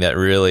thing that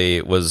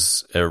really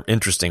was an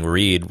interesting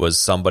read was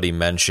somebody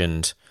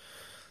mentioned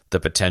the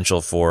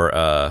potential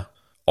for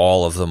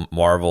all of the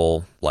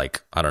Marvel,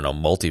 like, I don't know,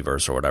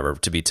 multiverse or whatever,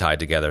 to be tied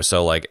together.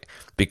 So, like,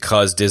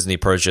 because Disney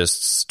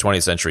purchased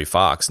 20th Century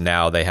Fox,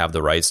 now they have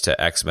the rights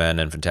to X-Men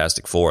and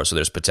Fantastic Four, so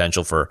there's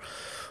potential for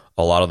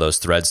a lot of those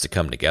threads to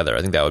come together.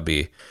 I think that would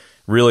be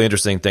really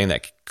interesting thing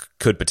that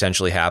could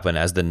potentially happen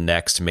as the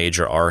next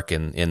major arc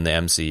in the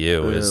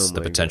MCU is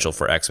the potential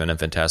for X-Men and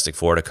Fantastic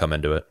Four to come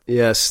into it.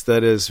 Yes,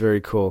 that is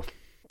very cool.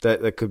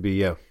 That could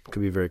be,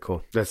 could be very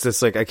cool.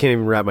 That's like, I can't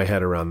even wrap my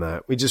head around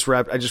that. I just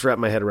wrapped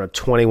my head around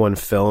 21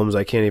 films.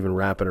 I can't even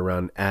wrap it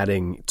around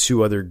adding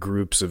 2 other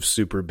groups of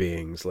super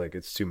beings. Like,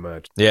 it's too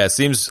much. Yeah, it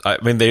seems, I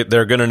mean,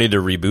 they're going to need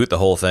to reboot the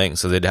whole thing.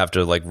 So they'd have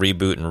to like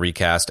reboot and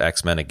recast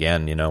X-Men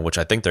again, which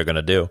I think they're going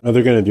to do. Oh,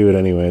 they're going to do it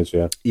anyways.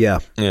 Yeah. Yeah.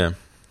 Yeah.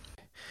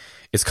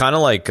 It's kind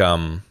of like,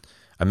 I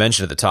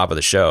mentioned at the top of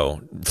the show,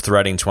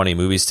 threading 20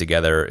 movies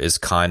together is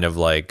kind of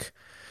like,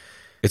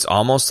 it's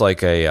almost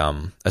like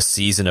a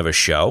season of a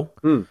show.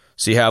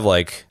 So you have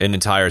like an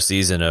entire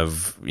season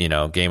of,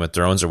 Game of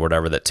Thrones or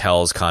whatever that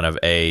tells kind of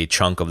a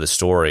chunk of the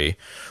story,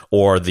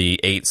 or the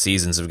 8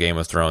 seasons of Game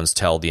of Thrones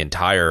tell the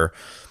entire,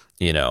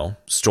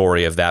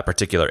 story of that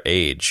particular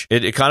age.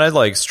 It kind of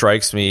like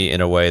strikes me in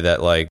a way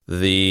that like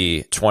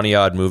the 20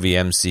 odd movie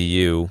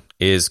MCU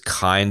is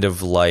kind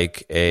of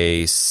like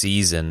a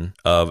season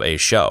of a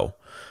show.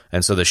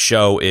 And so the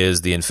show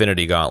is the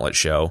Infinity Gauntlet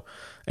show.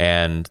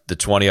 And the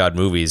 20 odd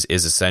movies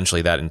is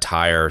essentially that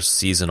entire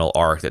seasonal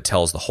arc that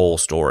tells the whole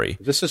story.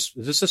 Is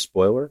this a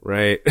spoiler?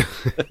 Right.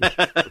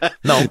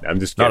 No, I'm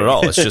just not kidding. at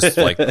all. It's just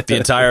like the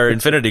entire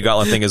Infinity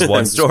Gauntlet thing is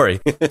one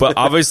story. But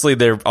obviously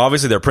they're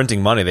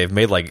printing money. They've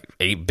made like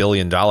 $8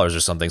 billion or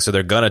something. So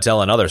they're going to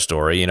tell another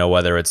story,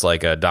 whether it's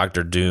like a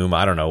Doctor Doom,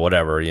 I don't know,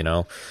 whatever,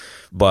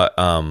 But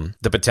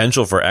the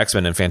potential for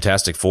X-Men and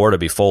Fantastic Four to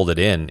be folded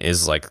in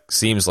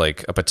seems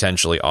like a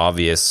potentially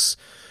obvious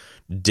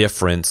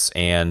difference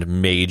and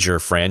major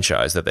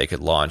franchise that they could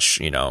launch,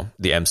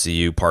 the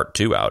MCU Part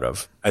 2 out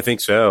of. I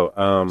think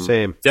so.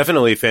 Same.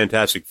 Definitely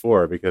Fantastic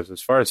Four, because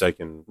as far as I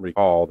can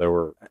recall,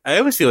 I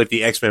always feel like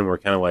the X-Men were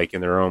kind of like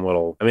in their own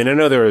little, I mean, I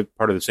know they were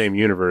part of the same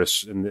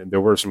universe and there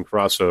were some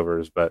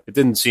crossovers, but it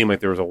didn't seem like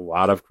there was a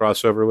lot of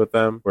crossover with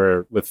them,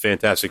 where with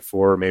Fantastic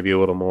Four, maybe a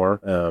little more.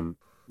 And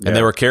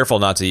they were careful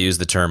not to use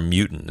the term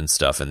mutant and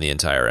stuff in the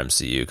entire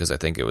MCU, because I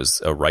think it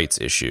was a rights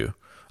issue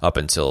up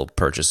until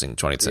purchasing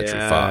 20th Century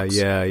Fox.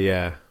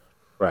 Yeah.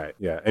 Right,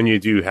 yeah. And you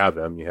do have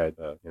them. You had,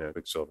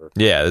 Quicksilver.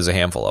 Yeah, there's a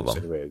handful of them.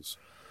 Anyways.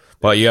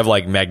 Well, you have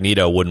like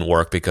Magneto wouldn't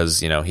work because,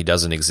 he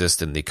doesn't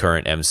exist in the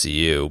current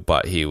MCU,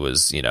 but he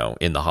was,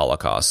 in the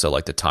Holocaust. So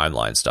like the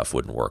timeline stuff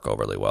wouldn't work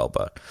overly well.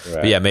 But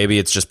yeah, maybe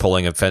it's just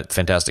pulling a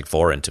Fantastic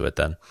Four into it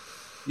then.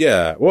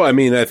 Yeah, well, I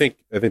mean, I think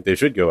they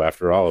should go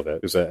after all of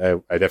it, because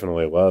I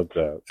definitely loved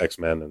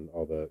X-Men and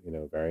all the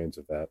variants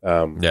of that.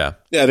 Yeah,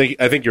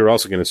 I think you're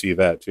also going to see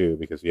that too,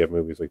 because you have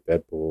movies like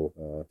Deadpool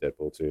 2. I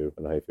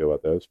don't know how you feel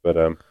about those, but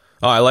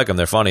I like them.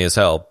 They're funny as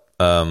hell.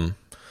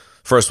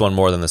 First one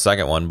more than the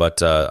second one, but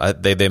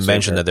they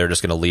mentioned that they're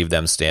just going to leave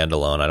them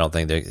standalone. I don't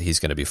think he's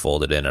going to be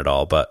folded in at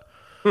all. But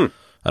I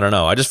don't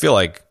know. I just feel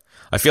like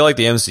the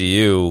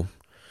MCU,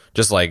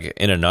 just like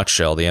in a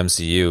nutshell, the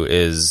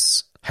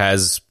MCU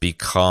has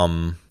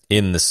become,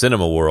 in the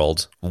cinema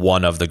world,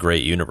 one of the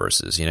great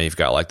universes. You've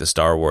got like the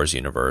Star Wars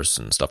universe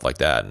and stuff like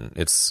that, and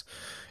it's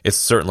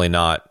certainly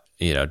not,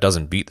 it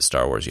doesn't beat the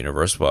Star Wars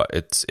universe, but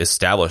it's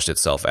established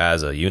itself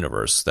as a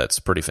universe that's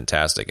pretty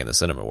fantastic in the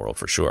cinema world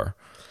for sure.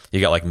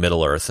 You got like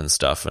Middle Earth and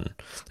stuff, and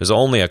there's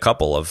only a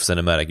couple of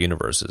cinematic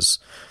universes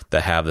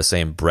that have the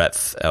same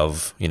breadth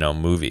of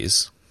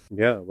movies.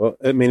 Yeah, well,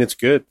 I mean, it's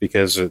good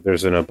because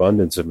there's an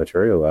abundance of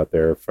material out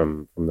there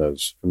from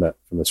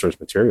the source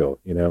material,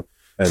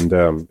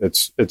 and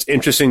it's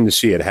interesting to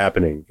see it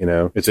happening.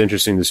 It's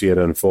interesting to see it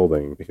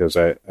unfolding, because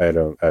I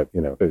think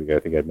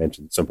I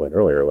mentioned at some point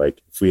earlier, like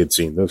if we had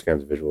seen those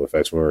kinds of visual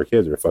effects when we were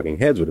kids, our fucking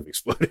heads would have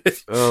exploded.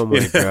 Oh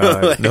my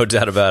god, no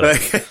doubt about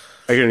it.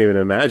 I couldn't even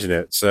imagine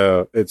it.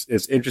 So it's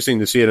interesting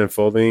to see it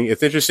unfolding.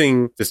 It's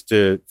interesting just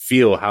to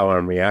feel how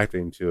I'm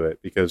reacting to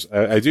it, because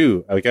I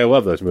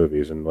love those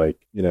movies, and I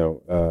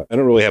don't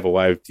really have a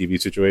live TV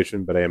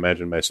situation, but I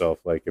imagine myself,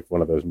 like, if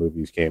one of those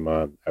movies came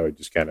on, I would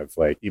just kind of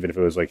like, even if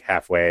it was like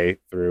halfway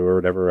through or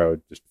whatever, I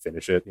would just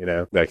finish it,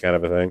 that kind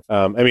of a thing.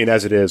 I mean,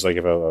 as it is, like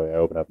if I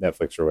open up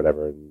Netflix or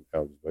whatever, and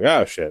I'll just be like,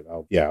 oh shit,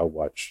 I'll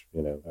watch,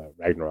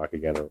 Ragnarok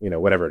again, or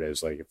whatever it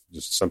is, like if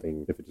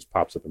it just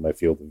pops up in my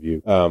field of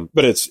view.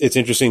 But it's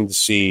interesting to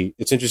see.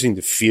 It's interesting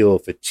to feel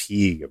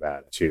fatigue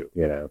about it too.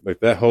 Like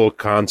that whole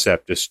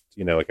concept. Just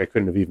like I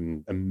couldn't have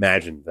even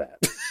imagined that.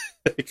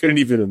 I couldn't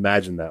even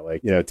imagine that,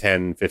 like,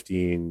 10,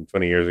 15,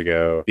 20 years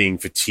ago, being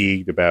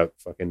fatigued about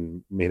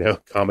fucking,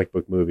 comic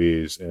book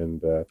movies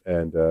and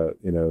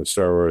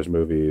Star Wars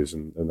movies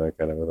and that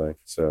kind of a thing.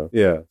 So,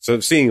 yeah. So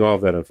seeing all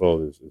of that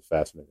unfold is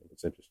fascinating.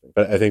 it's interesting.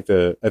 But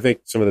I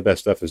think some of the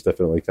best stuff is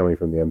definitely coming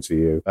from the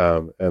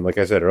MCU. And like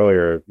I said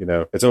earlier,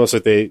 it's almost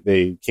like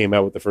they came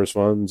out with the first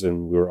ones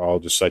and we were all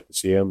just psyched to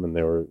see them, and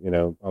they were,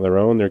 on their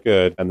own, they're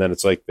good. And then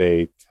it's like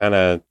they kind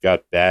of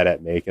got bad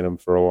at making them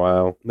for a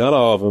while. Not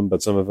all of them,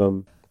 but some of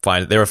them.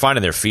 They were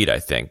finding their feet, I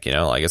think.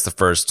 Like it's the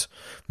first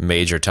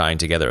major tying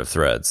together of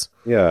threads.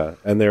 Yeah,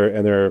 and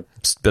they're a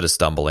bit of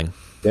stumbling.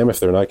 Damn if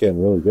they're not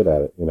getting really good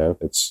at it.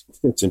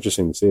 It's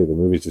interesting to see. The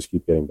movies just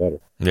keep getting better.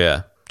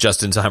 Yeah,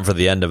 just in time for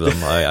the end of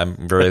them.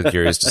 I'm very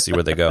curious to see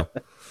where they go.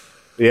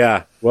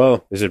 Yeah.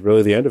 Well, is it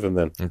really the end of them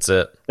then? That's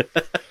it.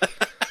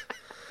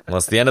 Well,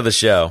 it's the end of the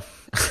show.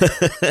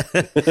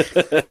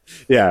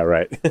 Yeah,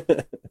 right.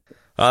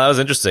 That was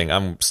interesting.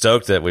 I'm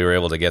stoked that we were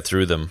able to get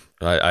through them.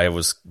 I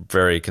was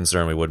very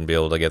concerned we wouldn't be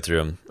able to get through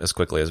them as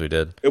quickly as we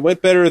did. It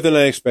went better than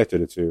I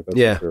expected it to.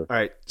 Yeah. Sure. All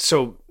right.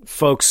 So,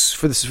 folks,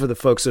 for the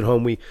folks at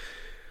home,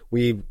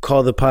 we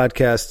call the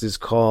podcast is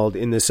called,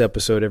 in this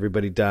episode,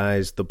 Everybody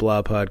Dies, the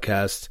Blah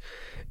Podcast.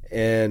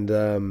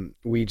 And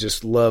we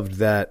just loved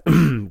that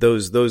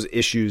those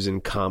issues in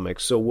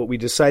comics. So what we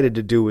decided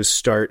to do was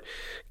start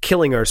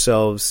killing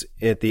ourselves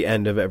at the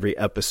end of every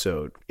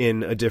episode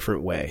in a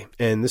different way.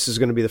 And this is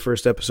going to be the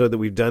first episode that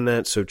we've done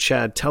that. So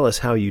Chad, tell us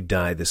how you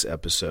die this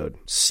episode.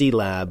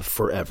 C-Lab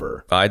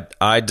forever.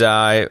 I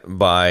die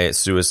by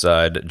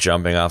suicide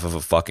jumping off of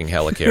a fucking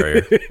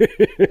helicarrier.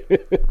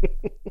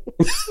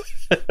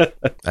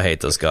 I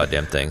hate those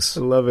goddamn things. I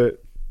love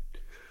it.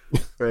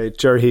 Right,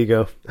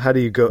 Jarhigo, how do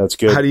you go? That's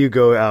good. How do you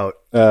go out?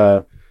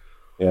 Yeah,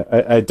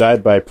 I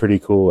died by pretty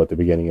cool at the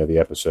beginning of the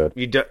episode.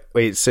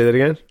 Wait, say that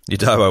again? You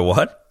die by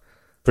what?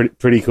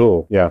 Pretty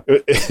cool, yeah.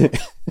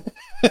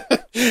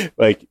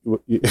 Like,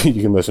 you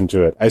can listen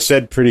to it. I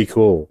said pretty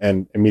cool,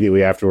 and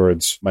immediately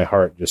afterwards, my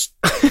heart just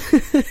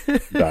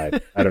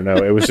died. I don't know.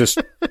 It was just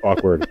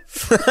awkward.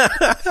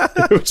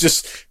 It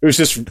was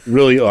just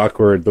really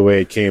awkward the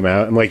way it came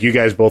out. And like, you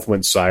guys both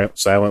went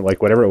silent,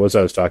 like whatever it was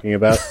I was talking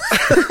about.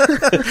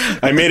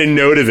 I made a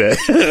note of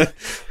it.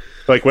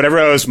 Like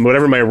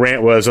whatever my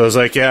rant was, I was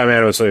like, yeah,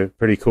 man, it was like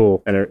pretty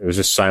cool. And it was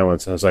just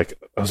silence. I was like,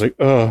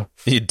 oh.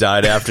 You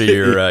died after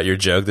your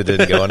joke that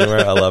didn't go anywhere.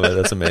 I love it.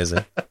 That's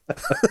amazing.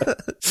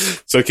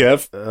 So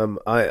Kev,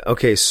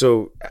 okay.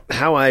 So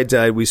how I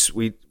died,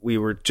 we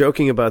were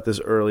joking about this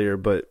earlier,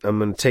 but I'm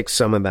going to take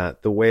some of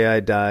that. The way I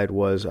died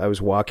was I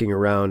was walking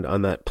around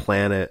on that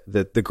planet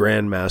that the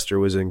Grandmaster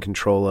was in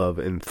control of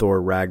in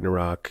Thor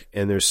Ragnarok,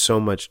 and there's so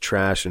much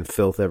trash and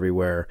filth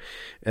everywhere,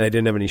 and I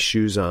didn't have any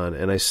shoes on,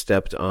 and I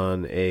stepped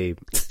on a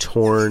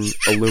torn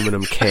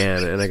aluminum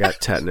can, and I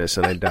got tetanus,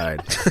 and I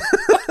died.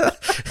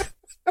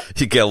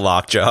 You get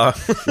lockjaw.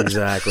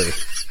 Exactly.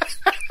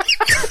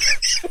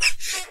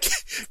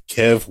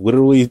 Kev,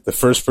 literally the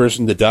first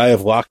person to die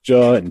of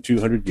lockjaw in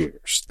 200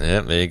 years.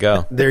 Yeah, there you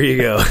go. There you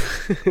go.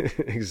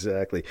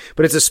 Exactly.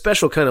 But it's a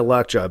special kind of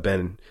lockjaw,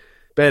 Ben.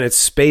 Ben, it's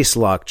space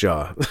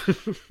lockjaw.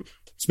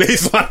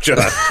 Space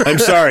lockjaw. I'm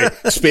sorry.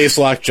 Space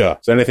lockjaw.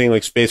 Is there anything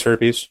like space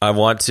herpes? I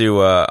want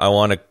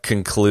to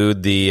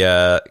conclude the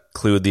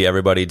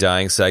everybody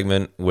dying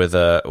segment with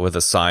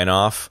a sign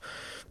off.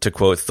 To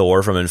quote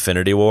Thor from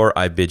Infinity War,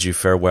 I bid you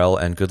farewell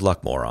and good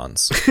luck,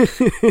 morons.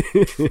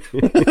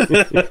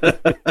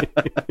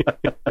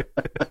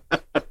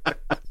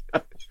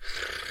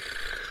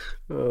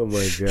 Oh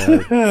my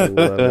God. I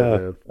love it,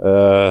 man.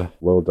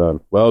 Well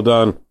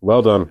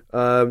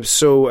done.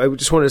 So I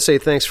just wanted to say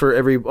thanks for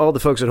all the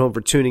folks at home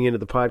for tuning into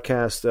the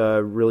podcast.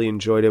 Really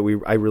enjoyed it.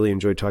 I really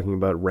enjoyed talking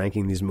about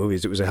ranking these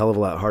movies. It was a hell of a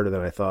lot harder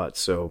than I thought.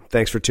 So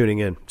thanks for tuning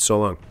in. So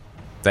long.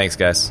 Thanks,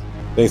 guys.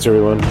 Thanks,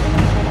 everyone.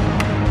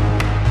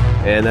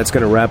 And that's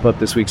going to wrap up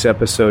this week's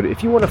episode.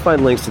 If you want to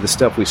find links to the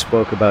stuff we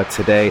spoke about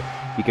today,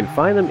 you can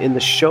find them in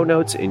the show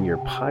notes in your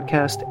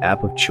podcast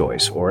app of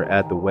choice or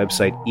at the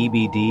website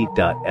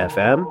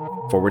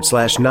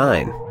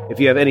ebd.fm/9. If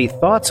you have any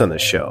thoughts on the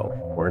show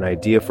or an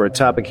idea for a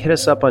topic, hit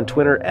us up on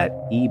Twitter at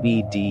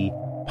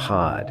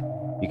ebdpod.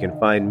 You can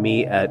find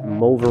me at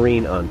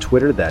Molverine on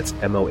Twitter. That's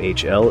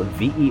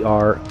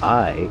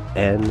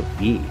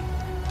MOHLVERINE.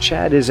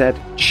 Chad is at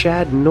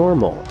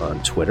ChadNormal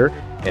on Twitter.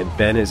 And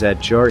Ben is at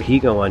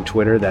Jarhigo on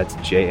Twitter. That's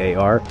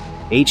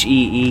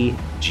JARHEEGO.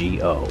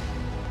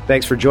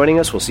 Thanks for joining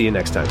us. We'll see you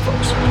next time,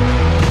 folks.